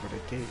hop over the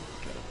gate.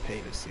 Gotta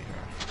pay to see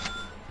her.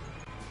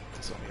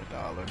 It's only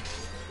 $1.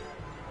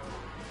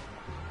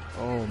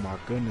 Oh my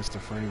goodness, the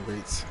frame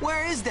rates.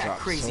 Where is that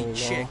crazy so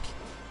chick?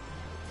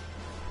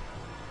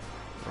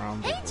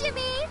 Hey,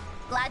 Jimmy!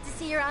 Glad to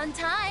see you're on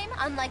time,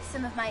 unlike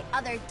some of my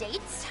other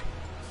dates.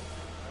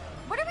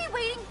 What are we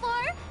waiting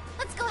for?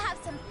 Let's go have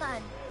some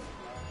fun.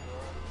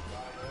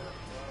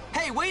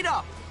 Hey, wait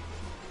up!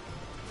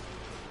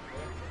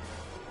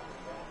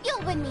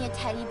 You'll win me a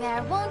teddy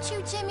bear, won't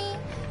you, Jimmy?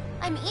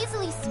 I'm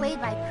easily swayed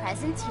by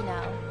presents, you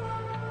know.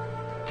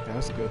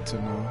 That's good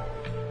to know.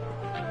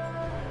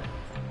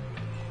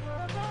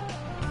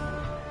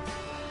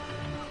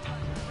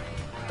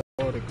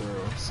 All the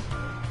girls.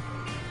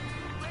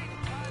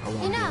 I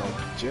want You to be know,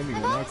 like Jimmy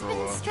I've when I always grow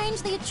been up.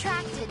 strangely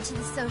attracted to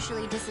the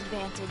socially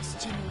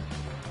disadvantaged, Jimmy.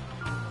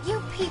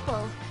 You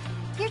people,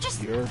 you're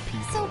just Your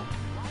people.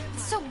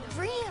 so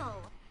real.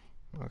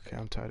 Okay,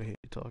 I'm tired of hearing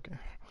you talking.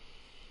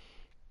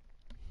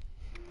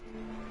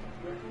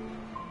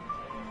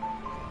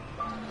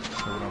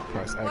 So when I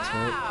press X, right?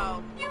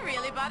 Wow, you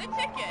really bought a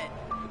ticket.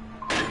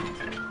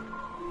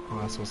 Am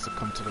I supposed to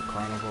come to the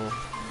carnival?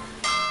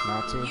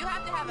 Not to? You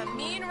have to have a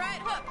mean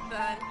right hook,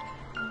 son.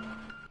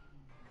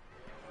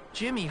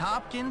 Jimmy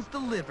Hopkins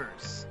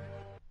delivers.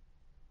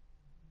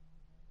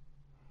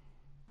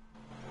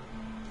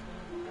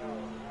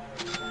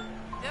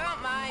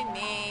 Don't mind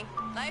me.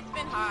 Life's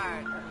been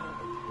hard.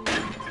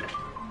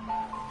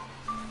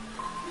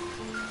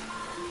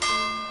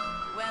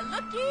 Well,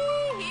 looky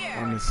here.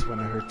 I'm just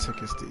winning her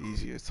tickets the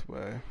easiest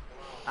way.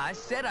 I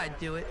said I'd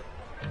do it.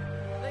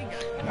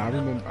 Now I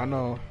remember, I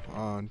know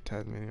on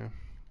Tasmania.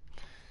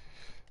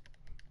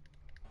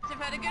 I've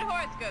had a good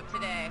horoscope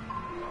today.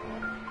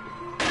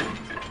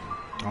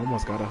 I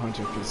almost got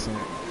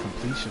 100%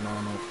 completion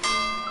on it.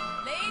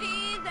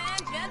 Ladies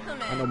and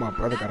gentlemen. I know my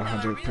brother got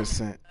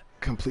 100%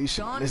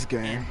 completion in this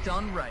game.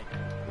 Done right.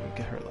 Let me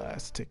get her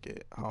last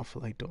ticket. I don't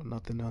feel like doing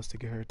nothing else to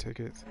get her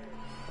tickets.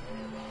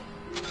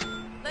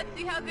 Let's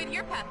see how good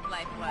your past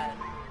life was.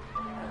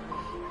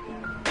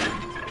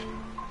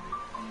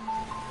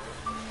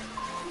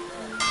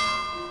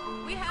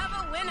 We have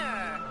a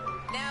winner.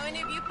 Now,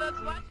 any of you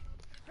folks watch?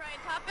 Try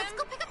and top him? Let's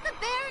go pick up the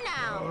bear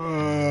now.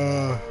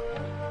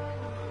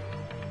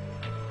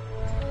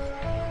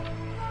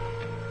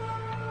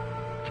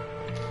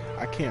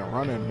 I can't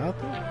run or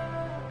nothing.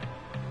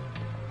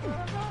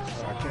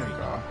 I can't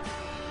go.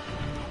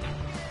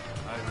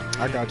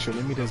 I got you.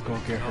 Let me just go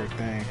get her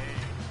thing.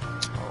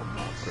 Oh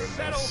my goodness.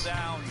 Settle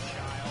down,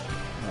 child.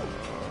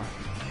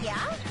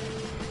 Yeah?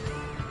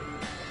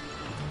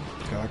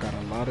 I got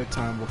a lot of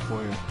time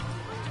before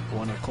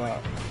 1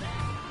 o'clock.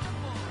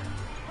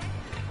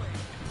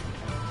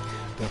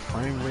 The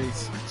frame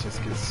rates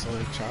just get so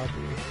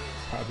choppy.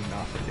 Probably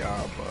not for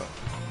y'all, but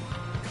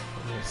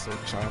it's so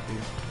choppy.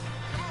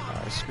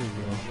 Alright, screw you.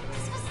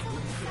 This was so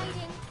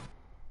exciting.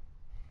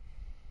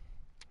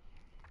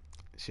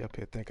 She up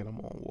here thinking I'm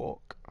on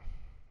walk.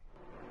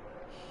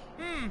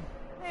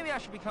 Maybe I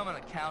should become an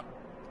accountant.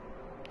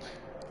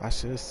 I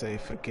should say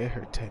forget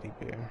her teddy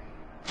bear.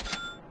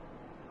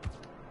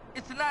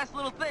 It's a nice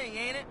little thing,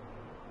 ain't it?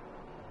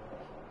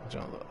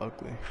 John look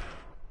ugly.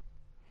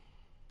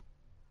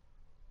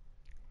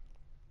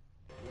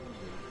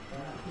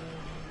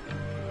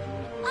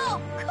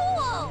 Oh,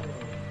 cool!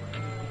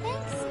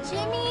 Thanks,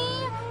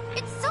 Jimmy.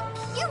 It's so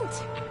cute.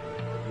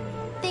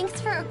 Thanks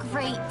for a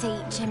great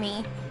date,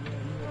 Jimmy.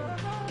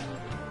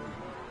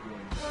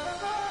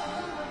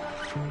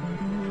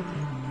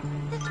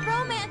 This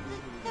romance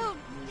is so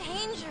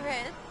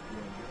dangerous.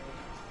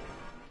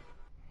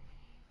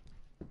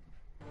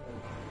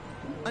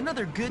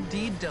 Another good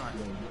deed done.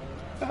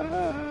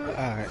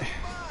 Alright.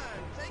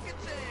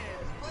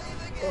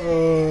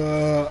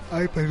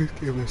 I ain't played this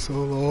game in so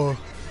long.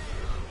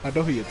 I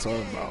know who you're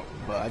talking about,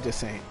 but I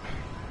just ain't.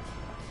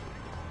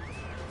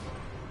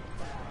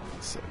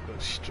 So go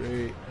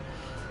straight.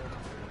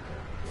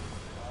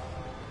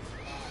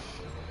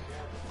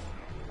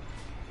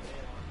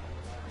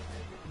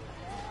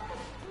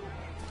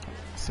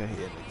 Say he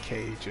in the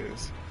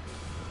cages.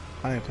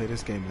 I ain't played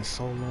this game in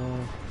so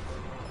long.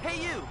 Hey,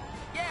 you!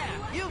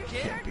 Yeah, you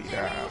kid! Can't beat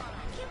out.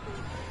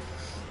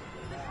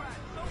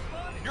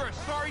 You're a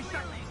sorry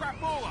sack of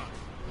crapola.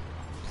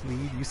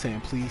 Please, you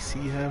saying please see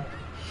him?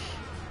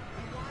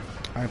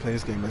 I ain't played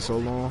this game in so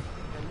long.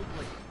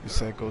 You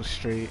said go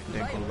straight,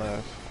 then go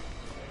left.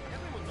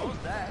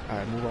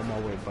 Alright, move on my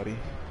way, buddy.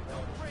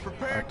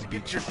 I have to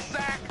beat you.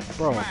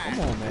 Bro, come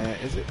on, man.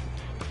 Is it?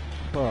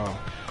 Bro.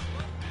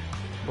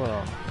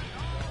 Where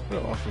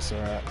the officer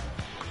at?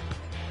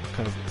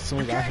 Because as soon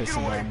as I hit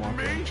somebody, I'm gonna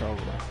get in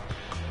trouble.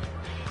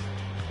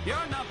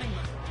 You're nothing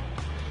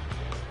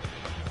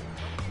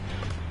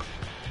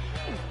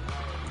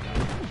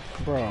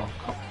Bro,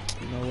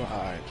 you know what?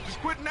 Alright. Just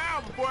quit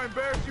now before I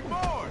embarrass you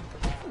more.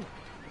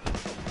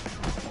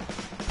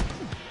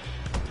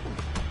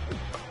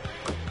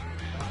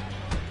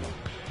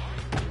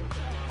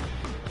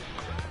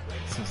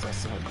 Since I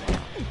said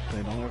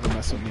they don't ever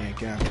mess with me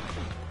again.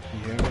 You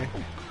hear me?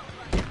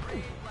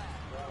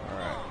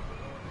 Alright.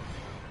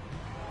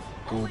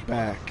 go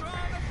back.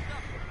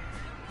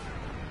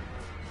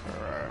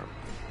 Alright.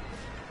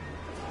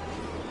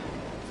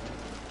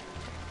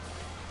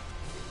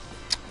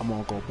 I'm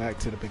gonna go back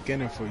to the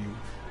beginning for you,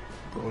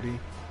 Brody.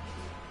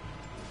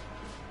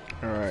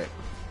 Alright.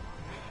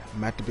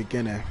 I'm at the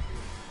beginning.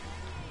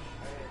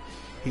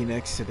 He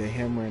next to the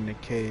hammer in the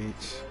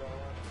cage.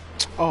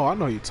 Oh, I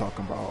know you're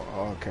talking about.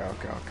 Oh, okay.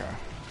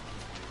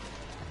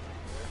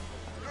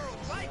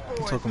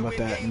 I'm talking about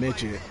that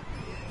midget.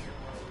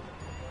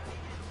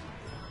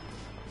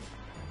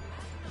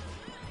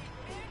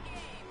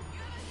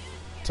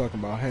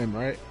 Talking about him,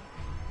 right?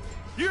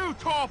 You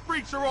tall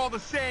freaks are all the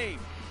same.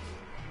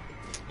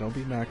 Don't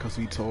be mad because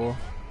we tall.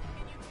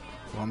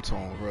 Well, I'm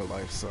tall in real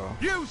life, so.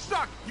 You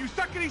suck! You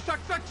suckity suck!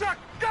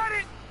 Got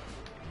it!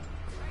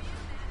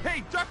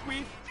 Hey,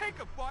 Duckweed, take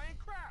a flying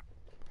crap!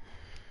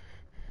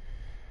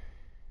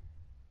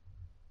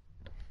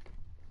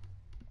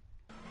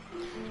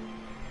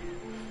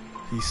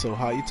 He's so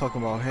hot. You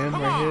talking about him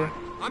Come right on. here?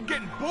 I'm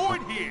getting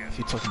bored here! If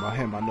you talking about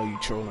him, I know you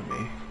trolling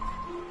me.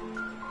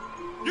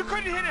 You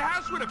couldn't hit a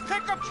house with a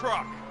pickup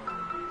truck!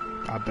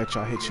 I bet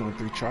you I hit you in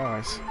 3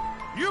 tries.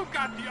 You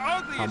got the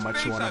ugliest much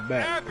face you wanna I've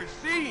bet? ever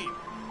seen!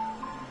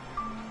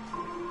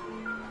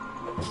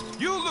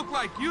 You look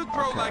like you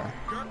throw Okay. like...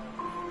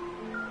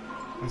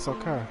 It's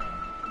okay.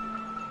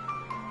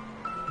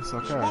 It's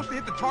You're okay. supposed to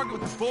hit the target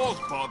with the balls,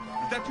 bub.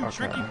 Is that too Okay.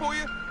 tricky for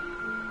you?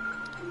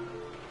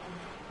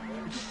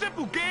 It's a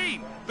simple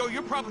game, though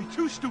you're probably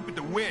too stupid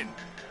to win.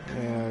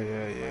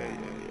 Yeah.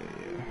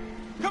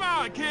 Come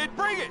on, kid,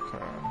 bring it!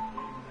 Okay.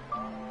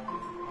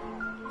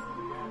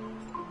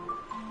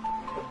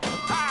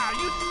 Ah,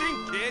 you stink,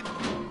 kid!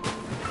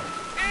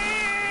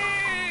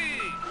 Hey!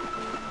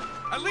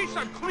 At least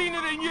I'm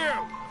cleaner than you!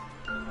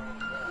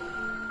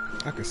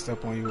 I could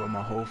step on you with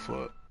my whole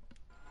foot.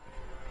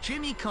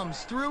 Jimmy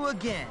comes through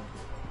again.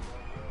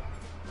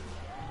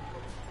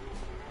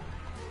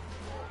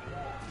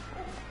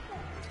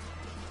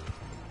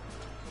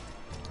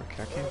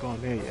 Okay, I can't go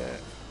in there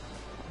yet.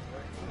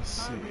 Let's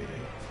see.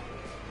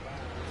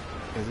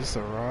 Is this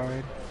a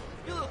ride?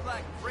 You look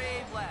like a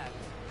brave lad.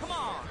 Come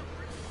on.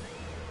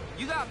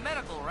 You got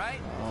medical, right?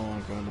 I don't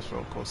want to go on this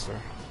roller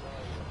coaster.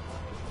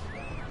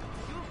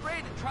 You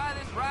afraid to try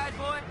this ride,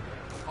 boy?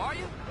 Are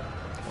you?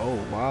 Oh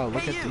wow,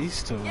 look Hey, at you.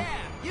 these two. Yeah,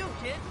 you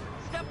kid.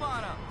 Step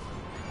on up.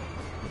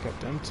 Look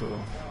at them two.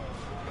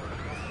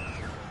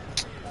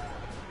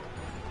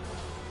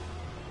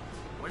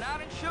 We're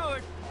not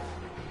insured.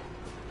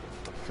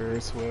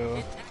 Ferris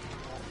wheel.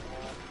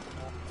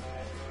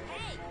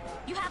 Hey,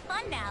 you have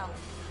fun now.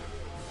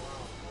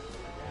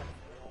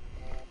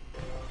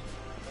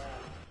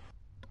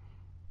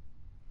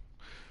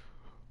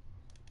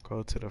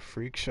 Go to the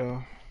freak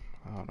show.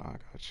 Oh no, I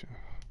got you.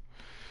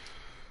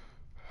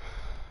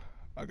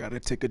 I gotta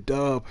take a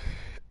dub.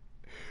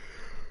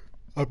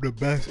 I'm the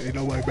best. Ain't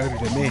nobody better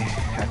than me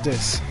at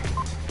this.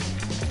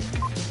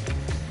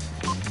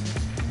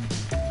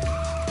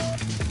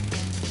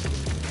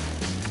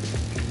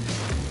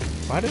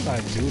 Why did I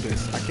do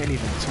this? I can't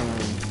even turn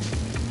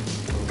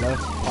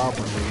left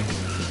properly.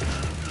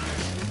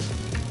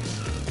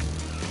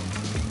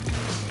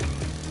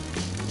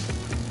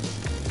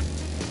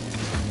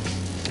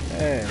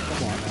 Hey,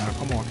 come on now.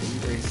 Come on. Can you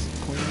race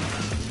clean?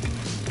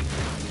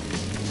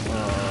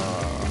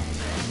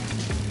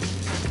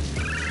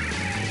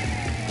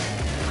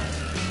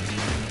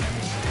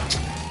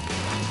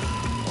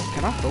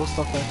 Can I throw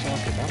stuff at y'all?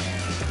 Cause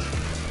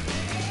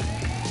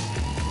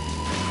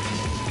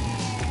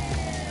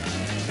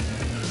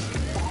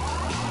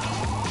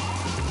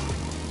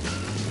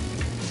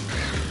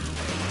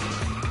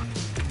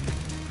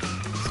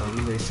so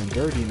we racing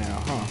dirty now,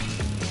 huh?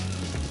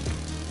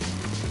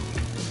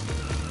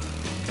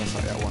 That's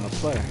how y'all wanna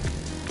play.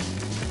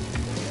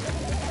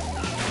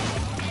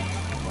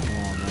 Come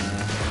on,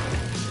 man.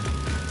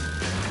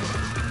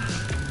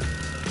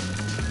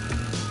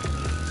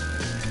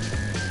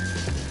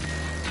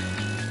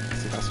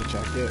 See, that's what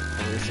y'all get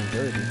for racing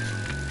dirty.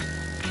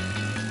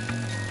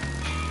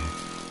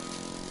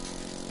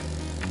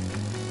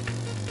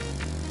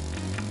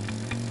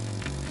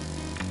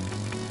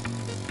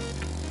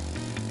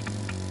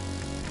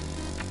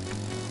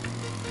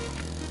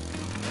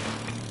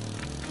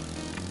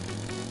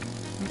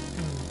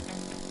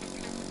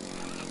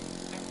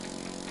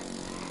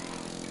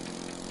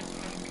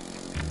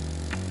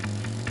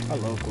 I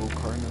love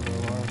go-karting in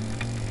real life.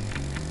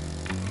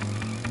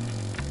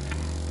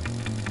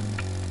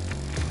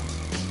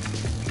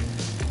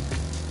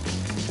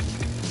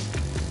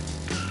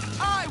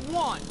 I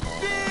won!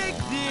 Big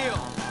deal!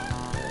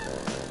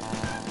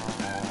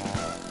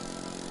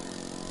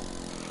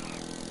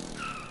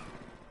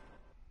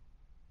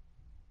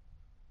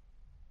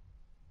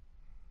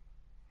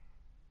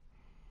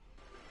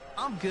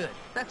 I'm good.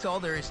 That's all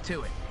there is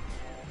to it.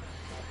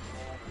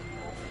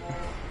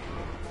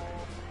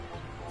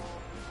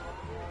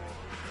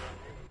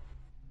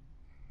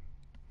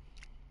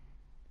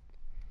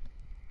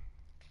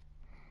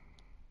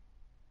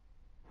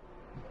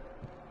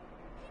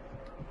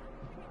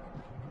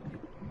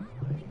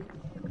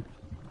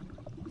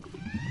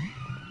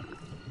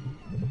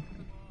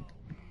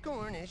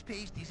 Cornish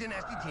pasties, and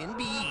nasty tin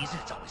bees.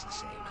 It's always the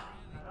same.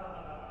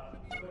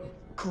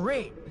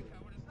 Great.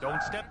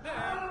 Don't step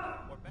there.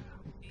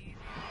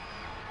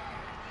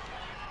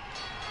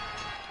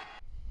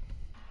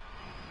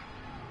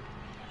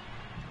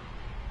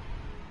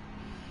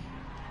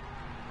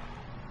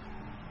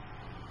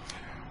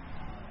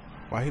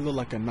 Why he look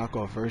like a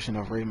knockoff version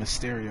of Rey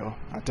Mysterio?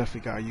 I definitely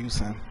gotta use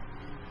him.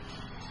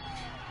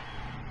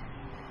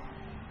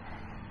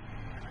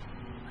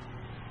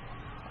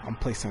 I'm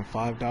placing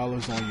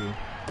 $5 on you.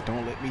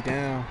 Don't let me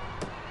down.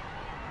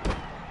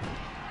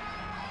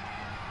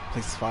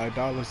 Place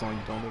 $5 on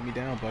you. Don't let me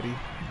down, buddy.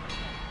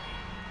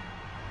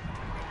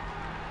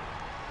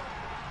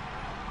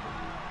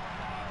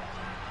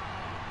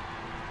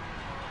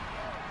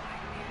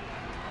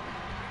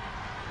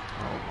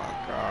 Oh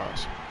my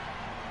gosh.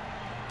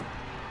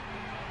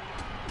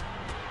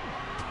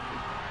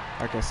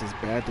 I guess it's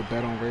bad to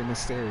bet on Rey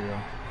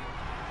Mysterio.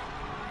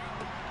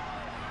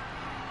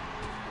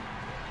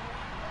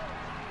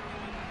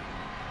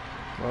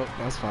 Well,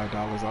 that's $5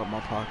 out my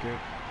pocket.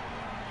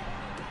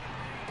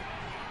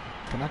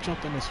 Can I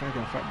jump in this ring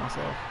and fight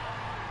myself?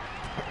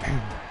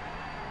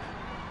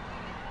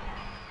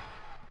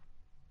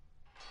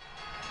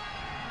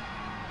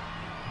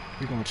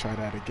 We're gonna try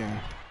that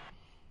again.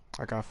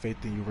 I got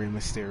faith in you, Rey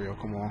Mysterio.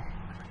 Come on.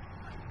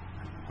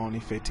 Only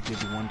faith to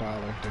give you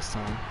 $1 this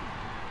time.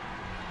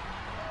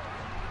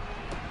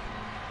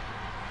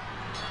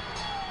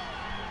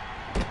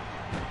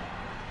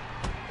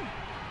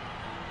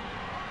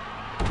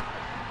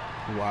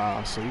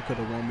 Wow, so you could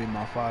have won me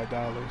my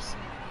 $5.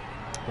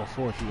 Or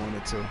 $4 if you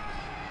wanted to.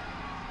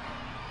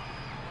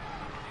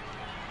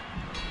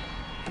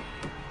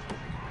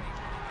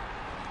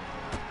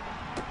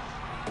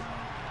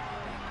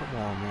 Come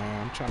on,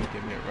 man. I'm trying to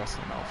get me a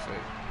wrestling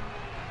outfit.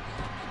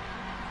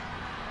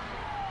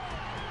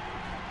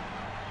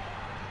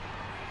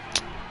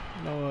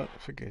 You know what?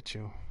 Forget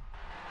you.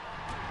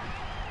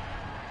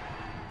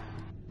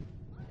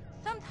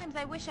 Sometimes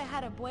I wish I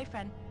had a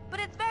boyfriend, but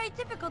it's very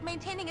difficult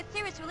maintaining a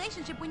serious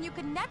relationship when you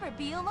can never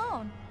be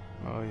alone.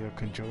 Oh, you're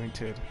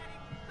conjointed.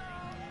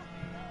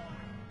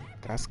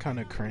 That's kind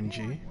of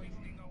cringy.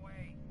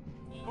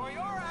 For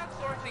your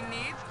outsourcing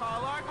needs,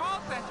 call our call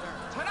center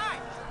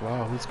tonight.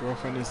 Wow, whose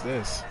girlfriend is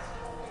this?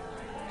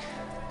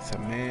 It's a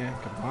man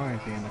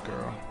combined being a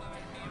girl.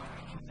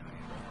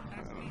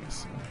 Let me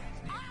see.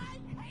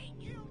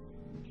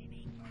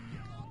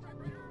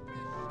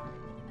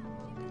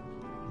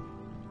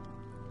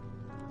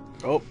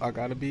 Oh, I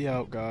gotta be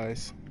out,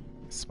 guys.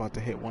 It's about to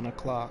hit 1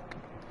 o'clock.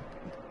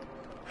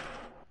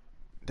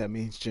 That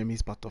means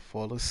Jimmy's about to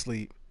fall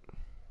asleep.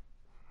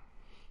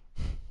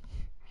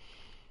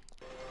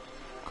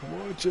 Come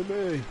on,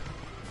 Jimmy.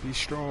 Be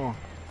strong.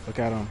 Look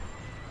at him.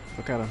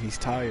 Look at him. He's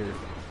tired.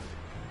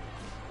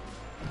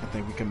 I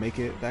think we can make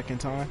it back in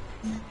time.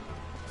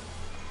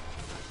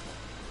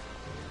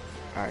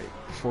 Alright,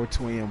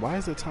 4:20. And why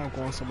is the time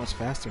going so much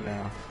faster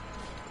now?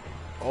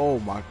 Oh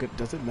my good.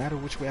 Does it matter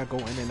which way I go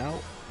in and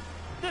out?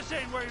 This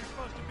ain't where you're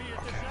supposed to be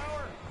at this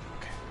hour.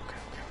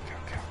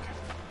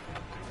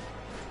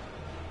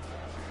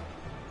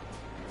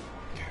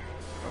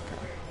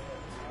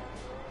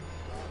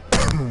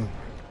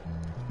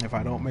 If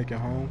I don't make it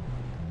home,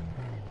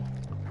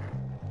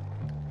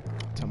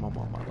 tell my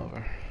mom I love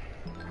her.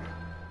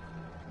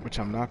 Which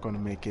I'm not going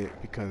to make it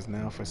because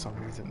now for some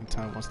reason the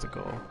time wants to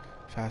go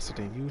faster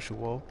than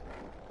usual.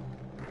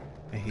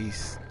 And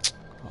he's...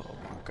 Oh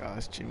my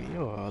gosh, Jimmy,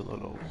 you're a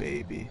little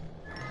baby.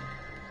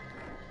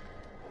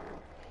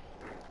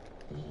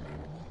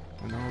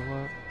 You know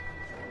what?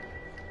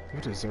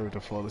 You deserve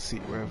to fall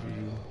asleep wherever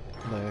you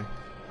lay.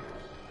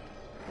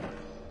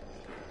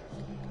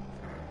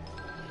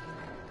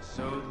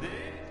 So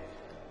they...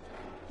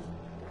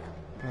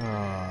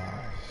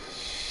 Ah,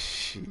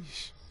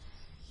 sheesh.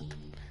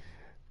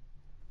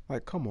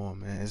 Like, come on,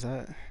 man. Is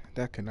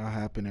that cannot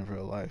happen in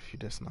real life? You're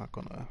just not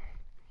gonna...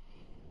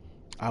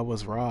 I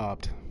was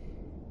robbed.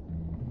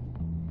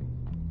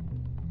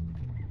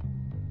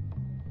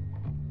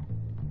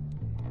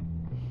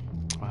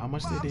 Well, how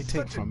much did they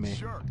take from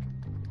me?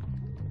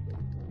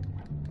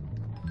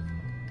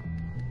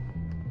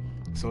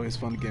 It's always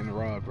fun getting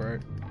robbed,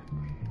 right?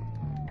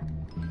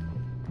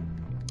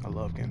 I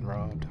love getting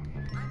robbed.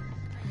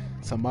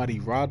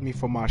 Somebody robbed me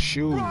for my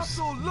shoes.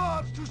 Russell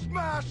loves to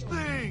smash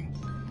things!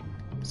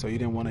 So you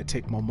didn't want to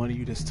take my money,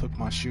 you just took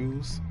my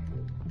shoes?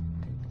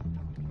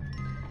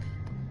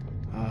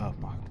 Oh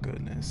my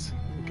goodness.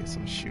 Let me get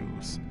some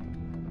shoes.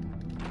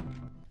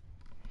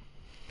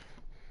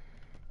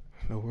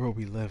 The world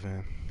we live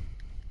in.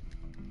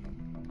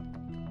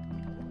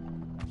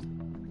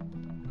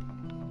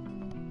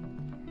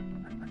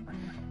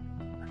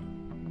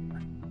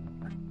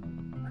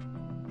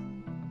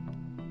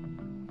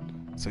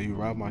 So you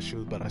robbed my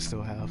shoes, but I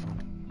still have them.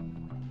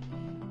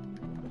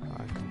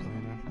 I ain't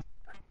complaining.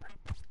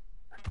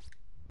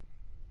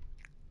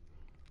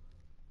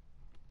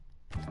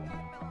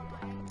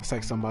 It's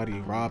like somebody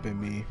robbing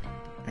me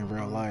in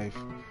real life.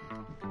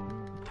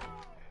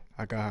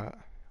 I got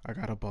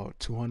about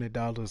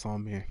 $200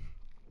 on me.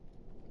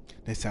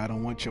 They say I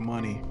don't want your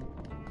money.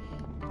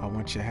 I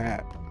want your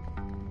hat.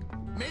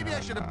 Maybe I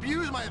should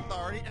abuse my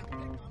authority and pick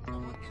on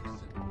someone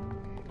innocent.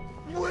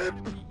 Whip!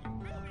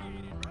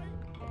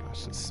 I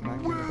should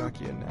smack you in the back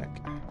of your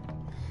neck.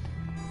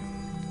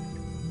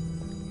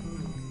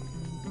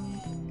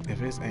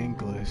 If it's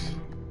English,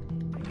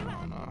 I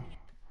don't know.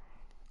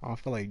 I don't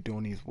feel like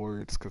doing these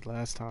words because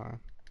last time.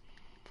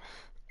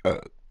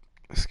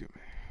 Excuse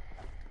me.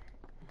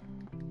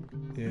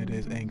 Yeah, it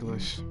is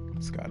English.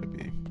 It's gotta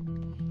be.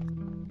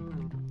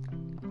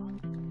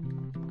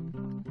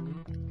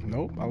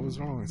 Nope, I was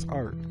wrong. It's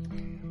art.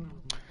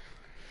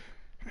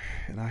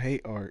 And I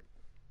hate art.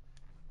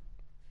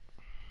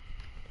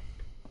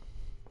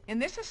 In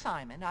this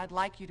assignment, I'd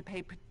like you to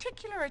pay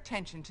particular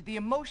attention to the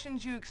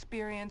emotions you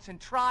experience and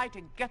try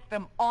to get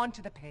them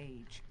onto the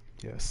page.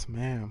 Yes,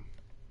 ma'am.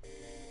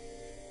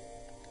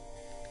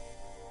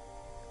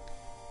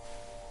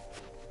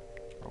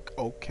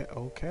 Okay.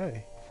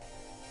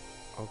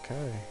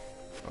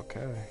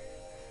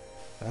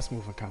 That's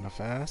moving kind of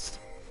fast.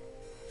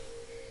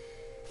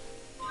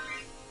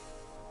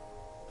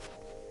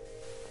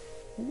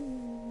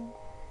 Ooh.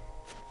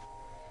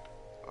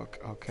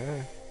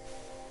 Okay.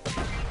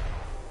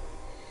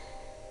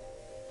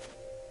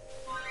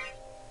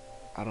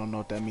 I don't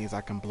know if that means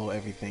I can blow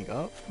everything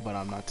up, but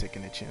I'm not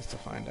taking a chance to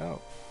find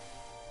out.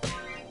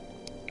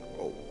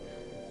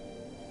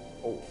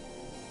 Oh.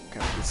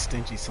 Gotta get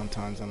stingy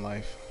sometimes in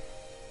life.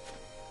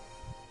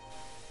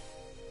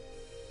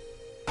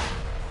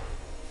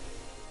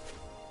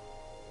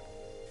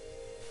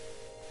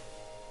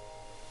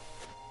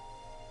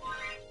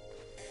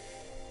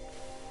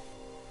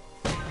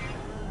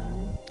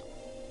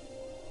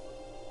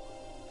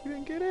 You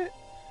didn't get it?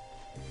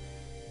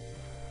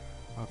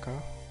 Okay.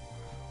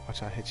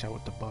 Watch I hit y'all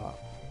with the bob.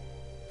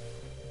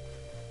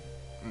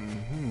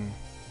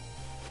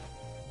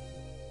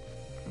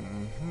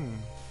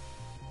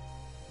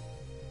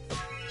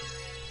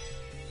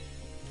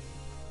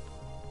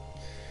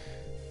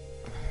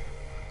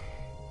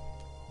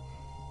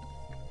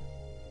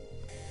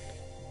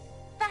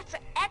 That's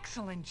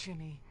excellent,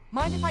 Jimmy.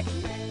 Mind if I...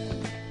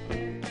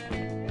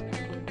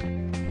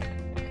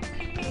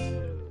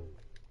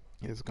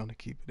 It's gonna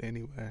keep it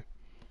anyway.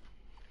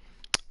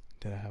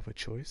 Did I have a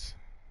choice?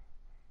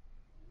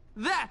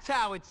 That's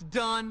how it's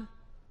done.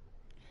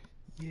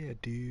 Yeah,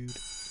 dude.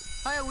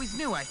 I always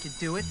knew I could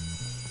do it.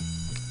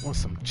 Want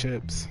some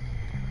chips.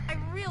 I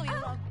really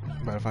love...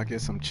 But if I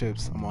get some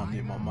chips, I'm gonna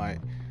mute my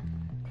mic.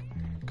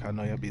 Cause I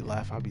know y'all be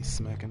laughing. I'll be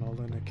smacking all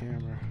in the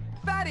camera.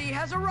 Fatty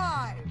has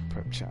arrived.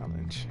 Prep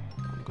challenge.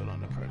 I'm good on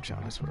the prep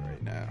challenge for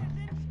right now.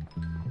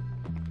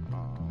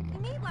 We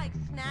need like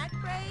snack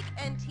break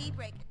and tea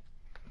break.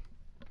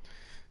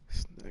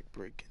 Snack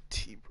break and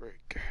tea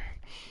break.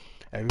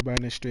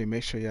 Everybody in the stream,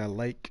 make sure y'all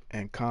like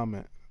and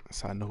comment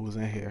so I know who's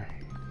in here.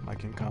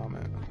 Like and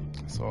comment.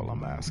 That's all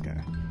I'm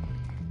asking.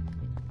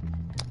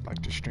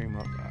 Like the stream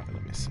up.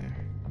 Let me see.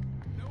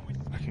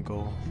 I can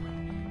go.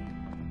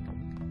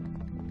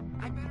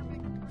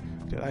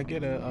 Did I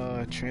get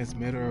a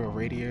transmitter or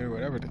radio or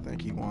whatever the thing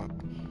you want?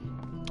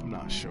 I'm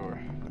not sure.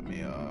 Let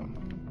me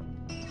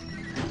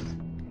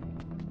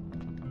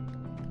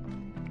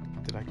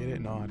Did I get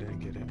it? No, I didn't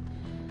get it.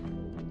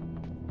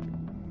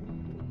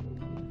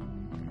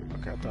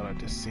 Okay, I thought I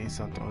just seen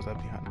something. Was that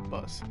behind the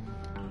bus?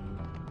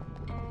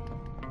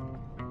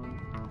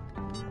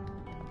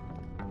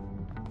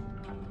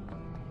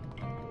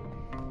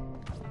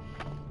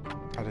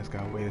 I just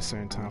gotta wait a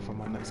certain time for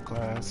my next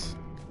class.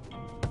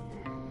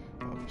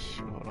 Oh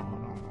shoot, hold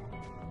on.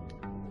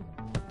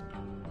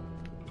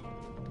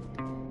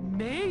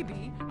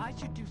 Maybe I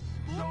should do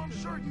school. So I'm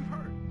sure you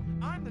heard.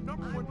 I'm the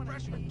 #1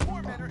 freshman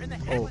tormentor in the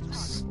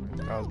headless Oops,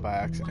 that was by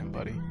accident,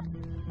 buddy.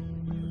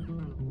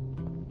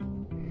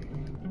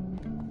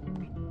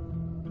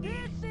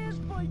 This is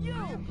for you.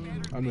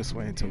 I'm just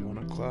waiting till 1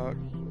 o'clock.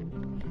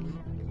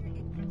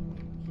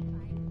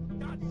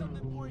 Got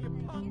something for you,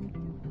 punk.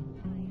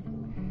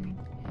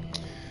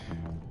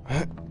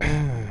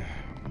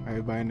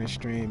 Everybody in the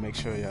stream, make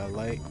sure y'all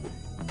like.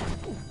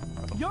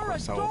 You're a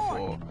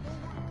dork.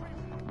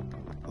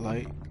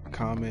 Like,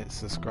 comment,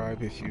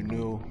 subscribe if you're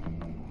new.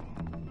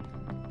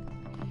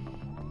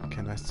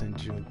 Can I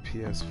send you a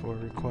PS4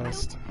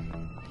 request?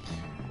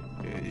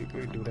 Yeah, you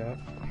could do that.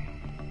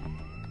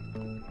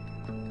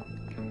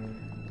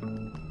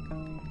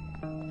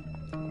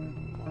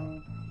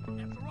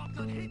 After I'm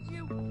done hitting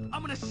you,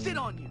 I'm gonna sit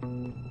on you.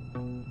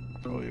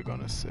 Oh, you're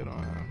gonna sit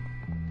on him.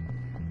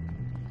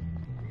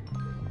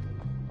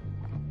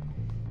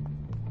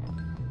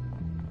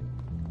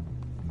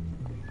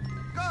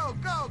 Go!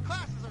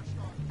 Classes are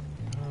starting.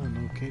 Oh,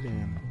 no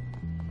kidding.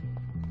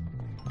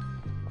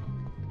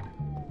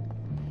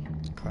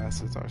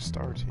 Classes are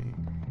starting.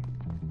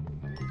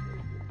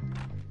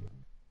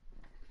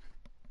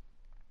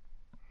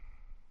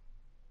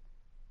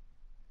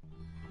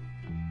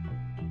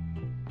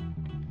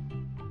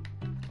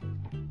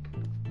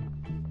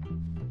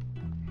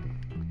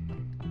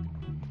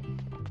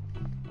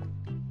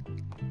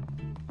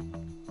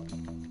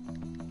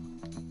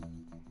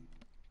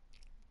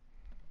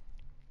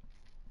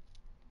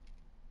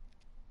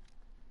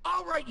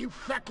 All right, you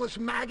feckless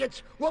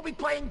maggots. We'll be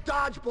playing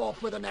dodgeball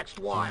for the next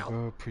while.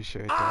 I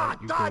appreciate that. Ah,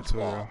 You good too.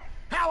 dodgeball.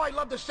 How I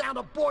love the sound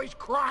of boys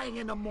crying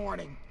in the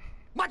morning.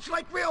 Much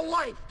like real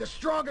life, the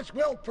strongest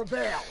will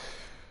prevail.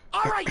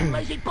 All right, you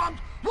lazy bums,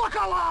 look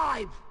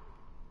alive!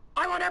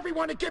 I want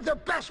everyone to give their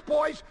best,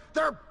 boys,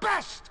 their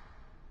best!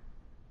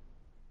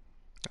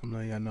 I'm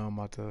letting y'all know I'm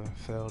about to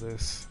fail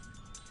this.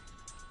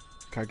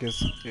 Can I get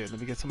yeah, let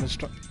me get some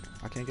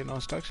I can't get no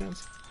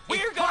instructions?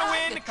 We're gonna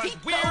win because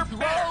we're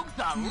rogues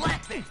a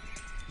lesson.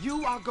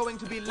 You are going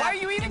to be left Why are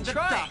you even in the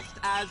trying? dust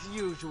as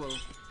usual.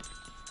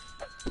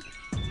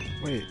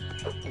 Wait.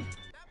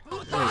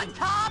 Who's on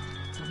top?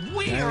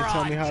 We're Daddy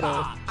told me on how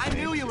top. to- I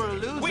knew you were a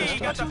loser. We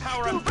got the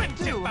power of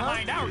friendship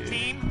behind our Yeah.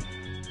 team.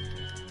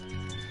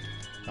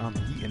 I'm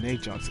eating they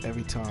junks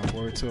every time.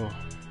 Word to.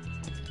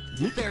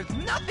 There's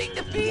nothing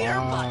to fear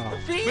Wow. but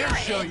fear. We'll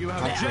show you how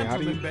How do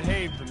gentlemen you-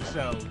 behave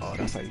themselves. Oh,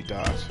 that's how you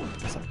dodge.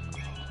 That's how...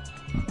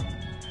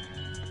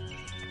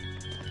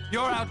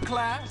 You're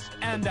outclassed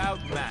and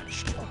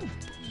outmatched.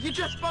 You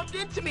just bumped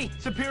into me.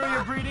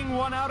 Superior breeding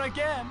won out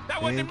again.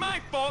 That wasn't my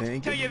fault, They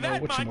ain't tell give you me no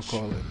that much.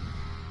 whatchamacallit.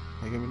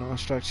 They give me no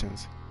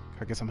instructions.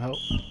 Can I get some help?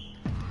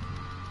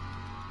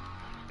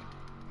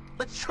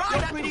 Let's try You're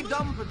that. pretty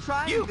dumb for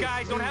trying. You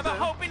guys don't have a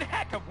hope in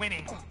heck of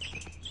winning.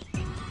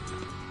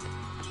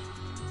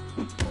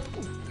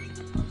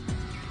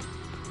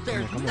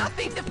 There's Come on.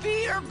 nothing to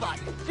fear but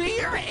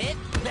fear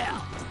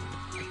itself.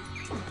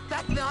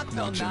 That's not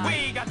so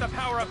nice. We got the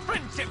power of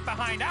friendship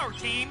behind our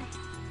team.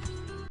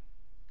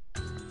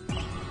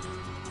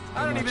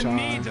 I don't even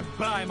need to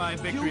buy my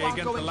victory You are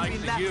against going the to likes be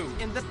of left you.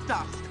 in the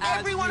dust.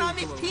 Everyone on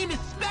this usual. team is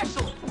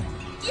special.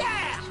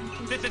 Yeah.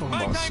 This is Talking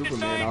my about time to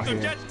Superman shine, out so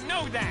here. just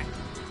know that.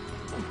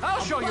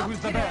 I'll show you who's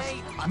the best.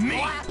 A Me.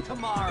 blast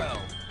tomorrow.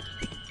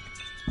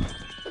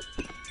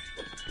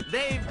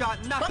 They've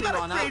got nothing I'm not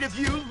on afraid us. of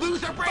you,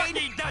 loser brain. But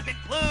he doesn't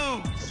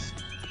lose.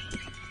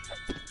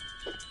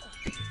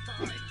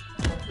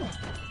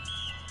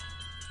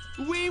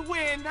 We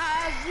win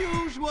as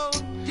usual.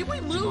 Did we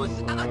lose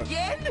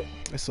again?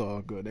 It's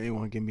all good. They ain't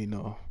want to give me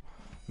no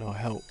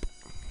help.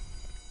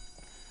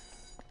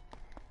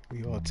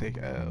 We all take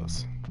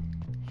L's.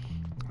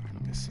 Alright,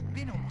 let me see.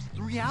 Been almost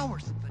 3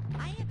 hours since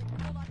I haven't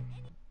pulled on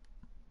any.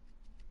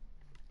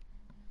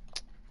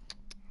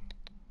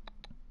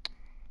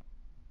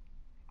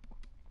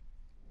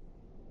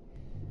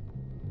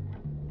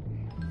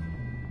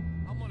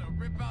 I'm gonna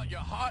rip out your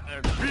heart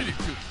and beat it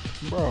to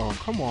you. Bro,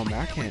 come on, man.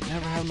 I can't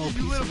never have no peace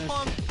in this.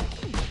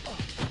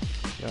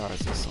 Y'all is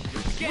just some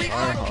We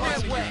hard can't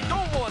hearts, wait. man.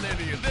 Don't want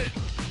any of this.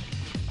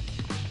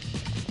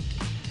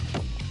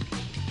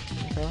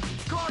 Okay.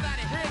 Call that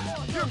a hit.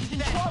 You're in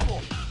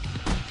trouble.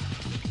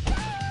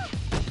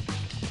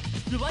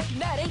 You're liking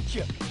that, ain't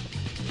you?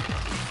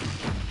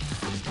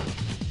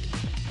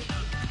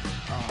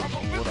 I don't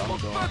know what I'm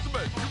doing.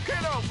 Specimen, you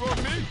can't outrun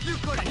me. You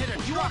could hit a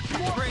truck,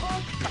 Rick.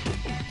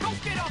 Don't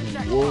get off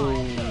that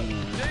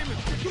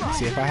Whoa.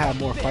 See, if I had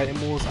more fighting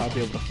moves, I'd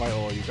be able to fight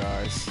all you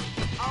guys.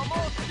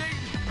 Almost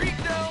beat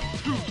down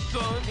two,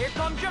 son. Here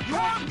comes your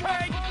prom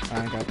cake.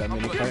 I ain't got that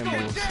many fighting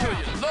moves.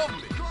 You love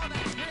me.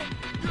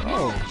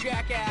 Oh,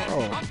 Jackass.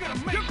 oh. I'm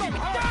gonna make you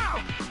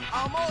down.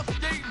 Almost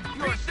beat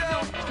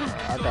down two,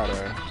 I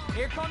gotta.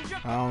 Here comes your.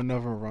 I don't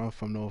never run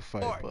from no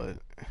fight, but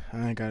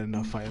I ain't got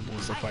enough fighting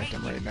moves to fight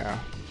them right now.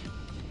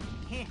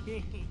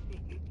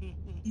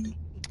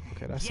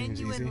 Okay, that seems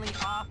easy. Genuinely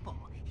awful.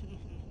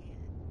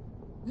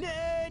 Nah,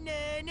 nah,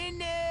 nah,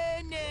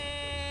 nah,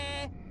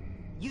 nah.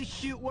 You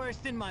shoot worse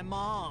than my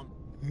mom.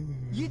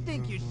 You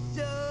think you're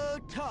so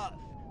tough,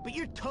 but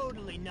you're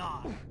totally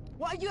not.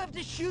 Why'd you have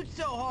to shoot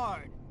so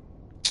hard?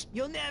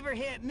 You'll never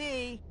hit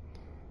me.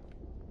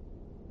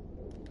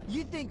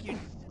 You think you're...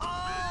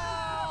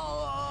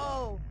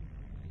 Oh!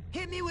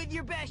 Hit me with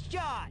your best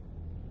shot.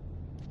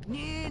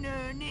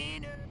 Neener,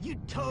 neener. You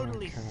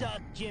totally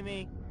suck,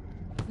 Jimmy.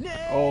 Nah,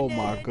 Oh nah,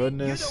 my you're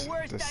goodness, the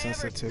worst the I ever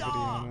sensitivity saw.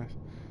 on this.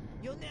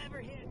 You'll never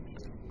hit me.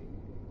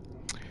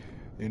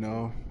 You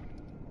know,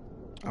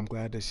 I'm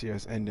glad this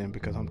year's ending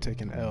because I'm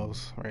taking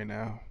L's right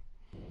now.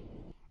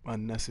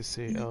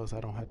 Unnecessary L's. I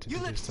don't have to do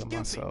this to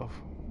myself.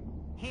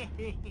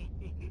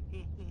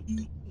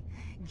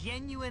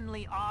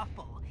 Genuinely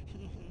awful.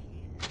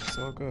 It's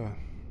all good.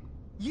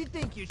 You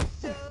think you're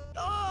so...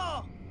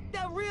 Oh!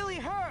 That really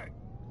hurt!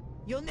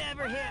 You'll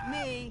never hit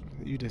me.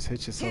 You just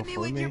hit yourself Hit me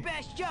for with me. your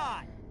best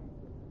shot.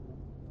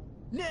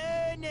 No,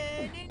 no,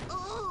 no.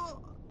 Oh,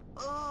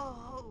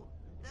 oh,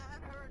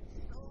 that hurts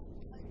so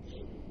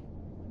much.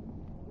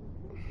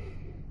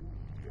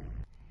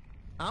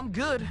 I'm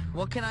good.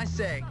 What can I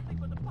say?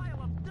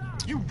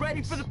 You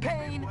ready for the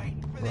pain?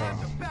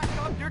 Back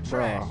up your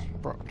trash.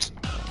 Bro.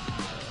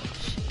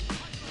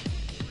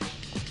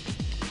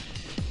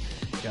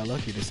 Y'all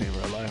lucky this ain't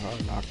real life.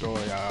 I knocked all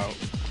y'all out.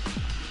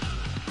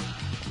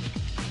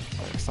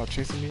 Alright, stop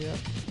chasing me yet.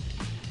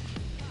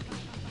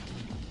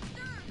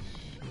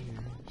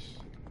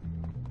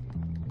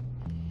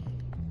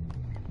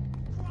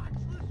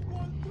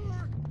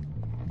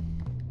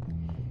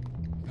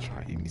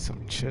 Try to eat me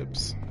some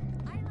chips.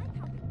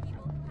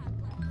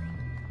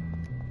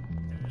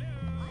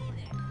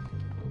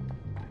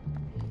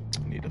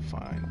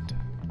 find.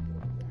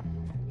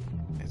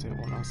 Is there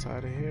one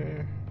outside of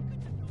here?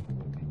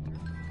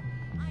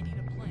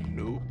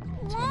 Nope.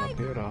 There's one up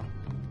here though.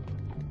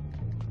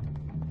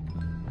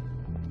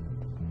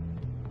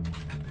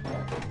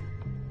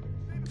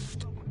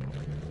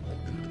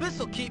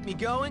 This'll keep me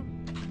going.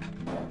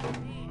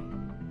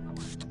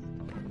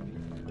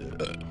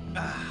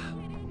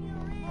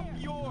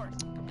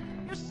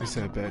 You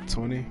said bet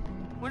 20.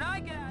 When I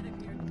get out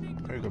of here,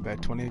 Are you go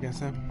bet 20 against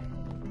him?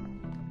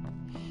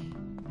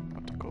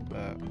 About to go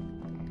back.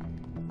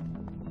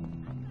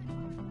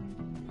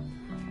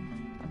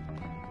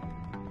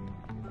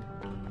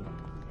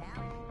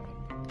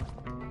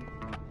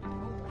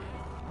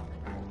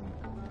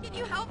 Can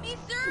you help me,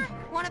 sir?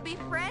 Want to be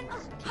friends?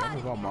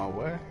 I'm on my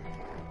way.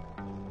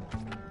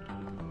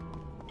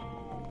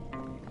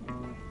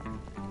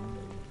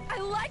 I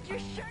like your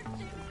shirt,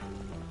 too.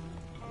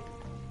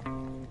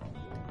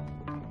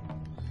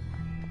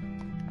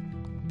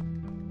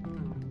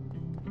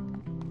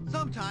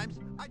 Sometimes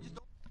I just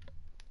don't.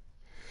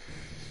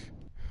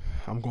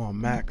 I'm going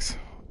max.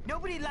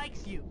 nobody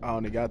likes you. I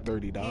only got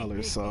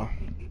 $30, so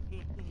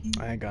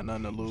I ain't got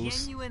nothing to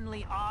lose.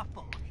 Genuinely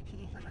awful.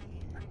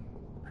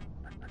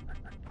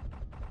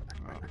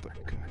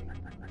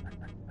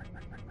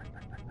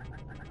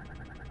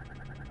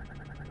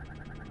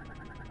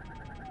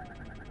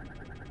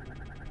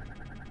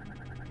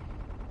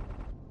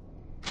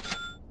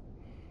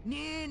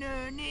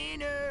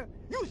 Neener,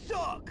 you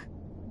suck!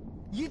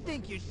 You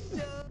think you're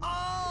so...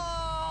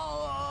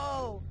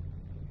 Oh!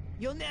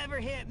 You'll never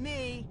hit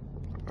me.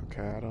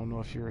 Okay, I don't know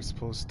if you were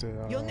supposed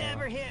to... You'll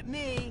never hit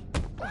me.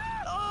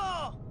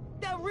 Oh!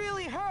 That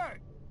really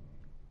hurt!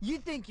 You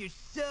think you're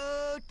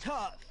so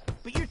tough,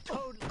 but you're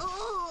totally...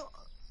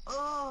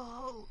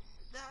 Oh,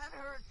 that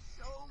hurts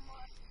so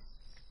much.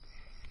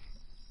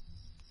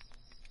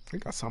 We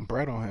got some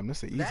bread on him.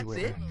 This is the easy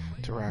way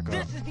to rack up.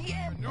 This is the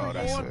end. Oh,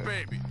 that's it.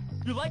 Baby.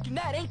 You're liking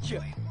that, ain't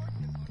you?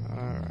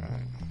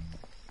 Alright.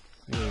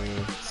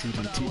 Yeah,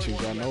 CD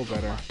teachers, I know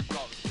better.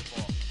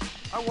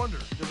 I wonder,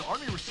 does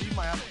Arnie receive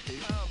my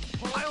application?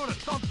 I ought to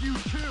thump you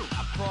too.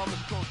 I promise,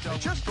 don't tell me.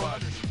 Just don't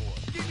anymore.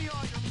 Give me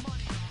all your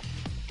money.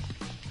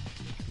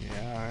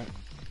 Yeah, alright.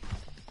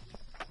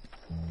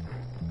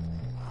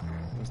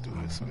 Let's do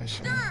this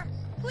mission. Sir,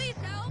 please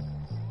help.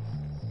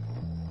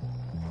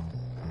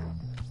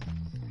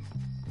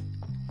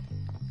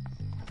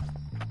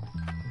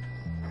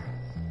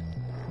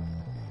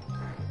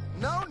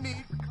 No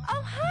need.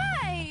 Oh,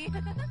 hi.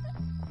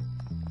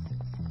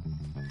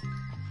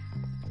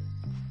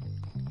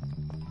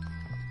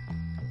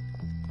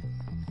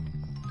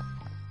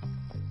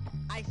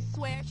 I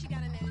swear she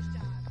got a nose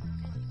job.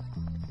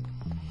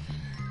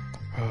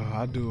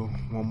 I'll do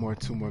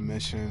two more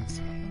missions,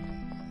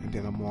 and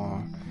then I'm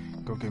gonna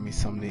go get me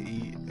something to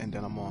eat, and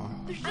then I'm gonna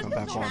come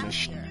back on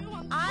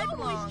the I'm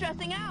only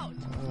stressing out.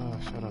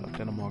 shut up.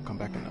 Then I'm gonna come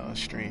back in the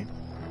stream.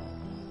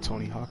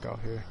 Tony Hawk out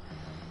here.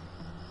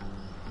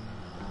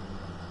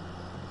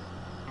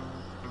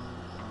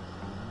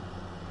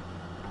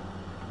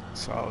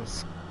 So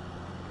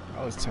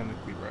I was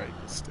technically right,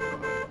 but still.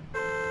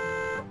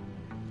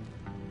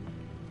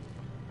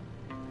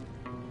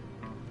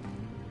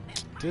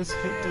 Just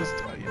hit this,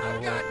 you know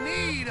I've got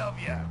need of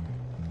you.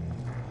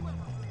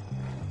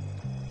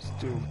 This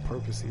dude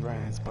purposely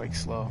riding his bike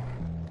slow.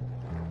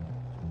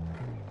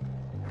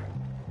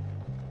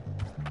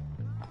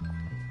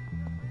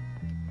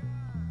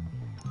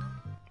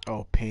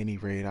 Oh,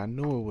 panty raid. I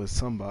knew it was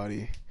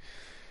somebody.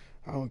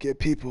 I don't get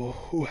people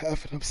who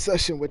have an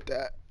obsession with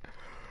that.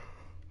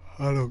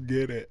 I don't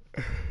get it.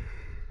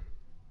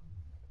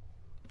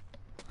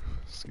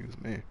 Excuse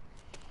me.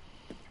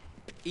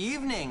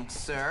 Evening,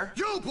 sir.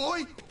 You,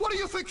 boy! What do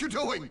you think you're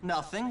doing?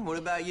 Nothing. What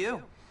about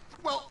you?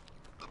 Well,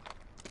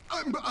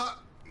 I'm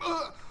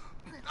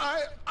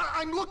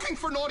looking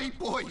for naughty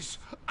boys.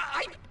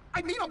 I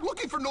mean, I'm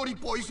looking for naughty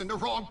boys in the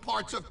wrong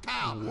parts of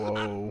town.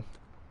 Whoa.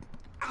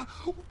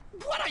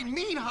 What I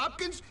mean,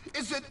 Hopkins,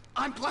 is that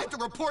I'm glad to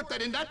report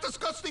that in that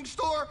disgusting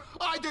store,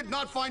 I did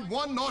not find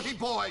one naughty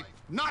boy.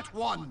 Not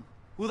one.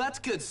 Well, that's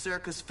good, sir,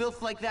 because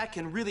filth like that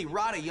can really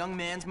rot a young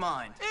man's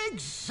mind.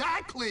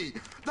 Exactly!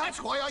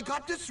 That's why I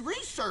got this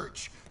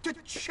research, to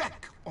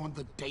check on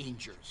the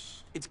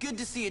dangers. It's good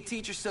to see a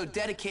teacher so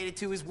dedicated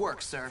to his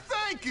work, sir.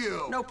 Thank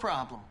you! No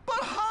problem. But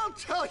I'll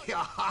tell you,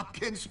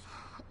 Hopkins,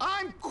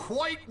 I'm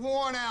quite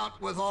worn out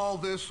with all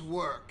this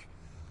work.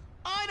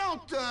 I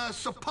don't,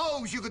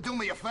 suppose you could do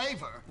me a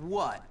favor.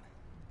 What?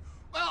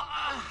 Well,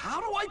 how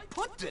do I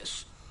put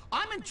this?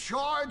 I'm in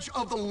charge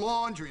of the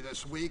laundry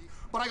this week,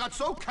 but I got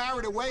so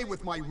carried away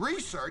with my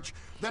research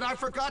that I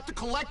forgot to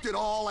collect it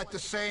all at the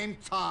same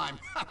time.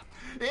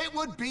 It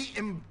would be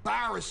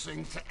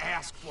embarrassing to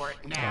ask for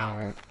it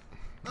now.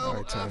 All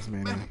right,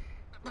 Tasmanian.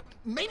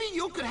 Maybe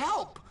you could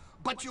help,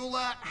 but you'll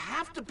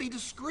have to be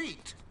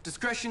discreet.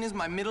 Discretion is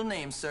my middle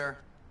name, sir.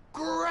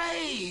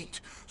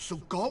 Great! So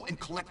go and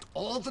collect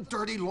all the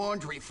dirty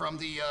laundry from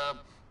the,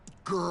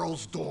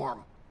 girls'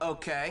 dorm.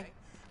 Okay.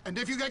 And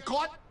if you get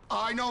caught,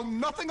 I know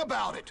nothing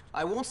about it.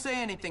 I won't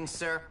say anything,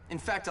 sir. In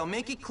fact, I'll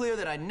make it clear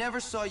that I never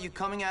saw you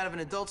coming out of an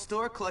adult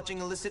store clutching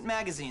illicit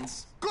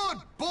magazines. Good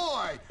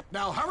boy.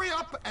 Now hurry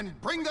up and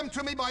bring them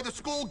to me by the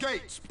school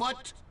gates,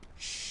 but...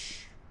 shh.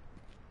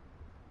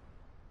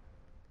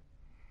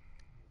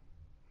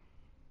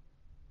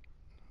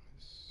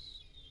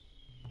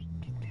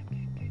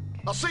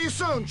 I'll see you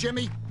soon,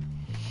 Jimmy.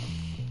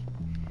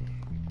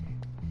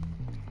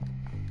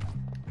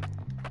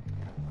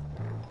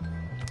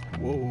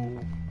 Whoa,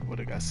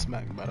 would've got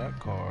smacked by that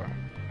car.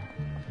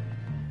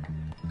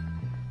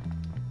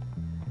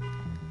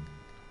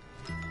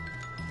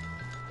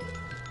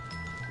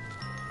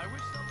 I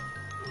wish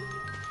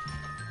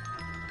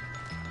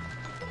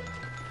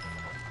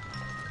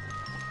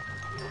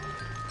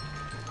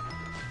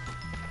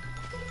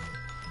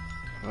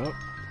Well.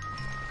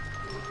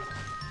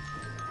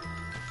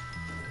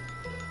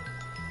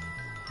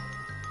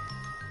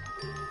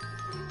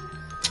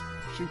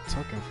 What you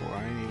tucking for?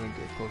 I ain't even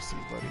get close to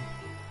you, buddy.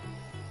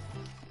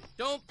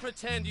 Don't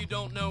pretend you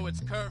don't know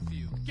it's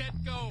curfew. Get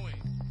going.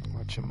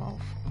 Watch your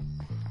mouth.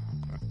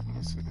 Let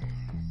me see.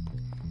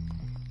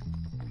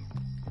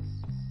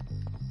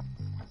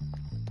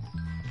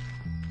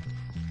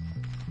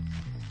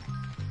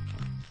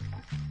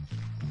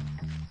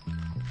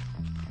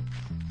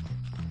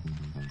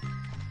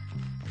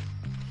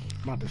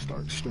 I'm about to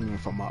start streaming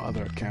from my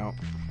other account.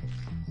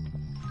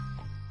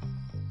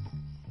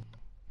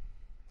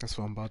 That's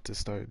what I'm about to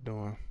start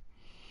doing.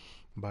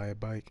 Buy a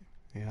bike.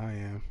 Yeah, I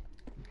am.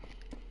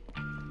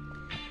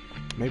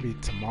 Maybe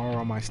tomorrow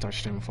I might start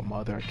streaming from my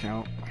other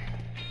account.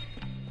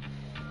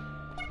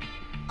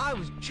 I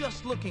was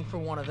just looking for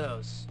one of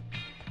those.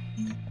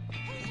 Hey,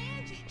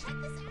 Angie, check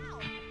this out.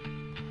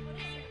 What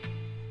is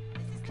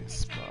it? Get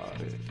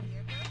spotted.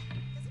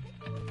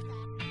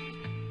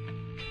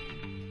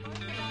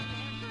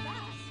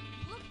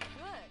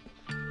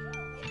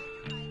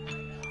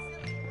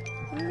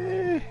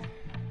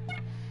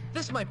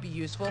 This might be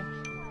useful.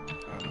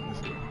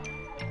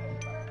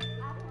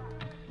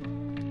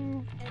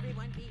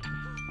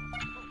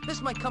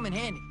 This might come in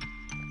handy.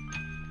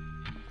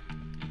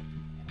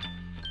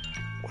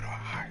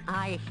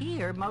 I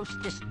hear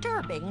most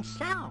disturbing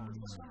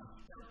sounds.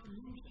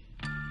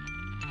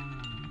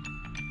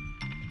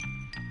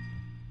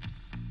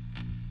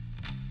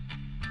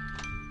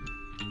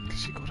 Can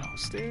she go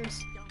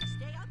downstairs? Don't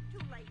stay up too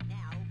late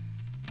now.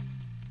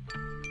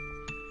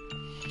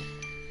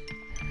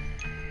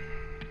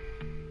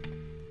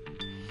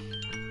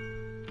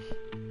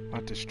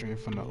 About to stream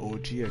from the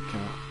OG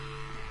account.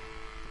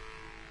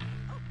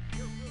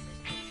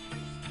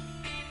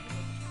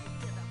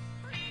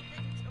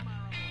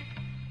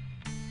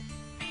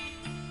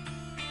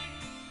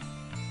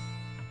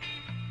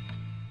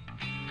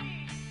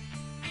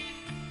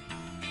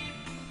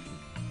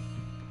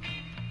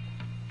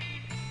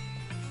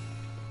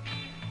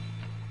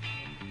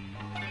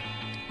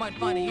 Might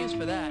find a use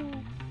for that.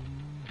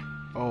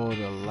 Oh,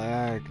 the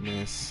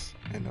lagness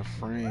and the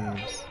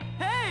frames.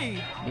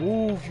 Hey!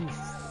 Move, you.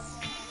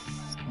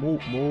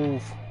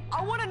 Move.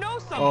 I want to know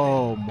something.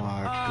 Oh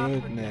my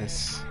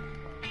goodness.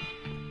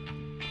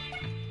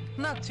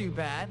 Not too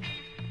bad.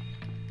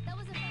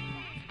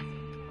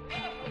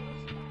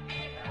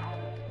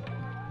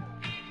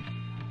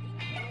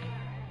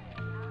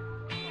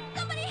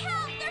 Somebody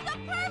help! There's a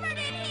pervert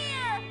in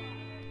here!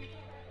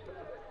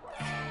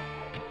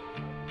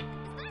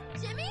 Is that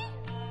Jimmy?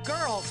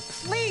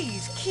 Girls,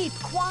 please keep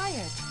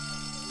quiet.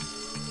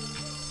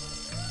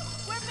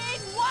 We're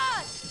being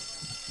watched!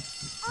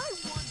 I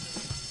wonder.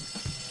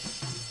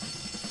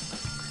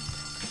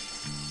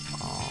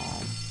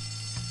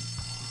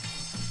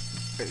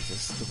 Wait, is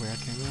this the way I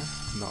came in?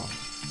 No.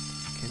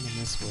 Came in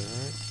this way,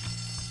 right?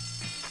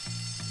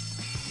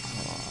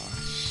 Oh,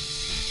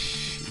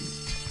 shit.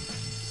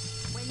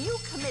 When you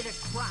commit a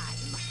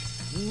crime,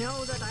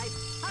 know that I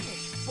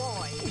punish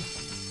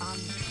boys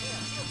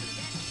until you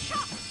get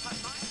shot.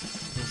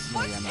 This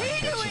What's nigga not he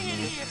catching doing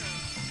in me. here?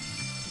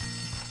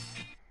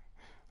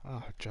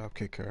 Ah, drop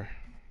kick her.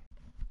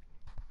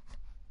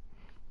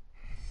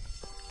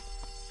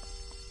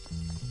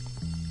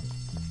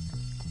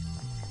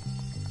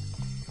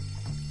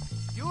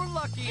 You're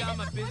lucky I'm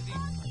a busy...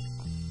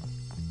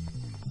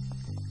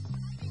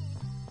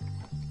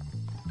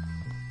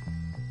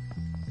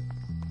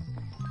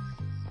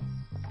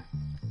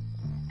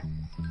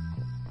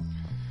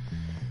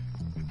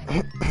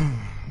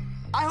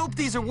 I hope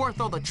these are worth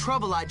all the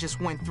trouble I just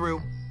went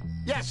through.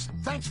 Yes,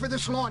 thanks for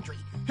this laundry.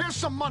 Here's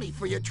some money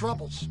for your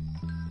troubles.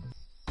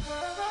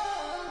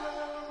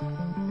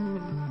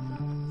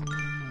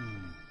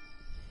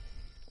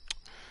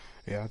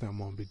 Yeah, I think I'm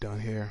gonna be done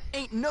here.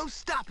 Ain't no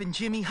stopping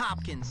Jimmy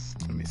Hopkins.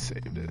 Let me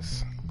save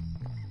this.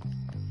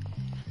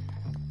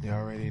 You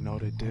already know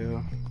the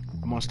deal.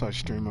 I'm gonna start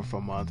streaming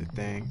from my other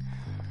thing.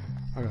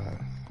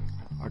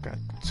 I got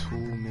too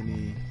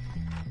many.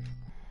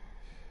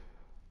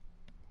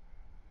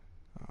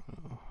 I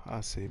don't know.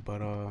 I'll see,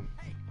 but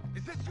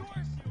Is this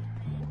yours?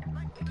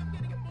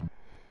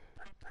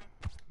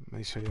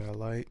 make sure y'all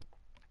like,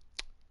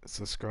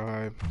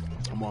 subscribe.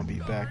 I'm gonna be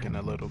back in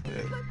a little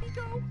bit.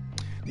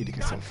 Need to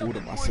get some food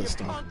in my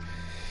system.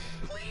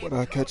 But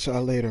I'll catch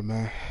y'all later,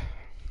 man.